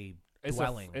still a It's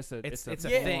dwelling. it's a a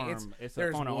Yeah. thing. It's a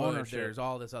There's form of wood, ownership. There's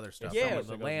all this other stuff. Yeah, Some of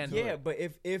the land. Yeah, but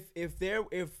if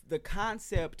the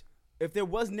concept, if there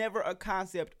was never a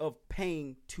concept of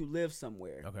paying to live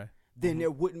somewhere, Okay. then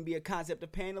there wouldn't be a concept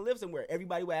of paying to live somewhere.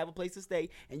 Everybody would have a place to stay,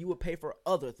 and you would pay for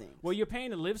other things. Well, you're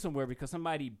paying to live somewhere because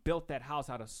somebody built that house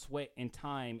out of sweat and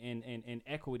time and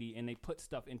equity, and they put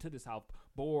stuff into this house,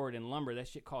 board and lumber. That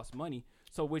shit costs money.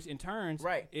 So, which in turn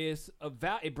is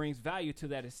it brings value to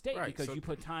that estate Right, because so- you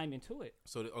put time into it.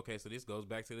 So so this goes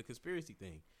back to the conspiracy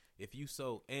thing. If you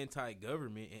so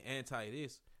anti-government and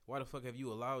anti-this, why the fuck have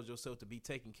you allowed yourself to be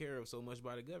taken care of so much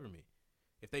by the government?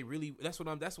 If they really, that's what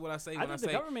I say I when think I the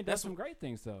say government does that's some great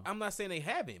things, though. I'm not saying they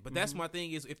haven't, but that's my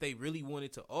thing is if they really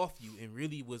wanted to off you and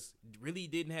really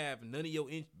didn't have none of your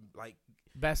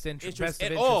Best interest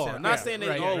at of all. interest, not yeah, saying they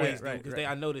right, always do right, because right.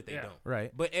 I know that they Yeah. don't.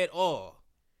 Right. But at all,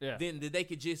 Yeah. then they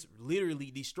could just literally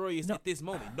destroy us at this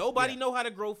moment. Nobody know how to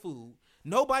grow food.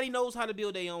 Nobody knows how to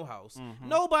build their own house.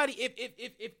 Nobody,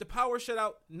 if the power shut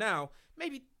out now,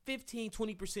 maybe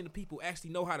 15-20% of people actually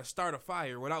know how to start a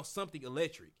fire without something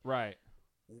electric. Right.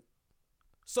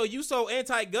 So you so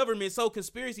anti-government, so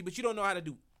conspiracy, but you don't know how to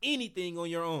do anything on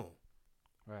your own.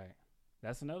 Right.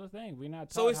 That's another thing. We're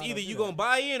not. So taught it's how to either do you that. gonna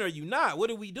buy in or you not.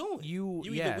 What are we doing?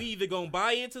 Yeah. We either gonna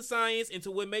buy into science, into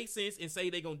what makes sense, and say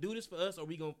they gonna do this for us, or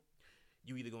you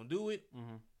either gonna do it,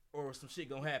 or some shit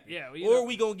gonna happen. Yeah, or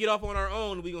we gonna get off on our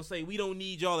own and we gonna say we don't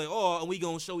need y'all at all, and we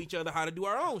gonna show each other how to do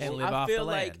our own shit. And live I off feel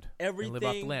the like land. everything. And live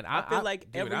off the land. I feel like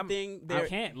everything. I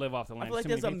can't live off the land. I feel like Too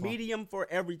there's a many people. medium for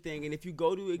everything, and if you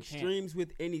go to extremes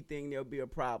with anything, there'll be a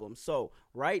problem. So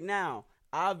right now,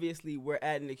 obviously, we're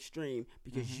at an extreme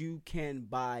because you can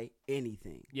buy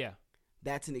anything. Yeah.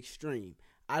 That's an extreme.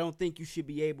 I don't think you should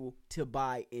be able to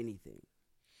buy anything.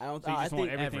 I don't. So you I just think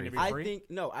want everything to be I free? think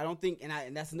no. I don't think,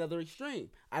 and that's another extreme.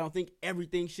 I don't think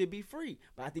everything should be free,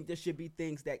 but I think there should be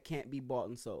things that can't be bought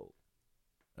and sold.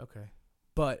 Okay.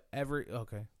 But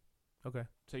okay.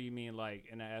 So you mean like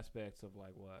in the aspects of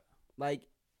like what? Like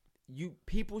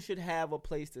people should have a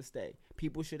place to stay.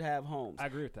 People should have homes. I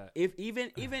agree with that. If even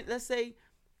let's say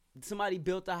somebody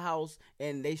built a house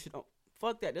and they should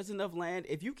fuck that. There's enough land.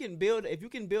 If you can build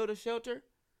a shelter,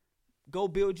 go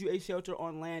build you a shelter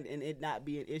on land and it not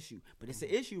be an issue. But it's an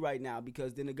issue right now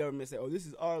because then the government say, "Oh, this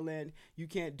is our land. You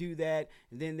can't do that."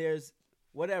 And then there's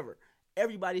whatever.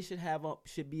 Everybody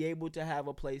should be able to have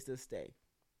a place to stay.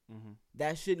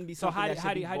 That shouldn't be So something that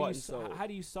should be how bought and sold.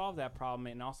 do you solve that problem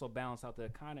and also balance out the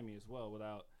economy as well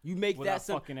without You make without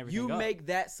that fucking everything you up? make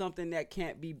that something that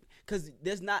can't be, because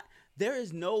there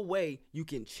is no way you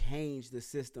can change the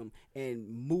system and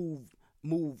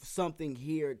move something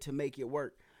here to make it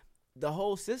work. The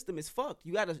whole system is fucked.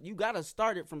 You gotta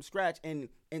start it from scratch and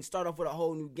start off with a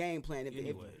whole new game plan.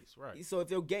 Right. So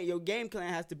if your game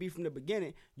plan has to be from the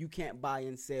beginning, you can't buy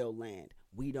and sell land.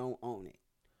 We don't own it.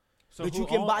 So But who you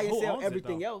can own- buy and who sell owns it,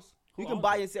 everything though? else. Who You can owns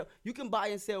buy it? and sell. You can buy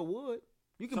and sell wood.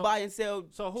 You can So- buy and sell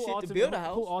So who shit to ultimately build a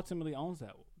house. who ultimately owns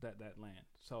that land?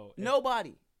 So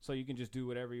Nobody. So you can just do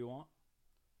whatever you want.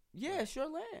 Yeah, sure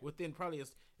land. Within probably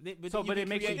But then it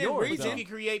makes it create- yours, You though. can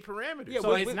create parameters. Yeah, So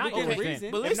well, it's we- not we can yours. reason.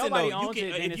 Then. But If listen, nobody though, owns it,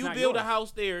 then if it's you not build a yours.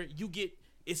 house there, you get.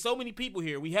 It's so many people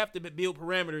here. We have to build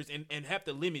parameters and have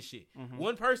to limit shit. Mm-hmm.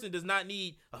 One person does not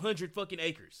need 100 fucking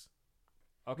acres.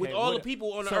 with all the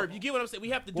people on the earth. You get what I'm saying? We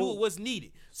have to do what's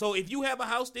needed. So if you have a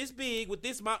house this big with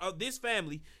this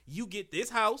family, you get this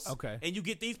house, and you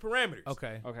get these parameters.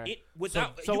 Okay.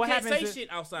 So what happens?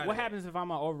 Shit outside. What happens if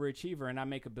I'm an overachiever and I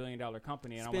make $1 billion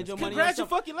company and spend I your money?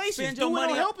 Congratulations! Spend your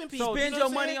money on helping people. Spend your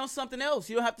money on something else.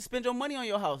 You don't have to spend your money on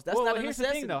your house. That's not a here's necessity.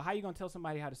 the thing, though. How you gonna tell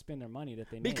somebody how to spend their money that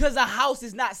they make? Because a house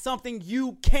is not something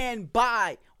you can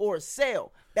buy or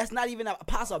sell. That's not even a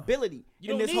possibility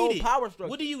in this whole power structure.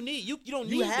 What do you need? You don't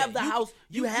need. You have the house.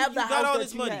 You have the house. You got all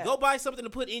this that money. have. Go buy something to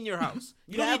put in your house.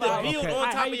 You don't need to build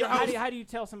on top of your house. How do you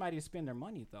tell somebody to spend their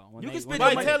money though?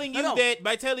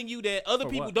 By telling you that other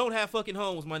people don't have fucking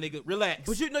homes, my nigga. Relax.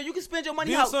 But you can spend your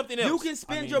money. Build something else. You can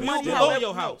spend your money below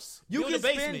your house. You can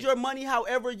spend your money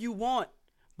however you want,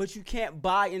 but you can't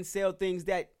buy and sell things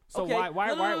that. So why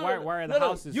are the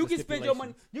houses? You can spend your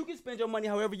money. You can spend your money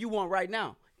however you want right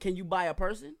now. Can you buy a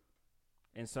person?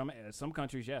 In some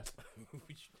countries, yes.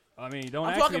 I mean, don't.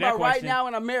 I'm talking about right now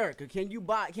in America. Can you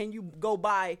buy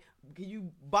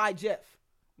Jeff?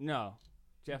 No,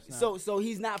 Jeff's not. So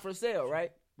he's not for sale,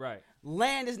 right? Right.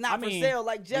 Land is not for sale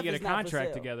like Jeff is not for sale. We get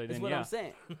a contract together, then that's what I'm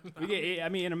saying.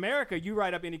 In America, you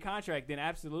write up any contract, then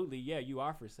absolutely, yeah, you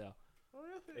are for sale.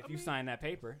 If you sign that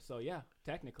paper, so yeah,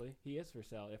 technically he is for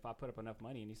sale. If I put up enough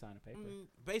money and he signed a paper,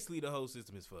 basically the whole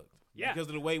system is fucked. Yeah, because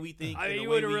of the way we think. I mean, and you the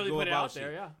way wouldn't we really go put it about out shit.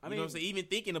 there. Yeah, I mean, know what I'm saying? Even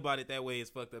thinking about it that way is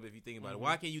fucked up. If you think about it,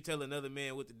 why can't you tell another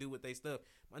man what to do with their stuff?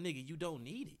 My nigga, you don't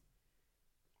need it.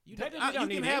 You can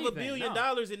have $1 billion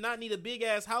and not need a big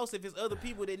ass house if it's other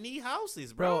people that need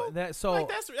houses, bro. That's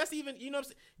even, you know what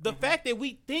I'm saying? The fact that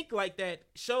we think like that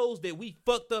shows that we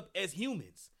fucked up as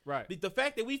humans. Right. The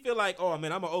fact that we feel like, oh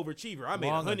man, I'm an overachiever. I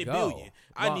made $100 billion.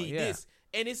 I need this.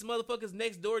 And it's motherfuckers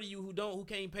next door to you who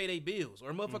can't pay their bills.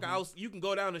 Or a motherfucker else, you can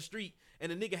go down the street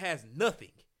and the nigga has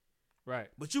nothing. Right.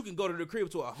 But you can go to the crib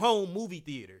to a home movie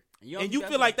theater. And you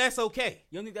feel like that's okay.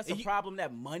 You don't think that's a problem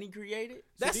that money created?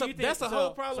 That's a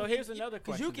whole problem. So here's another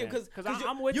question. Because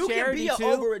I'm with you charity can be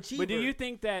an overachiever. But do you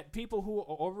think that people who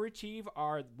overachieve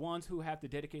are ones who have to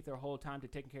dedicate their whole time to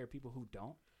taking care of people who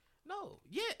don't? No.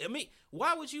 Yeah. I mean,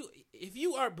 why would you, if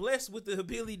you are blessed with the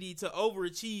ability to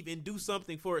overachieve and do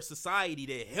something for a society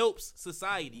that helps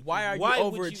society, why are you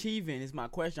overachieving is my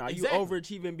question. Are you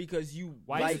overachieving because you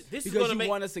because you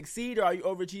want to succeed, or are you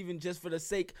overachieving just for the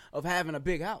sake of having a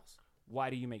big house? Why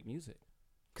do you make music?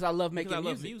 Because I love making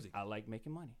music. I like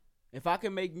making money. If I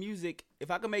can make music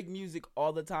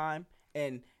all the time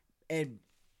and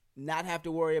not have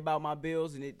to worry about my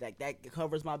bills and it like that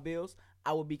covers my bills,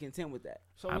 I would be content with that.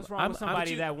 So what's wrong with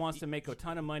somebody that wants to make a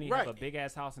ton of money, have a big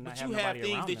ass house, and not have nobody around them? But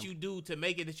you have things that you do to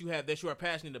make it that you are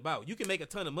passionate about. You can make a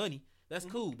ton of money. That's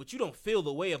cool, but you don't feel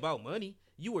the way about money.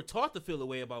 You were taught to feel the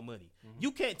way about money.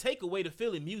 You can't take away the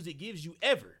feeling music gives you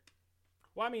ever.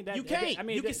 Well, I mean, you can't. I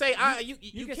mean, you can say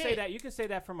you can say that. You can say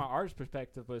that from an artist's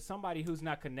perspective, but somebody who's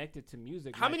not connected to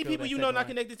music. How many people you know not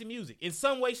connected to music in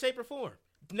some way, shape, or form?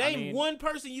 Name one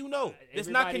person you know that's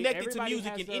not connected to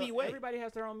music in any way. Everybody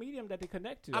has their own medium that they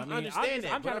connect to. I understand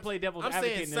that. I'm trying to play devil's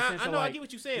advocate. I know. I get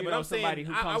what you're saying, but I'm saying somebody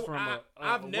who comes from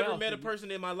I've never met a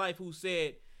person in my life who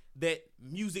said that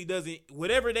music doesn't,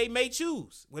 whatever they may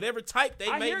choose, whatever type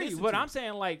they may listen to. But I'm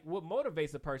saying, like, what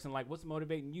motivates a person? Like, what's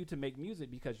motivating you to make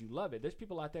music because you love it? There's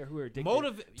people out there who are addicted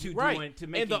to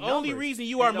making And the only reason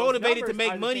you are motivated to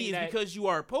make money is because you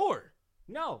are poor.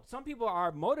 No, some people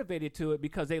are motivated to it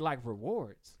because they like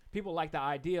rewards. People like the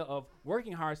idea of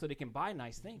working hard so they can buy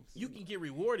nice things. You can get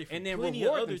rewarded for and then plenty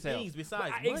of other things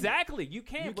besides money. Exactly. You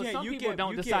can, but some people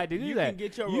don't decide to do that.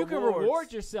 You can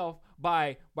reward yourself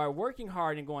by working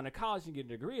hard and going to college and get a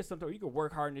degree or something. Or you can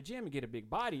work hard in the gym and get a big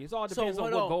body. It all depends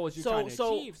on what goals you're trying to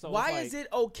achieve. So why is it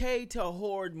okay to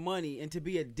hoard money and to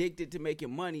be addicted to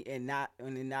making money and not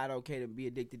okay to be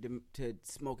addicted to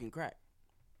smoking crack?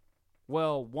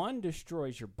 Well, one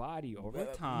destroys your body over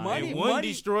time. And one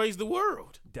destroys the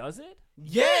world. Does it?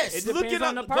 Yes. It depends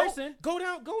on the person. Go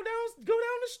down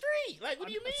the street. Like, what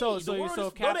do you mean? Go to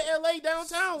LA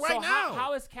downtown right now.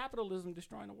 How is capitalism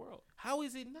destroying the world? How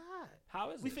is it not?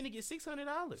 How is it? We finna get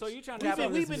 $600. So you trying to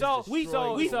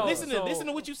listen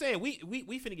to what you're saying. We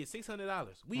finna get $600.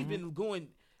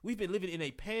 We've been living in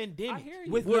a pandemic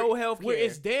with no health care. Where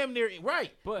it's damn near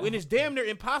when it's damn near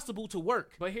impossible to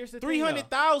work. But here's the thing: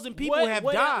 300,000 people have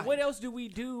died. What else do we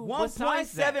do?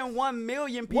 1.71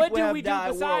 million people have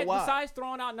died worldwide. Besides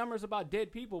throwing out numbers about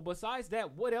dead people? Besides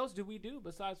that, what else do we do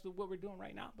besides what we're doing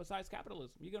right now? Besides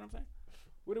capitalism, you get what I'm saying?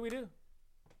 What do we do?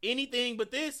 Anything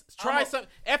but this. Try something.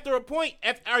 After a point,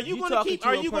 are you going to keep?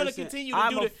 Are you going to continue to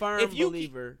do I'm a firm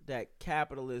believer that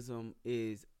capitalism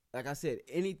is. Like I said,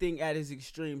 anything at its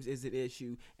extremes is an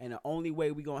issue, and the only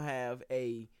way we're going to have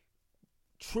a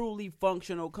truly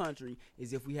functional country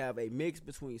is if we have a mix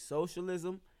between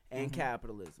socialism and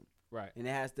capitalism. Right. And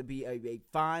it has to be a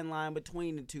fine line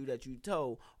between the two that you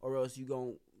toe, or else you're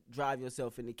going to drive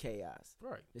yourself into chaos.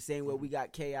 Right. The same way we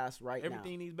got chaos right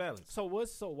Everything needs balance. So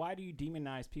why do you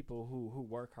demonize people who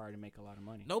work hard and make a lot of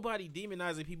money? Nobody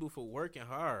demonizing people for working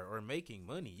hard or making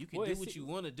money. You can do what you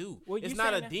want to do. Well, it's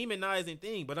not a demonizing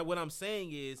thing, but what I'm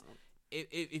saying is,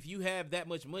 if you have that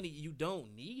much money, you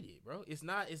don't need it, bro. It's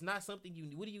not something you.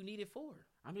 What do you need it for?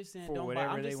 I'm just saying, For don't whatever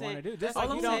buy. I'm they just wanna saying, do. Just all like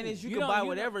I'm you saying don't- is you you can don't- buy you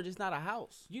whatever, just not a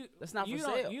house. That's not for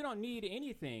sale. You don't need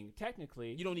anything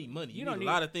technically. You don't need money. You You need don't a need-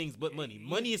 lot of things, but money.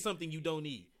 Money is something you don't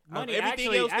need. Money,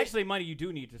 Everything else, actually, money you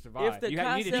do need to survive. If the you need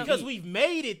to concept- because eat. we've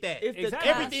made it that. If the Exactly.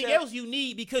 Everything concept- else you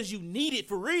need because you need it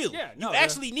for real. Yeah, you no,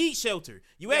 actually need shelter.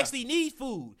 You Yeah. actually need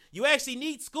food. You actually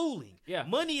need schooling. Yeah.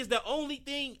 Money is the only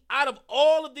thing out of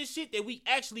all of this shit that we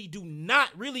actually do not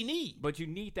really need. But you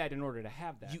need that in order to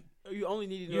have that. You only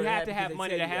need You have to have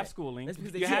money to have schooling. That's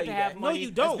because they You tell have you to have that. money. No,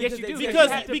 you don't. Yes, you do. Because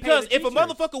you have to pay Because the if a teachers.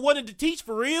 motherfucker wanted to teach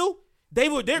for real, they're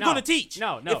No. going to teach.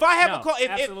 No. If I have no, a call,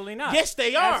 absolutely not. Yes,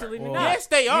 they are. Absolutely Well, not. Yes,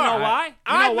 they are. You know why?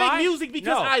 I You know make why? music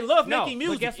because No, I love no, making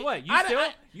music. But guess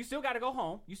what? You still got to go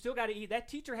home. You still got to eat. That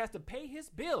teacher has to pay his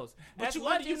bills. But As you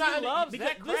much you as not he loves because-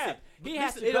 that crap. He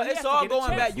has to. It- he has it's to all get a going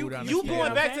check. back. Food on the You table.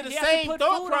 going back to the He has to same put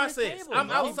thought food on his process. table, I'm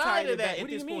bro. outside of that What at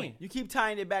do you this mean? point. You keep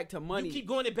tying it back to money. You keep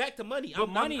going it back to money. But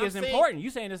money is saying- important. You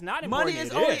saying it's not important? Money is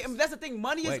It only. is. That's the thing.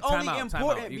 Money is Wait, only time out.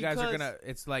 important You because guys are gonna.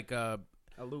 It's like a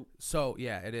loop. So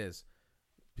yeah, it is.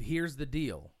 Here's the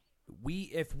deal.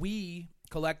 If we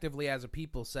collectively as a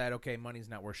people said, okay, money's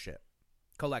not worth shit.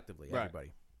 Collectively, Right.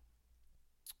 everybody.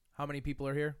 How many people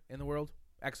are here in the world?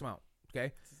 X amount.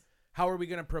 Okay. How are we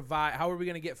gonna provide? How are we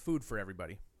gonna get food for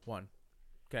everybody? One.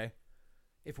 Okay.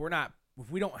 If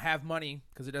we don't have money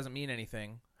because it doesn't mean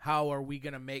anything, how are we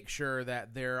gonna make sure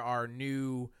that there are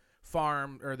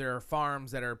there are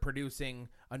farms that are producing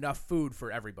enough food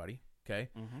for everybody? Okay.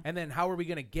 And then how are we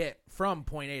going to get from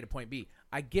point A to point B?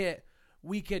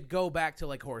 We could go back to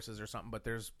like horses or something, but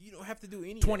there's You don't have to do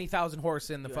any 20,000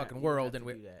 horses in the fucking world. And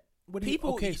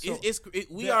people. okay, so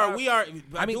We there are.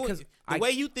 I mean, doing- 'cause the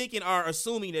way you thinking are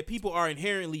assuming that people are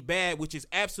inherently bad, which is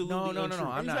absolutely no, untrue.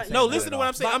 I'm not saying No, that listen at to what all.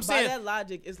 I'm saying. I'm by saying, that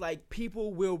logic, it's like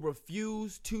people will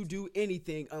refuse to do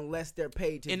anything unless they're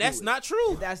paid to. and do that's it. not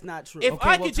true. That's not true. If Okay,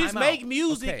 I well, could just time out. make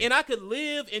music Okay. and I could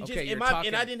live and Okay, just you're and I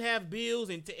talking- didn't have bills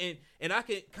and I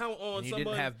could count on And you somebody.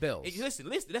 didn't have bills. Hey, listen.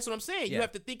 That's what I'm saying. You Yeah.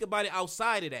 have to think about it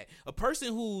outside of that. A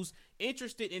person who's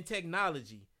interested in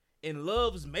technology and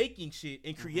loves making shit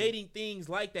and creating things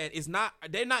like that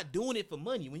they're not doing it for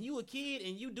money. When you a kid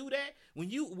and you do that,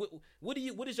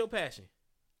 what is your passion?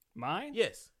 Mine?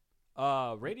 Yes.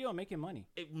 Radio and making money.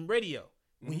 Radio.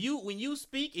 When you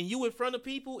speak and you in front of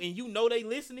people and you know they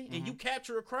listening and you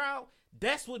capture a crowd,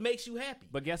 that's what makes you happy.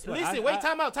 But guess what? Listen,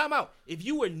 time out. If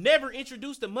you were never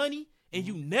introduced to money and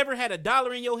you never had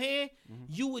 $1 in your hand,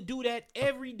 you would do that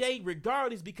every day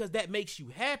regardless because that makes you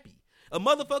happy. A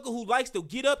motherfucker who likes to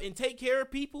get up and take care of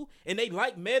people and they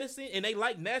like medicine and they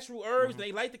like natural herbs and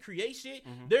they like to create shit,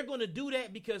 they're going to do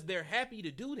that because they're happy to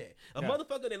do that. A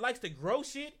motherfucker that likes to grow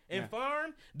shit and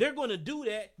farm, they're going to do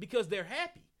that because they're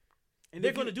happy. And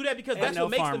they're going to do that because that's no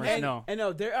what makes them farmers, happy. no. And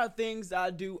no, there are things I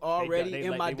do already they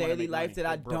in my wanna daily make life money. that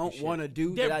I They're broke as don't want to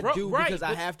do They're that I broke, do right, because I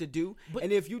but- have to do.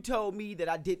 And if you told me that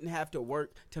I didn't have to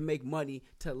work to make money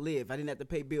to live, I didn't have to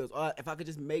pay bills, or if I could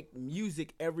just make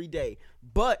music every day,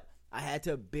 but I had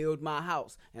to build my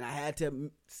house and I had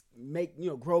to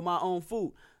grow my own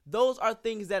food. Those are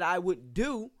things that I would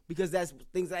do because that's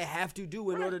things I have to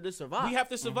do in order to survive. We have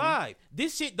to survive.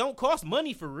 This shit don't cost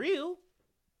money for real.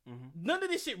 None of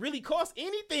this shit really costs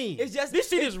anything. It's just- this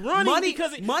shit is running money-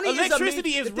 because money is a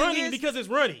electricity mean- is the thing running is, because it's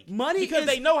running. Money because is,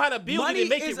 they know how to build money it and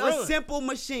make is it run. a simple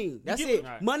machine. That's get- it.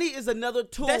 Right. Money is another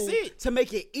tool That's it. to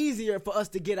make it easier for us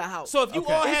to get a house. So if you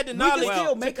all had the we knowledge, can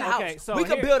still make a house. okay, so we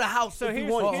can here- build a house so if we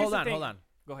here's- want. Well, here's hold the on, thing. hold on.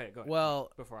 Go ahead.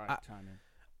 Well, before I chime in.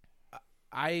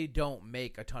 I don't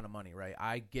make a ton of money, right?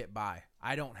 I get by.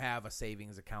 I don't have a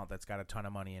savings account that's got a ton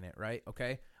of money in it, right?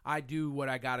 Okay? I do what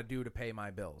I got to do to pay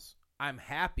my bills. I'm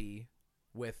happy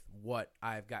with what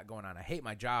I've got going on. I hate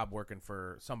my job working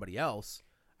for somebody else.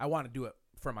 I want to do it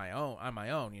on my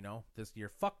own, this year.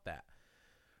 Fuck that.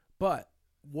 But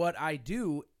what I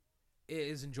do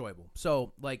is enjoyable.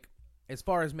 So, like, as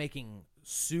far as making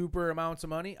super amounts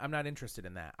of money, I'm not interested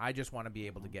in that. I just want to be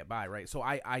able to get by, right? So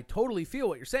I totally feel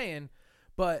what you're saying,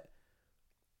 but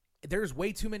there's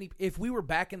way too many. If we were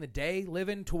back in the day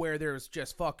living to where there's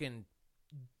just fucking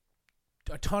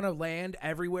a ton of land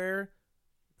everywhere,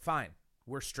 fine.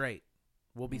 We're straight.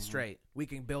 We'll be straight. We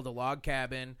can build a log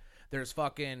cabin. There's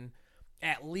fucking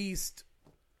at least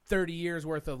 30 years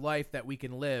worth of life that we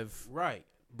can live. Right.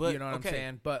 But you know what I'm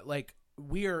saying? But like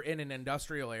we are in an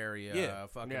industrial area,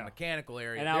 mechanical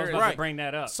area. And I was about to bring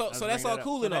that up. So that's all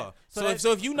cool and all.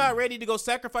 So if you're not ready to go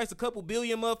sacrifice a couple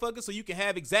billion motherfuckers so you can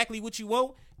have exactly what you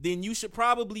want, then you should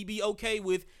probably be okay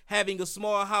with having a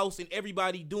small house and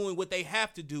everybody doing what they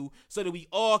have to do so that we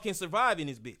all can survive in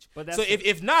this bitch. So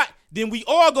if not, then we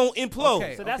all gonna implode.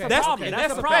 Okay, so that's okay. a problem.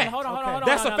 That's a a problem. fact. Hold on.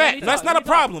 That's a fact. That's not a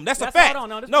problem. That's a fact.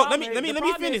 No, let me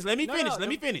finish. Let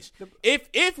me finish.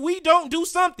 If we don't do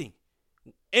something,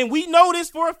 and we know this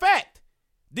for a fact,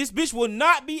 this bitch will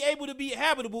not be able to be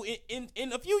habitable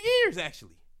in a few years,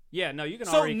 actually. Yeah, no, you can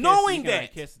so already knowing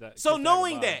kiss, that, so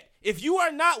knowing that, if you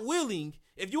are not willing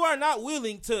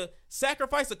to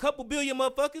sacrifice a couple billion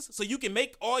motherfuckers so you can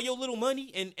make all your little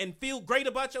money and feel great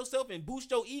about yourself and boost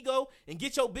your ego and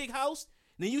get your big house,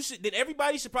 then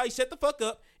everybody should probably shut the fuck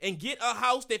up and get a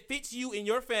house that fits you and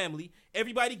your family.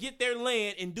 Everybody get their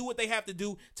land and do what they have to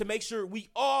do to make sure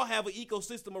we all have an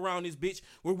ecosystem around this bitch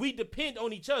where we depend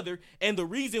on each other, and the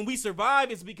reason we survive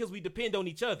is because we depend on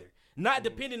each other. Not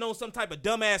depending on some type of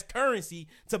dumbass currency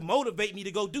to motivate me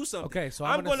to go do something. Okay, so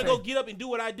I'm going to go get up and do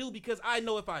what I do because I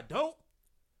know if I don't,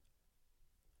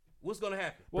 what's going to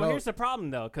happen? Well, here's the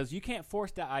problem, though, because you can't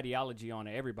force that ideology on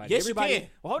everybody. Yes, everybody, you can.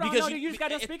 Well, hold on, because you just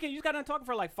got done speaking. You just got done talking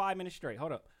for like 5 minutes straight.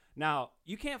 Hold up. Now,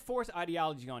 you can't force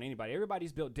ideology on anybody.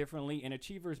 Everybody's built differently, and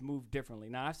achievers move differently.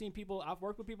 Now, I've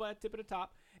worked with people at the tip of the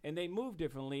top, and they move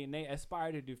differently, and they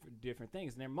aspire to do different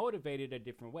things, and they're motivated a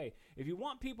different way. If you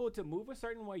want people to move a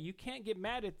certain way, you can't get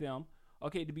mad at them,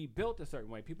 okay, to be built a certain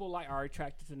way. People are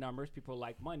attracted to numbers. People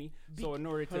like money. So in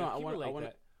order to accumulate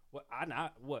that,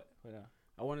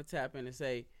 I want to tap in and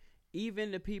say,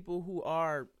 even the people who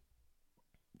are,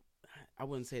 I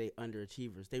wouldn't say they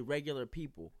underachievers, they regular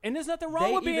people. And there's nothing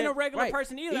wrong with being a regular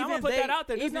person either. I'm going to put that out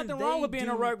there. There's nothing wrong with being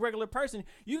a regular person.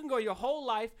 You can go your whole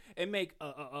life and make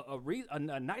a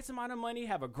nice amount of money,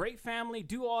 have a great family,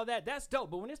 do all that. That's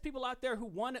dope. But when there's people out there who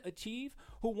want to achieve,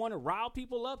 who want to rile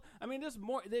people up, I mean, there's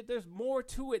more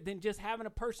to it than just having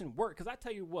a person work. Because I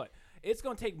tell you what, it's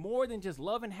going to take more than just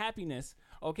love and happiness,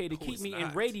 okay, to keep me in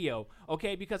radio,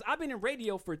 okay? Because I've been in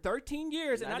radio for 13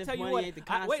 years, and I tell you what,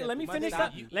 wait, let me finish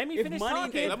talking. Let me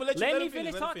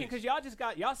finish talking, because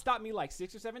y'all stopped me like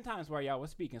 6 or 7 times while y'all was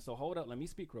speaking. So hold up, let me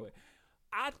speak real quick.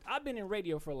 I've been in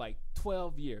radio for like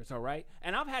 12 years, all right?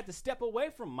 And I've had to step away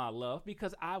from my love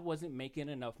because I wasn't making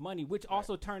enough money, which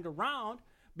also turned around.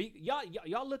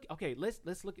 Y'all look, okay, let's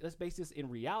base this in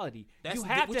reality. You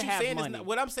have to have money.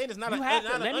 What I'm saying is not an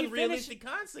unrealistic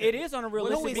concept. It is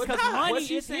unrealistic because money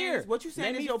is here. What you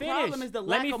saying is your problem is the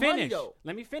lack of money, though.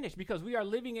 Let me finish, because we are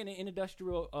living in an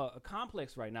industrial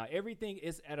complex right now. Everything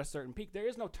is at a certain peak. There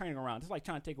is no turning around. It's like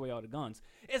trying to take away all the guns.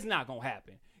 It's not going to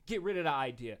happen. Get rid of the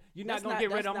idea. You're not going to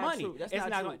get rid of money.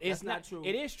 It's not true.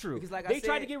 It is true. Because they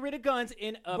tried to get rid of guns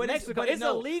in Mexico. It's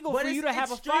illegal for you to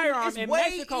have a firearm in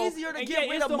Mexico. It's way easier to get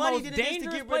rid of money than it is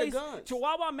to get rid of guns.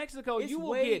 Chihuahua, Mexico, you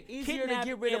will get kidnapped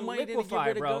and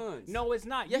liquefied, bro. No, it's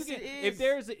not. Yes, it is.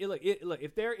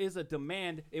 If there is a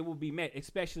demand, it will be met,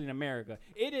 especially in America.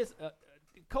 It is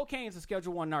cocaine is a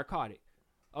Schedule I narcotic.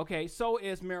 Okay, so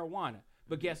is marijuana.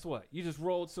 But guess what? You just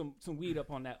rolled some weed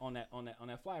up on that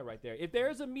flyer right there. If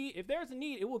there's a need,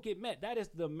 it will get met. That is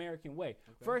the American way,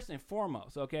 first and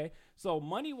foremost. Okay, so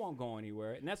money won't go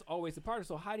anywhere, and that's always a part of it.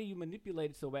 So how do you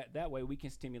manipulate it so that way we can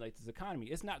stimulate this economy?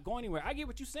 It's not going anywhere. I get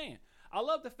what you're saying. I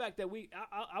love the fact that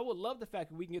I would love the fact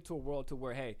that we can get to a world to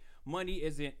where, hey, money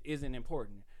isn't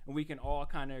important, and we can all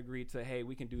kind of agree to, hey,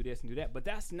 we can do this and do that. But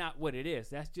that's not what it is.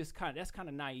 That's kind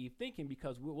of naive thinking,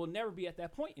 because we'll never be at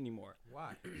that point anymore.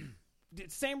 Why? The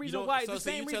same reason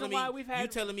why we've had. You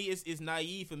telling me it's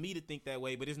naive for me to think that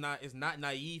way, but it's not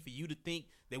naive for you to think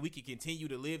that we can continue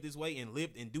to live this way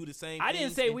and do the same. I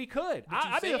didn't say we could.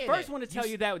 I'll be the first one to tell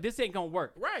you that this ain't gonna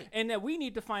work, right? And that we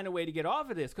need to find a way to get off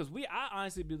of this, because I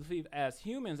honestly believe, as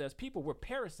humans, as people, we're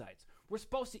parasites. We're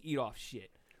supposed to eat off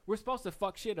shit. We're supposed to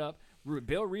fuck shit up,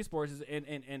 build resources,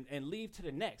 and leave to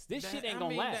the next. This shit ain't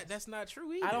gonna last. That's not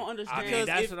true either. I don't understand.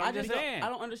 That's what I'm just saying. I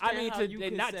don't understand how you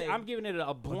can say. I'm giving it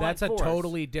a blunt that's a force.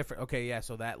 totally different. Okay, yeah.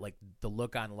 So that, like, the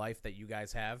look on life that you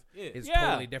guys have is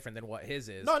totally different than what his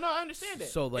is. No, I understand that.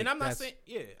 So, like, and I'm not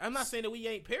saying that we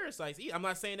ain't parasites. I'm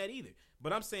not saying that either.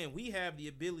 But I'm saying we have the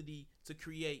ability to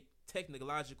create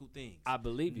technological things. I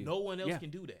believe you. No one else can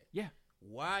do that. Yeah.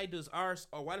 Why does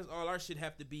all our shit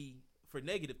have to be for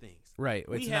negative things? Right.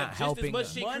 We it's have not just as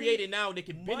much shit money, created now that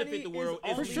can benefit the world.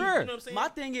 For sure. sure. You know what I'm saying? My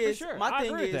thing is,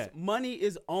 money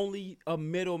is only a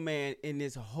middleman in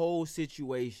this whole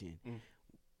situation.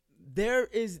 There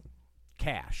is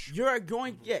cash. You're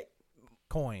going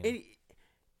coin.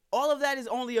 all of that is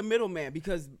only a middleman,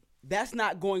 because that's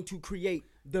not going to create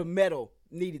the metal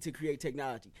needed to create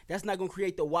technology. That's not going to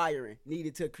create the wiring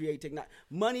needed to create technology.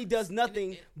 Money does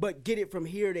nothing but get it from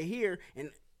here to here.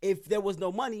 And if there was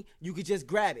no money, you could just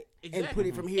grab it and put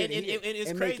it from here to here and it's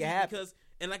and crazy make it happen. because,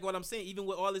 and like what I'm saying, even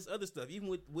with all this other stuff, even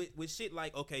with shit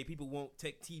like, okay, people want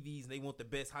tech TVs and they want the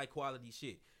best high quality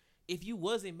shit. If you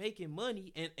wasn't making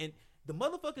money and the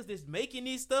motherfuckers that's making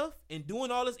this stuff and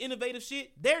doing all this innovative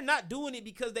shit, they're not doing it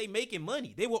because they making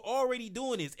money. They were already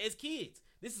doing this as kids.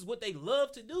 This is what they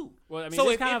love to do. Well, I mean, so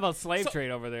it's kind of a slave trade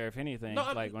over there, if anything. No,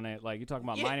 like when you're talking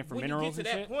about yeah, mining for when minerals you get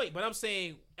to and that shit. point, but I'm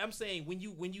saying when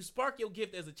you spark your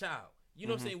gift as a child, you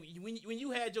know what I'm saying? When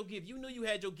you had your gift, you knew you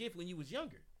had your gift when you was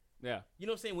younger. Yeah. You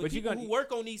know what I'm saying? When people who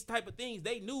work on these type of things,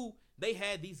 they knew they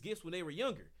had these gifts when they were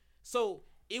younger. So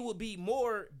it would be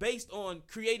more based on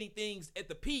creating things at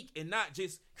the peak and not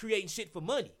just creating shit for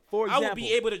money. For example, I would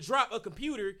be able to drop a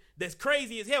computer that's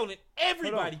crazy as hell and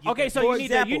everybody get Okay, that so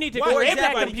shit. you need to Why create that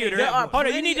everybody computer. can have Hold on,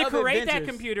 you plenty need to of create that inventors.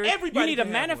 computer. Everybody You need to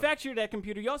can have one. manufacture that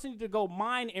computer. You also need to go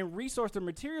mine and resource the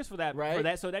materials for that. Right. For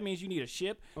that, so that means you need a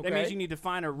ship. That Okay. means you need to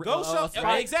find a Go show-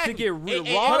 spot exactly. to get And-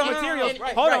 raw hold on, materials. and-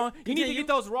 Hold right. on, you need to get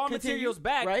those raw materials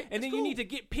back, Right. and then That's you cool. need to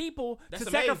get people That's to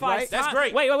amazing, sacrifice right? That's time.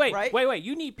 great. Right. Wait.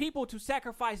 You need people to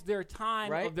sacrifice their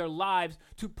time Right. of their lives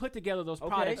to put together those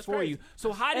products That's for crazy. you.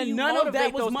 So how do And you none of that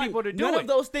motivate was those money. people to do None it? of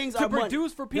those things to are money.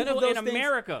 produce for None of people those in things-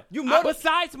 America. You motiv-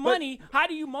 Besides but money, how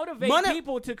do you motivate money-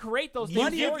 people to create those You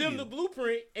things give for them you? the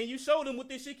blueprint and you show them what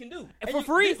this shit can do. For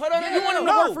free? Hold on, You want them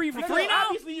to work for you for free now?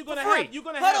 Obviously, you're gonna For free. have. You're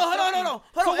gonna Hold have. on.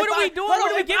 So If what are we doing? hold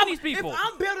What are we if giving I'm- these people? If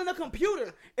I'm building a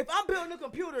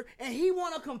computer and he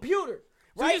want a computer,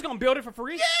 So right? you're just gonna build it for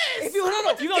free? If you hold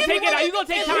on, You gonna take it out? You gonna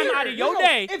take time out of your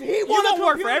day? If he You want gonna a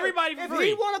work for computer, everybody for if free?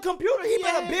 he want a computer, he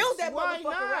better Yes, build that why motherfucker,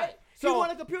 not? right? So- he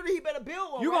want a computer, he better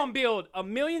build one. You're right? gonna build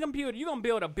 1 million computers. You're gonna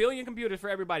build 1 billion computers for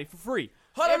everybody for free.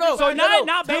 Hold on, no. So no,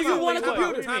 not do you basically want a what-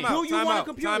 computer? Time Do out. you Time want a out.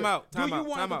 computer? Time out. Do Time you out.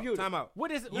 want a Time out. computer? Time out.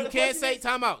 What is? You the can't question say is-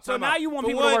 time out. So Time now out. you want For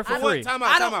people to one- work for for one, free. Time I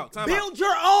out. don't Time out. Time out. build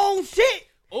your own shit.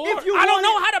 Or If you I don't want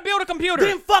know it, how to build a computer.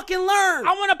 then fucking learn.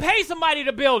 I want to pay somebody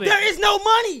to build it. There is no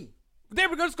money.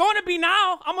 There's going to be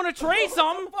now. I'm going to trade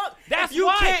some. fuck? That's If you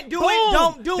why. can't do it, Boom.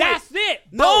 don't do it. That's it.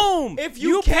 No. Boom. If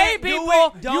you pay can't do people,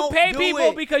 it, you don't pay do people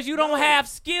it. because you don't have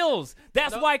skills.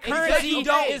 That's why currency you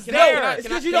don't. is Can I- there. can I- It's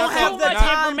can I- because you can I don't have talk the now?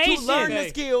 time to Information. learn the Okay.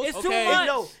 skills. It's too Okay. much.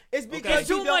 No, it's because It's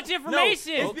you too don't- much information.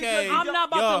 No, it's because Okay. you I'm don't- not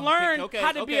about Yo, to learn okay,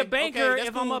 how to be a okay, banker that's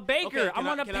if I'm cool. a baker. Okay, I'm can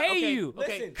I- going to can I- pay okay, you. okay.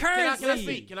 Listen, Can I Currency.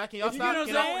 speak? Can y'all If you stop? don't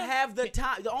Can I- have the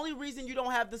time, the only reason you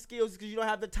don't have the skills is because you don't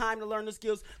have the time to learn the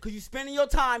skills. Because you're spending your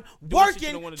time shit you don't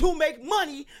working wanna to do. make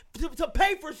money to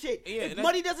pay for shit. Yeah, If that's-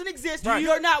 money doesn't exist, Right.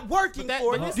 you're not working But that-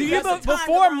 for but it. Do you That's the time to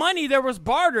before learn. money there was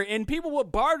barter and people would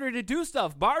barter to do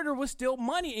stuff. Barter was still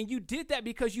money and you did that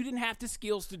because you didn't have the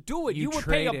skills to do it. You You would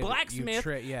pay a traded. blacksmith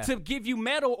Yeah. to give you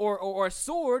metal or a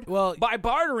sword Well- by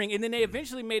bartering, and then they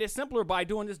eventually made it simpler by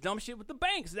doing this dumb shit with the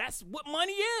banks. That's what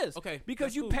money is. Okay, Because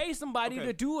that's you cool. pay somebody Okay.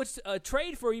 to do a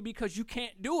trade for you because you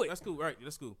can't do it. That's cool. Right.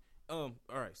 That's cool. All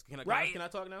right. Right. Can I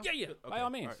talk now? Yeah. Okay. By all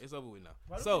means. All right. It's over with now.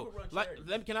 Why do So, people run like,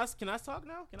 charities? can I talk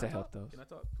now? Can To I help talk? those. Can I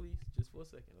talk, please, just for a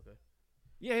second? Okay.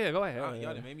 Yeah, go ahead.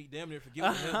 Y'all done made me damn near forget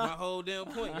my whole damn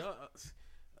point. Y'all,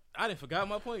 I didn't forgot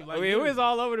my point. Like, I mean, it was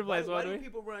all over the place, Why wasn't do it?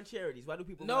 people run charities? Why do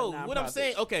people No, run what I'm nonprofits?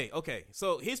 saying, okay.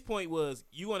 So his point was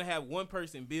you want to have one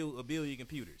person build a billion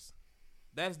computers.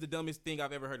 That's the dumbest thing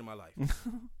I've ever heard in my life.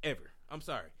 Ever. I'm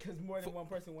sorry. Because more than one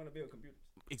person want to build computers.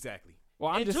 Exactly. Well,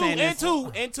 I'm and just two, saying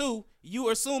and this. two, you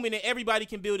are assuming that everybody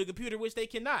can build a computer, which they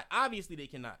cannot. Obviously, they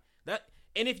cannot.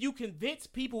 And if you convince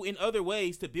people in other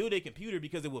ways to build a computer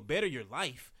because it will better your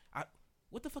life,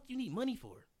 what the fuck you need money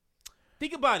for?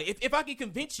 Think about it. If I can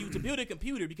convince you to build a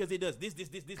computer because it does this,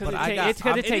 Because I it, got- it's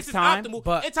because it and takes this is time. optimal.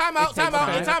 But And time it out. takes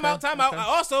Okay. time. I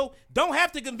also don't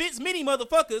have to convince many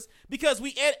motherfuckers because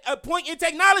we at a point in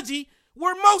technology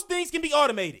where most things can be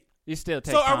automated. It still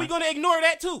takes So time. are we going to ignore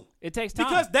that too? It takes time.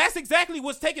 Because that's exactly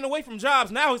what's taken away from jobs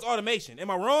now is automation.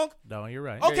 Am I wrong? No, you're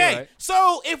right. Okay, you're right.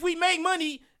 so if we make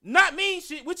money not mean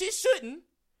shit, which it shouldn't,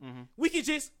 we can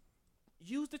just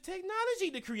use the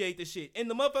technology to create the shit. And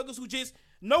the motherfuckers who just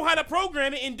know how to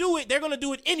program it and do it, they're going to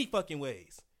do it any fucking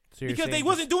ways. So you're Because they saying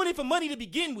wasn't doing it for money to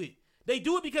begin with. They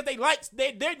do it because they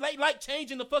like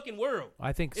changing the fucking world.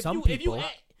 I think If some you- people.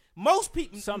 most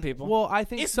people, Some people. Well, I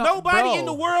think it's some, nobody bro, in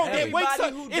the world that everybody wakes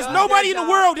up. who It's does nobody in their the job-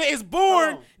 world that is born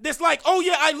Hold on. that's like, oh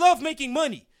yeah, I love making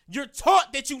money. You're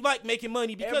taught that you like making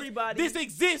money because Everybody- this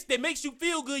exists that makes you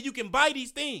feel good. You can buy these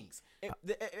things.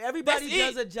 Everybody That's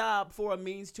does it. a job for a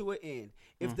means to an end.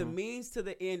 If the means to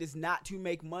the end is not to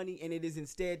make money and it is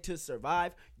instead to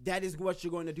survive, that is what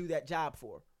you're going to do that job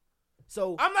for.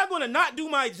 So I'm not going to not do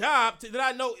my job that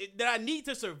I know that I need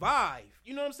to survive.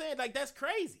 You know what I'm saying? Like, that's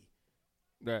crazy.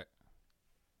 Right.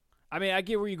 I mean, I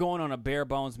get where you're going on a bare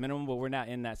bones minimum, but we're not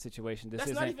in that situation. This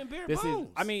That's isn't, not even bare this bones.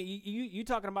 Is, I mean, you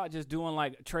talking about just doing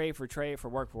like trade for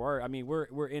work for work. I mean,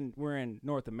 we're in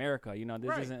North America. You know, this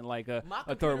Right. isn't like My a third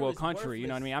computer world is country. You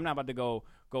know what I worthless. mean? I'm not about to go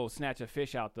snatch a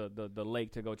fish out the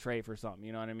lake to go trade for something.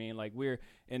 You know what I mean? Like we're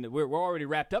already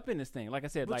wrapped up in this thing. Like I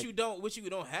said, But like you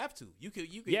don't have to. You could.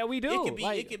 Yeah, we do.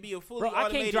 It could be a fully bro, I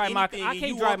automated can't drive my anything, and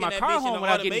you drive walk my in that car bitch in home the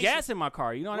without getting automation. gas in my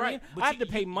car. You know what I Right, mean? but I have to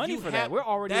pay money for that. We're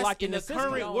already that's locked in in the system.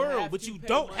 current You don't world, have but to you pay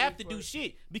don't money have to for do it.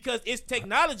 shit because it's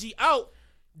technology out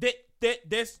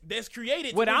that's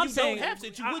created. What where I'm you saying- don't have to,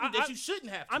 that you wouldn't, that you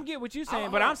shouldn't have to. I'm getting what you're saying,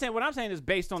 Hold but on. what I'm saying is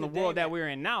based on the Today, world that man. we're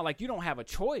in now. Like you don't have a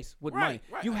choice with Right, money.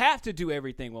 right. You have to do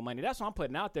everything with money. That's what I'm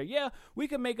putting out there. Yeah, we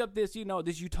can make up this,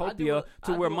 this utopia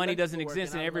to I where do money doesn't electrical work,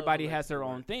 exist and and I love everybody has their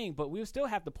electrical own work. thing. But we still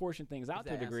have to portion things out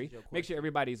to a that degree. answers your Make sure question.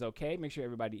 everybody's okay. Make sure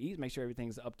everybody eats. Make sure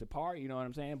everything's up to par. You know what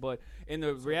I'm saying? But in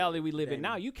the reality we live in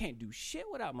now, you can't do shit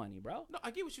without money, bro. No, I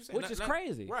get what you're saying. Which is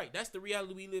crazy. Right, that's the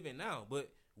reality we live in now.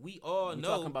 But we all We're know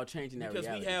talking about changing that because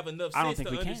reality. we have enough I don't sense think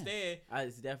to we can. understand.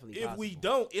 It's definitely If possible. we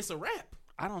don't, it's a wrap.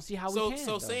 I don't see how So we can.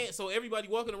 though. so everybody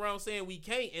walking around saying we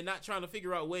can't and not trying to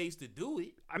figure out ways to do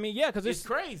it. I mean, yeah, because It's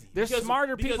crazy. There's Because-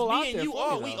 smarter because people me out and there. you for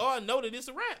all it, we though. all know that it's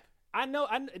a wrap. I know.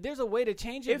 There's a way to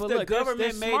change it, If but the look, there's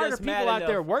government made smarter us people mad out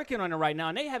there enough- working on it right now,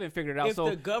 and they haven't figured it out. If So the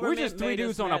we're government just three made us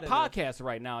dudes on a mad enough- podcast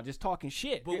right now, just talking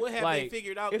shit. But what have like, they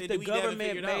figured out If that the we never government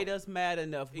figured made out? us mad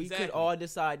enough, we Exactly. could all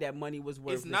decide that money was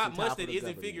worth. It's not much that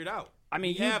isn't figured out. I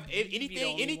mean, we you- have you'd be the anything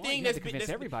only one. You anything have that's to been convince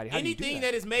that's, everybody. How do you do anything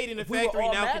that? that is made in the If we were factory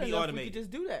all now mad can be enough, we automated. could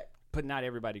just do that. But not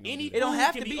everybody gonna Any- do It that. don't Food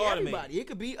have can to be be automated. everybody. It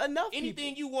could be enough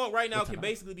Anything people. you want right now What's can enough?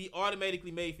 basically be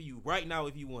automatically made for you right now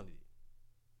if you wanted it.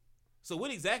 So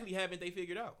what exactly haven't they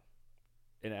figured out?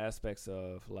 In aspects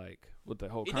of like with the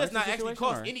whole It does currency not actually situation,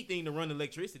 cost or- anything to run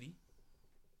electricity.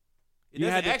 It You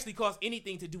doesn't had to- actually cost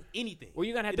anything to do anything. Well,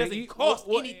 you're gonna have it to doesn't you, cost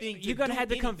well, anything. You're gonna do have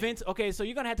to anything. convince. Okay, so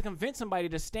you're gonna have to convince somebody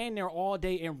to stand there all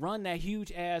day and run that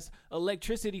huge ass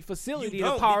electricity facility You to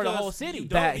don't power the because whole city. you don't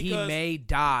That he because- may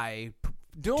die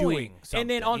doing something. and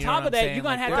then on You know top what of I'm that, saying? you're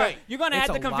gonna Like, have right. to you're gonna It's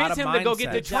have to a lot convince of him to go get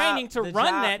mindset. the training to The run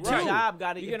job- that too. The job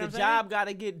got to You get get the what I'm job got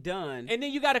to get done. And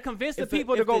then you got to convince the If the-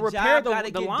 people to if go the repair job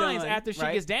gotta the get lines done, after shit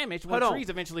right? gets damaged when Hold on. trees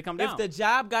eventually come down. If the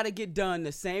job got to get done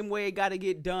the same way it got to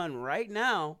get done right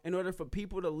now, in order for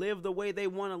people to live the way they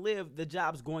want to live, the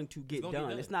job's going to get gonna get done.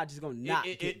 done. It's not just going to not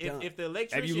get done. If the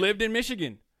electrician, Have you lived in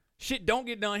Michigan? Shit don't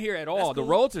get done here at all. That's The cool,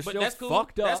 roads are but still that's cool,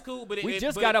 fucked up. that's cool, but we it-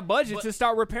 just but- got a budget but- to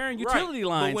start repairing utility right.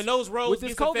 lines. But when those roads with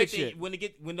this get COVID affected,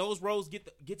 shit. when those roads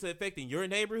get to affecting your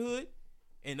neighborhood,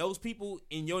 and those people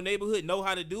in your neighborhood know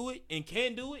how to do it and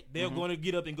can do it, they're going to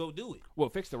get up and go do it.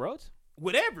 What, fix the roads?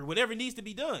 Whatever needs to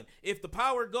be done. If the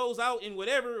power goes out and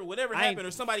whatever happened, or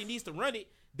somebody needs to run it,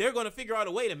 they're going to figure out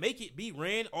a way to make it be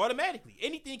ran automatically.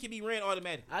 Anything can be ran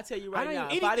automatically. I tell you I right don't now,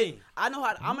 even- if I didn't, anything. I know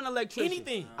how. I'm an electrician.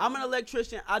 Anything. I'm an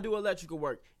electrician. I do electrical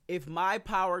work. If my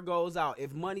power goes out,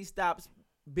 if money stops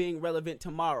being relevant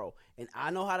tomorrow, and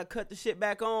I know how to cut the shit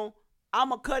back on,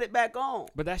 I'ma cut it back on,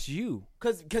 But that's you.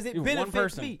 cause it You're one benefits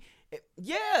person. me.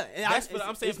 Yeah, and That's I, what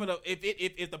I'm saying. it's- For the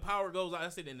if the power goes out, I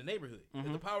said in the neighborhood.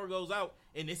 If the power goes out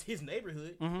and it's his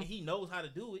neighborhood and he knows how to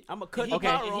do it, I'ma cut and the he Okay,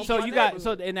 power and on he so my you got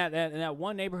neighborhood. so in that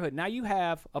one neighborhood now you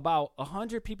have about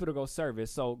 100 people to go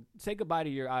service. So say goodbye to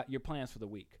your plans for the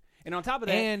week. And on top of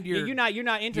that, And your- you're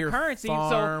not into your currency, so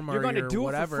farm you're or going to your do it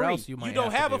whatever for free. else you might You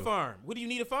don't have to a do. farm. What do you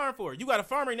need a farm for? You got a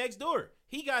farmer next door.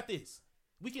 He got this.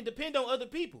 We can depend on other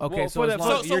people. Okay, Well, so for as the-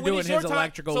 long as you're when doing it's your his time,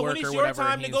 electrical so work when it's or your whatever,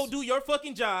 time and to go he's- do your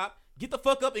fucking job, get the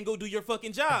fuck up and go do your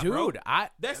fucking job, Dude, bro.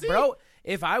 That's it. bro.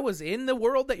 If I was in the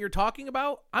world that you're talking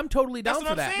about, I'm totally down That's for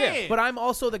what I'm that. saying. But I'm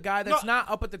also the guy that's No. not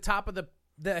up at the top of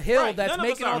the hill Right, that's none of us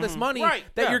making all are. this money Right,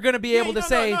 that yeah. you're going to be Yeah, able to no,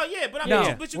 say, no, yeah, but I no,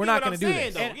 mean, but you we're get not what going I'm to do saying,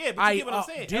 this. though. And Yeah, but you get what I'm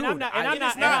saying. dude,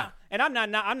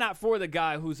 and I'm not for the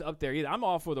guy who's up there either. I'm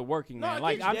all for the working No, I man. get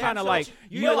Like you. I'm Yeah, trying to so like You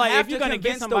you don't like have if you're to gonna get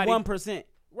convince the somebody 1%.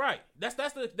 Right. That's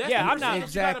the Yeah, I'm percent not- you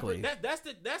Exactly.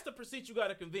 gotta- that's the percent you got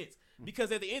to convince,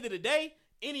 because at the end of the day,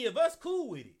 any of us cool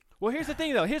with it. Well, here's the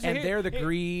thing though. and they're the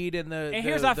greed and the And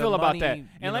here's the, how I the feel about money, that. you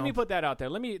And let me know. put that out there.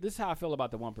 This is how I feel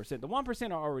about the 1%. The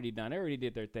 1% are already done. They already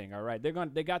did their thing. All right. They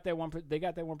got that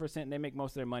 1%. And they make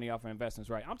most of their money off of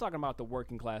investments. Right. I'm talking about the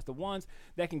working class, the ones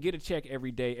that can get a check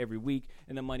every day, every week,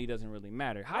 and the money doesn't really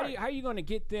matter. How are you going to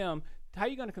get them? How are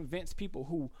you going to convince people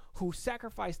who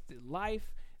sacrificed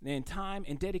life and time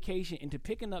and dedication into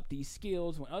picking up these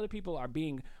skills when other people are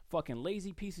being fucking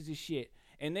lazy pieces of shit?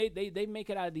 And they make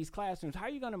it out of these classrooms. How are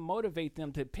you going to motivate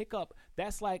them to pick up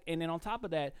that slack and then on top of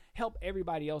that, help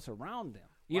everybody else around them?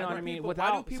 You know what I mean?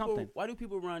 Without something. Why do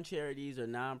people run charities or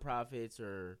nonprofits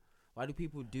or why do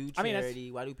people do charity? I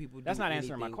mean, why do people do that's not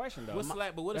anything? answering my question though. What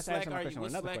Slack? But what That's Slack answering my are you? question What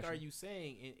with another Slack are question. you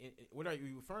saying? What are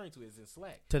you referring to? Is in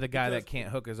Slack To the guy Because- that can't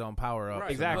hook his own power up.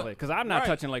 Right. Exactly, because I'm not Right.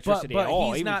 touching electricity But at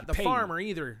all. he's even not if the you pay me. farmer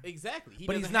either. Exactly.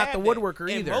 But he's doesn't not have the that. woodworker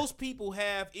and either. Most people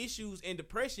have issues and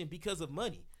depression because of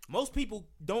money. Most people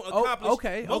don't Oh, accomplish.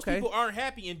 okay, Most okay. people aren't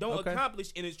happy and don't Okay.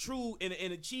 accomplish and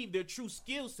achieve their true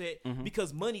skill set Mm-hmm.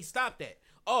 because money stopped that.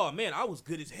 Oh man, I was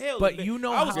good as hell. But at- you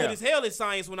know I was how- good as hell at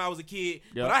science when I was a kid,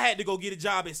 Yep. but I had to go get a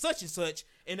job at such and such,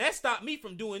 and that stopped me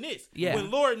from doing this. Yeah.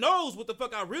 When Lord knows what the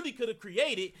fuck I really could have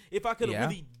created if I could have Yeah.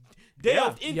 really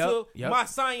delved Yeah. into Yep. my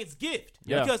science gift.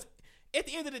 Yeah. Because at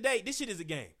the end of the day, this shit is a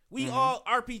game. We all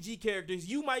RPG characters.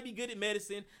 You might be good at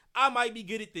medicine. I might be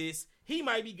good at this. He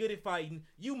might be good at fighting.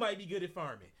 You might be good at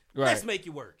farming. Right. Let's make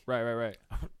it work. Right.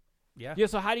 Yeah. Yeah,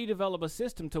 so how do you develop a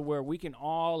system to where we can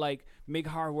all like make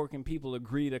hardworking people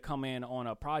agree to come in on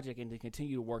a project and to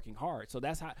continue working hard? So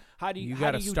that's how do you You how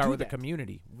got to do you start do with the that?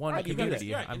 community. One Right, you gotta-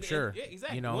 community, right, I'm and- sure. Yeah,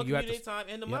 exactly. You know, One you have community to. at a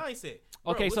time and the Yep. mindset.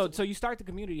 Bro, Okay, what's so you start the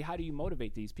community. How do you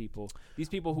motivate these people? These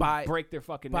people who By- break their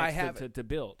fucking by necks having- to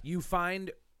build. You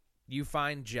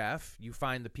find Jeff, you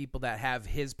find the people that have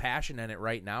his passion in it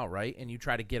right now, right? And you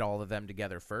try to get all of them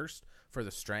together first for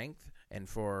the strength and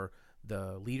for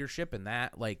the leadership and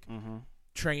that, like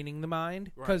training the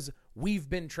mind. Because we've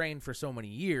been trained for so many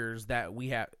years that we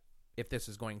have, if this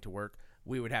is going to work,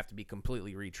 we would have to be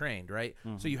completely retrained, right?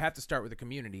 So you have to start with the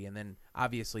community, and then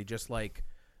obviously, just like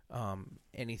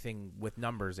anything with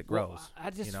numbers, it grows. Well, I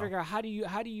just you know? figure out how do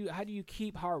you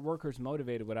keep hard workers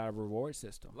motivated without a reward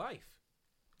system? life?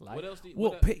 Like, What else? Do you,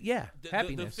 Well, what, yeah, the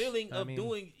happiness. feeling I of mean,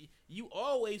 doing. You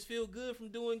always feel good from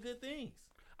doing good things.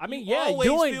 I mean, You yeah, always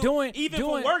doing even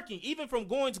doing. from working, even from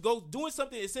going to go doing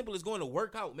something as simple as going to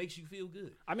work out makes you feel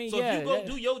good. I mean, so yeah, if you go that-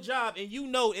 do your job and you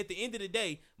know at the end of the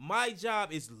day, my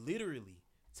job is literally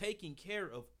taking care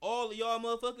of all of y'all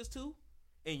motherfuckers too,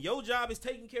 and your job is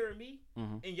taking care of me,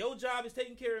 Mhm. and your job is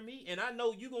taking care of me, and I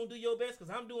know you gonna do your best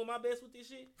because I'm doing my best with this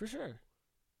shit. For sure.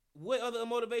 What other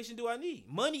motivation do I need?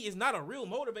 Money is not a real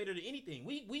motivator to anything.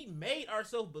 We made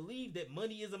ourselves believe that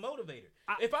money is a motivator.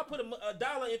 If I put a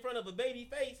dollar in front of a baby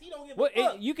face, he don't give Well, a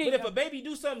fuck. you can- but if a baby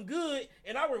do something good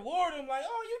and I reward him, like,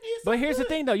 oh, you did But something here's the good.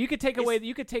 thing, though. You could take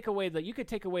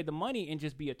away the money and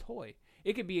just be a toy.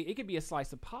 It could be a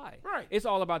slice of pie. Right. It's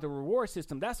all about the reward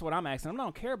system. That's what I'm asking. I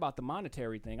don't care about the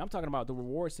monetary thing. I'm talking about the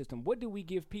reward system. What do we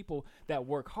give people that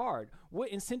work hard? What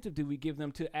incentive do we give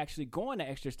them to actually go on the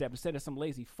extra step instead of some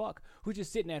lazy fuck who's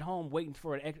just sitting at home waiting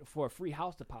for a free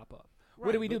house to pop up?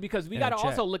 What do we do? Because we And a got to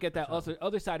check. also look at that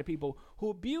other side of people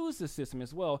who abuse the system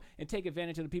as well and take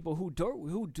advantage of the people who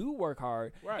do work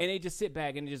hard Right. and they just sit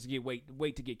back and just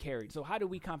wait to get carried. So how do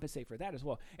we compensate for that as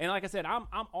well? And like I said, I'm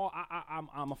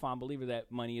a fond believer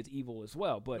that money is evil as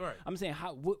well. But Right. I'm saying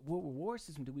what reward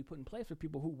system do we put in place for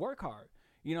people who work hard?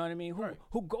 You know what I mean?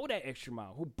 Who go that extra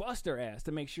mile? Who bust their ass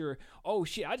to make sure? Oh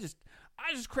shit! I just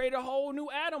created a whole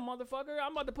new atom, motherfucker.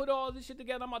 I'm about to put all this shit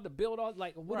together. I'm about to build all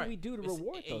what do we do to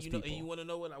reward and those you know, people? And you want to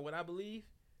know what I believe?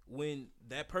 When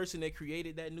that person that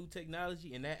created that new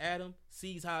technology and that atom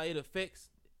sees how it affects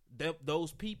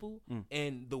those people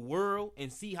and the world,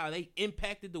 and see how they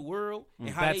impacted the world and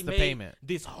how That's they the made payment.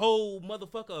 this whole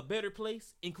motherfucker a better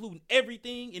place, including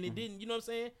everything, and it didn't. You know what I'm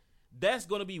saying? That's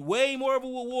gonna be way more of a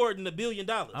reward than $1 billion.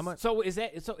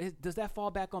 Does that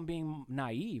fall back on being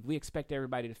naive? We expect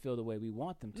everybody to feel the way we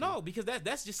want them to. No, because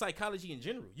that's just psychology in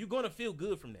general. You're gonna feel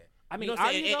good from that. I mean, you know what I'm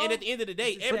are saying? you, And though? at the end of the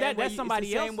day, But that's somebody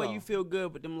it's the same else, way though. you feel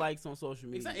good with them likes on social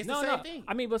media. It's no, the same no. thing.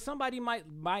 I mean, but somebody might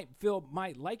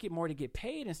like it more to get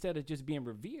paid instead of just being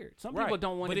revered. Some Right. people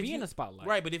don't want But to if be you- in the spotlight.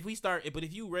 Right, but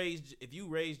if you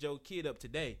raised your kid up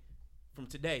today, from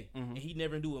today, and he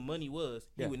never knew what money was,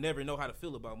 he would never know how to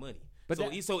feel about money. But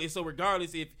So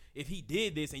regardless if he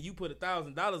did this and you put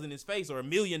 $1,000 in his face or $1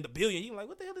 million, $1 billion, he's like,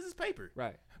 what the hell is this paper?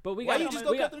 Right. But we Why got you just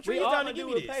go cut them trees down and give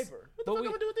me this? What the But fuck I'm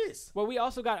gonna do with this? Well, we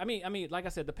also got. I mean, like I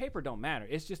said, the paper don't matter.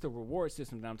 It's just a reward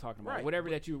system that I'm talking about. Right. Whatever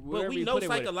that you. But Whatever we you know put it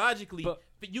with it. psychologically But-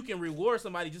 that you can reward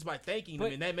somebody just by thanking them,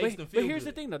 But, and that makes them feel But here's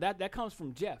good. the thing, though. That comes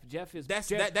from Jeff. Jeff is That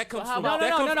comes No, from no, that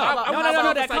no, comes no, from- no, I'm no, talking no, about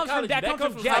no. That comes psychology. from That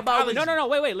comes from Jeff. psychology. No.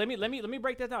 Wait. Let me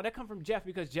break that down. That comes from Jeff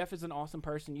because Jeff is an awesome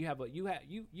person. You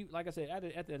like I said at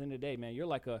the end of the day, man, you're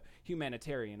like a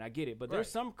humanitarian. I get it, but there's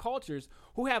Right. some cultures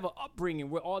who have an upbringing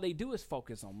where all they do is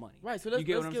focus on money. Right, so you let's-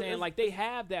 get what let's I'm give- saying? let's- Like they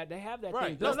have that Right.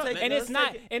 thing built. No, and let's it's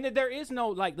not, take it- and there is no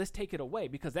like let's take it away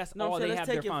because that's all they have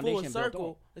their foundation built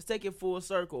on. Let's take it full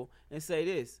circle and say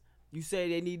this. You say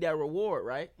they need that reward,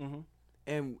 right?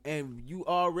 Mm-hmm. And you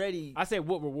already I said,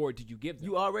 what reward did you give them?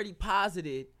 you already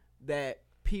posited that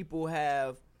people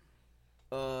have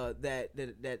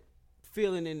that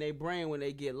feeling in their brain when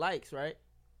they get likes, right?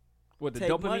 With the Take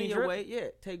dopamine money drip?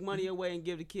 away, take money away and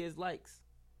give the kids likes.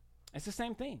 It's the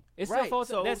same thing. It Right. still falls.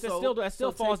 So- that so- still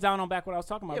so falls take- down on back what I was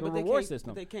talking about, the but they reward can't-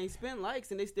 system. But they can't spend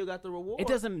likes and they still got the reward. It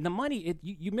doesn't. The money.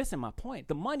 You missing my point.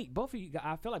 The money. Both of you.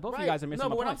 I feel like both of you Right. guys are missing No, my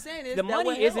but what point. I'm saying is the that would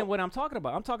money isn't help. what I'm talking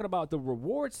about. I'm talking about the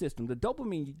reward system, the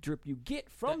dopamine drip you get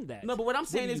from that. No, but what I'm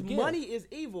saying do is you get? money is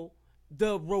evil.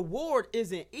 The reward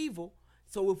isn't evil.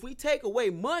 So if we take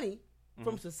away money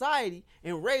from society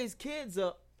and raise kids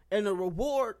up, and the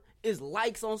reward is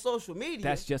likes on social media,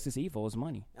 That's just as evil as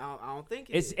money. I don't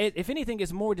think If anything,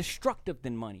 it's more destructive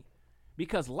than money,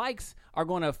 because likes are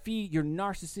going to feed your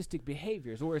narcissistic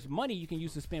behaviors, whereas money you can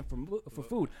use to spend for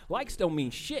food. Likes don't mean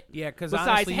shit. Yeah, because Besides,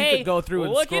 honestly, hey, you could go through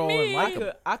and look at scroll me. and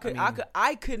like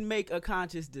I could make a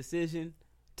conscious decision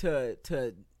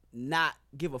to not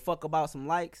give a fuck about some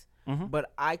likes.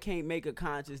 But I can't make a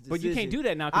conscious decision. But you can't do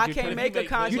that now. 'Cause I you're can't turning- make a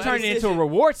conscious You turn it into a decision.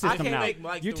 reward I system can't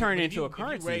now. make You turn it into a If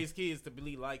currency. you raise kids to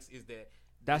believe likes is that.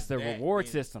 That's the that, reward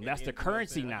then- system. That's and- the and you know what I'm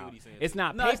currency saying? I get now. what he's saying, It's too.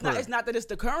 not No, paper. it's not that it's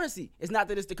the currency. It's not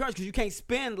that it's the currency because you can't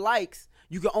spend likes.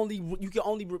 You can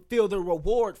only feel the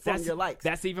reward from your likes.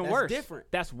 That's even That's worse. different.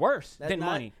 That's worse That's than not-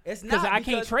 money. it's Because not I can't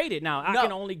because- trade it now. I No.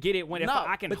 can only get it when if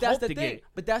I can but hope that's the to thing. get it.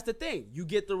 But that's the thing. You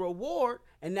get the reward,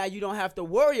 and now you don't have to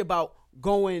worry about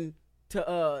going to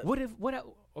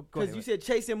because you said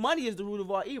chasing money is the root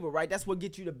of all evil, right? That's what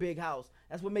gets you the big house.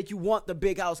 That's what make you want the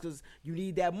big house because you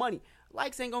need that money.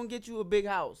 Likes ain't gonna get you a big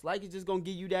house. Like it's just gonna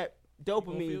give you that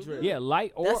dopamine drip. Yeah,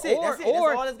 like or That's it. or That's it. That's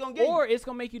or, all it's gonna get or you. it's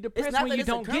gonna make you depressed not when that you it's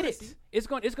a don't get it. currency. It's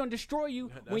gonna destroy you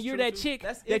when That's you're true, that too. chick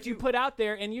That's that if you you- put out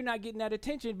there and you're not getting that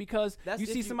attention because That's you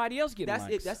if see somebody else getting That's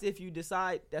likes. That's if you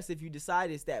decide. That's if you decide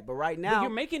it's that. But right now, But you're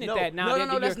making it no, that now. No, that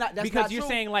no, you're, that's not. That's because not you're true.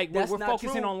 saying like That's we're not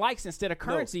focusing true. on likes instead of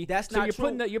currency. No, that's so not you're true.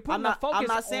 putting I'm the not, focus I'm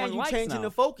not saying on you likes changing now.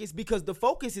 the focus because the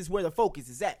focus is where the focus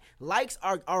is at. Likes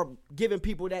are giving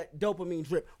people that dopamine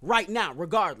drip right now,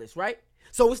 regardless, right?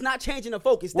 So it's not changing the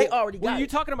focus. They already got you're it.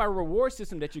 talking about a reward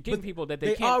system that you're giving people that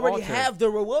they can't already alter. have the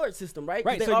reward system, right?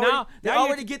 'Cause Right, They so already, now they you're-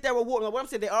 already get that reward. What I'm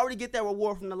saying, they already get that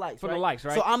reward from the likes. From right? the likes,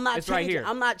 right? So I'm not It's changing. right here.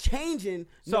 I'm not changing.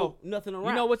 So nothing around.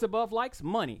 You know what's above likes?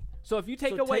 Money. So if you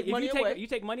take So away, take if money you take away. you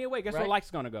take money away, guess where Right. likes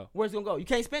gonna go? Where's it gonna go? You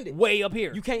can't spend it. Way up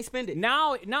here. You can't spend it.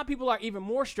 Now people are even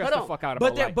more stressed Hold the on. fuck out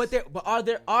but about likes. but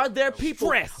are there people?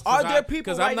 Stress. Are 'Cause there I-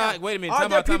 people 'cause right I'm not- now? wait a minute, Are time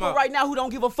there out, time people out. right now who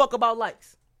don't give a fuck about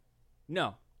likes?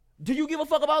 No, Do you give a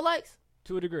fuck about likes?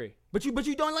 to a degree. But you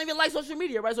don't even like social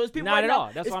media, right? So it's people Not right at now.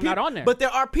 all. That's it's why I'm not people- on there. But there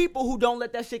are people who don't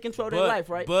let that shit control their life,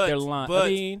 right? They're lying. I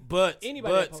mean,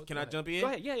 anybody that posts- Can I jump in? Go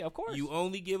ahead. Yeah, of course. You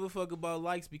only give a fuck about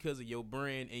likes because of your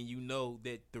brand, and you know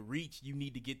that the reach, you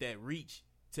need to get that reach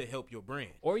to help your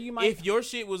brand. Or you might. If your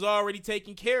shit was already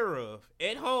taken care of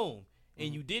at home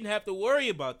and you didn't have to worry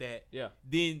about that, Yeah.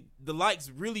 then the likes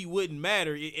really wouldn't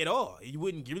matter at all. You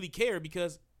wouldn't really care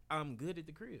because I'm good at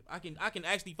the crib. I can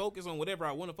actually focus on whatever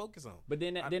I want to focus on. But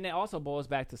then that also boils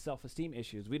back to self-esteem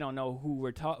issues. We don't know who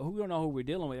we're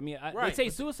dealing with. I mean, they Right. say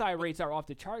suicide rates are off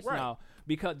the charts Right. now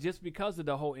because of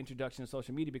the whole introduction of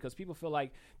social media. Because people feel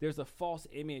like there's a false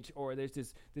image or there's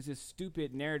this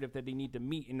stupid narrative that they need to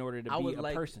meet in order to be a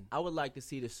person. I would like to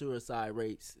see the suicide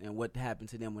rates and what happened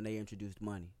to them when they introduced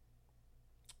money.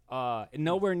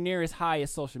 Nowhere near as high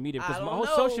as social media because I don't whole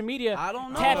know. social media I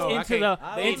don't know. taps I into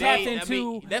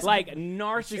that's- like If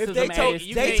narcissism. they told, at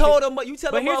its they peak. told him, you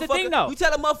tell But a here's the thing, motherfucker, though. you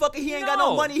tell a motherfucker he ain't got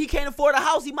no No. money, he can't afford a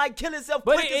house, he might kill himself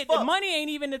But quick as fuck. money ain't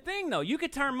even the thing, though. You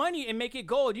could turn money and make it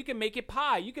gold. You can make it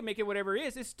pie. You can make it whatever it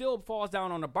is. It still falls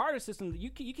down on the barter system. You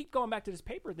keep going back to this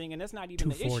paper thing, and that's not even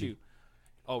the 240. issue.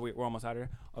 Oh, we're almost out of here.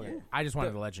 Okay. I just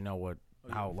wanted to let you know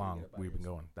how long we've been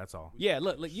going. That's all. Yeah,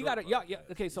 look, you gotta, yeah.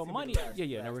 Okay, so money,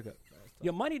 no, we're good.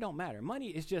 Your money don't matter. Money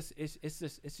is just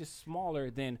smaller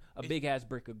than a big ass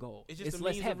brick of gold. It's just a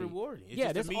less means heavy. of rewarding. It's Yeah,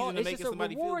 just a that's means all. of It's making just a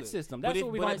somebody feel reward good. system. But That's if-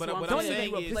 what we but- don't. but what don't I'm even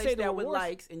saying is- say replace that that with awards.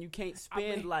 likes and you can't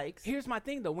spend likes. Here's my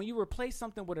thing though: when you replace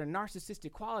something with a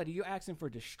narcissistic quality, you're asking for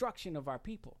destruction of our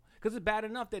people. Because it's bad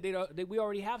enough that we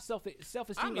already have self-esteem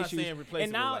I'm not issues, saying replace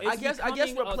and it now with it's I guess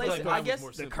becoming a- replacing. the- I guess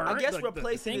the current- I guess the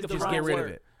replacing thing is of the just wrong get rid of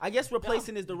word. it. I guess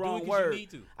replacing is the Do it wrong 'cause you word. need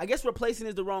to. I guess replacing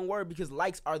is the wrong word because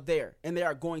likes are there and they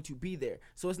are going to be there.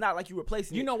 So it's not like you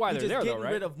replacing. You it. know why You're they're just there, though, getting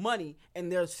right? rid of money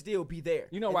and they'll still be there.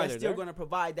 You know And why they're they're still there? going to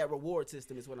provide that reward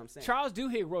system. Is what I'm saying. Charles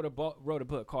Duhigg wrote a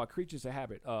book called Creatures of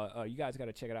Habit. You guys got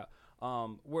to check it out.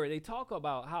 Where they talk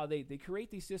about how they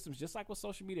create these systems just like with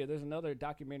social media. There's another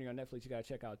documentary on Netflix you got to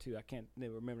check out too. I can't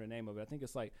remember the name of it. I think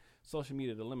it's like Social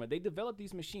Media Dilemma. They develop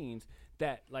these machines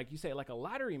that, like you say, like a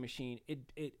lottery machine. It's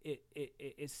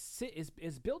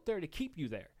built there to keep you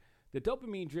there. The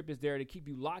dopamine drip is there to keep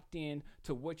you locked in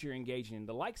to what you're engaging in.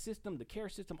 The like system, the care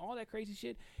system, all that crazy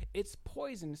shit, it's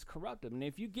poison, it's corruptive. And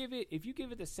if you give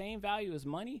it the same value as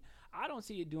money, I don't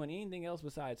see it doing anything else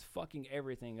besides fucking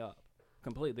everything up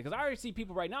completely. Because I already see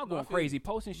people right now going crazy,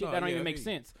 posting shit that don't even make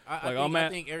sense. I'm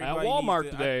at Walmart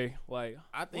today.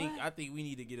 I think we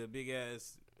need to get a big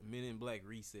ass Men in Black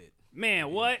reset. Man,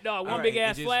 what? One big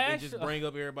ass flash? Just bring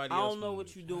up everybody I else. don't know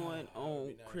what you're doing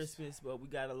on Christmas, but we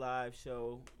got a live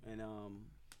show, and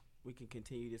we can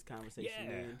continue this conversation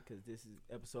in because this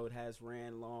episode has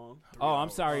ran long. Oh, I'm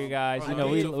sorry, you guys. You know,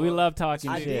 we love talking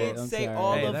I shit. did say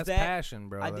all of that's that. passion,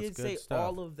 bro. I That's did good say stuff.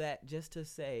 all of that just to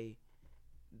say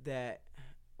that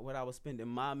what I was spending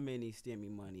my mini stimmy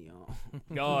money on.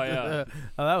 Oh, yeah.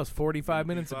 Oh, that was 45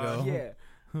 minutes ago. Yeah.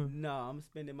 No, I'm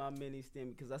spending my mini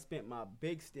stimmy because I spent my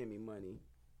big stimmy money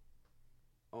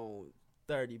on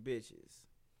 30 bitches.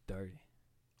 30.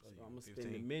 So I'm gonna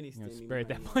spend the mini stimmy Spread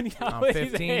money that money out. On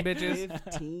 15 bitches.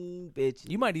 15 bitches.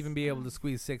 You might even be able to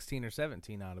squeeze 16 or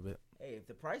 17 out of it. Hey, if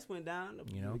the price went down,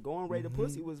 You know? the going rate of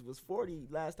pussy was 40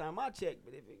 last time I checked.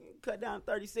 But if it cut down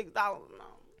 $36,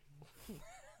 no.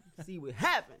 See what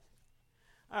happened.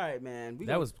 All right, man.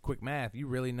 That was quick math. You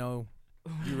really know.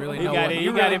 You really You know. got what, it-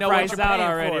 you you got really it know what priced you're out paying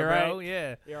already, for, right? bro.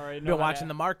 Yeah. You already know Been how watching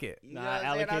that- the market. You know Nah, what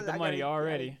I'm saying? allocate the money gotta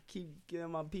already. Keep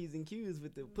getting my P's and Q's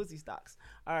with the pussy stocks.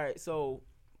 All right, so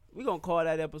we're going to call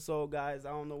that episode, guys. I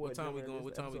don't know What time number we it going? is,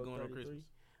 What time we episode going on 33. Christmas?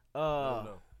 I don't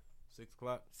know. 6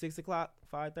 o'clock. 6 o'clock,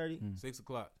 5:30. 6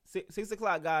 o'clock. 6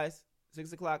 o'clock, guys.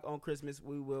 6 o'clock on Christmas.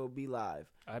 We will be live.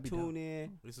 I'd be Tune down.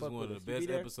 in. This is Fuck one of with the us. You best be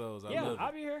there? episodes. I Yeah, love I'll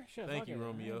it. be here. Shit, Thank fuck you, it. I ain't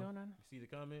Romeo. doing nothing. You see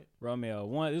the comment?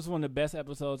 Romeo, this is one of the best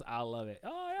episodes. I love it.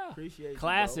 Oh yeah, Appreciate you,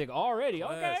 classic already.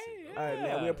 Okay, Classic, bro. All right,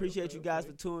 man. We yeah. appreciate you guys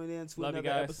for tuning in to Love you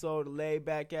another guys. episode of Laid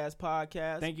Back Ass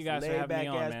Podcast. Thank you guys for Laid having me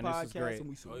Back on, Ass man. This is Podcast, great. and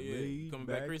we some Oh, yeah. You laid coming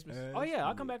back back Christmas? ass Oh yeah,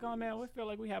 I'll come shit. back on, man. We feel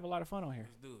like we have a lot of fun on here.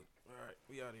 Let's do it. All right.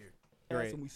 We out of here. Great. And we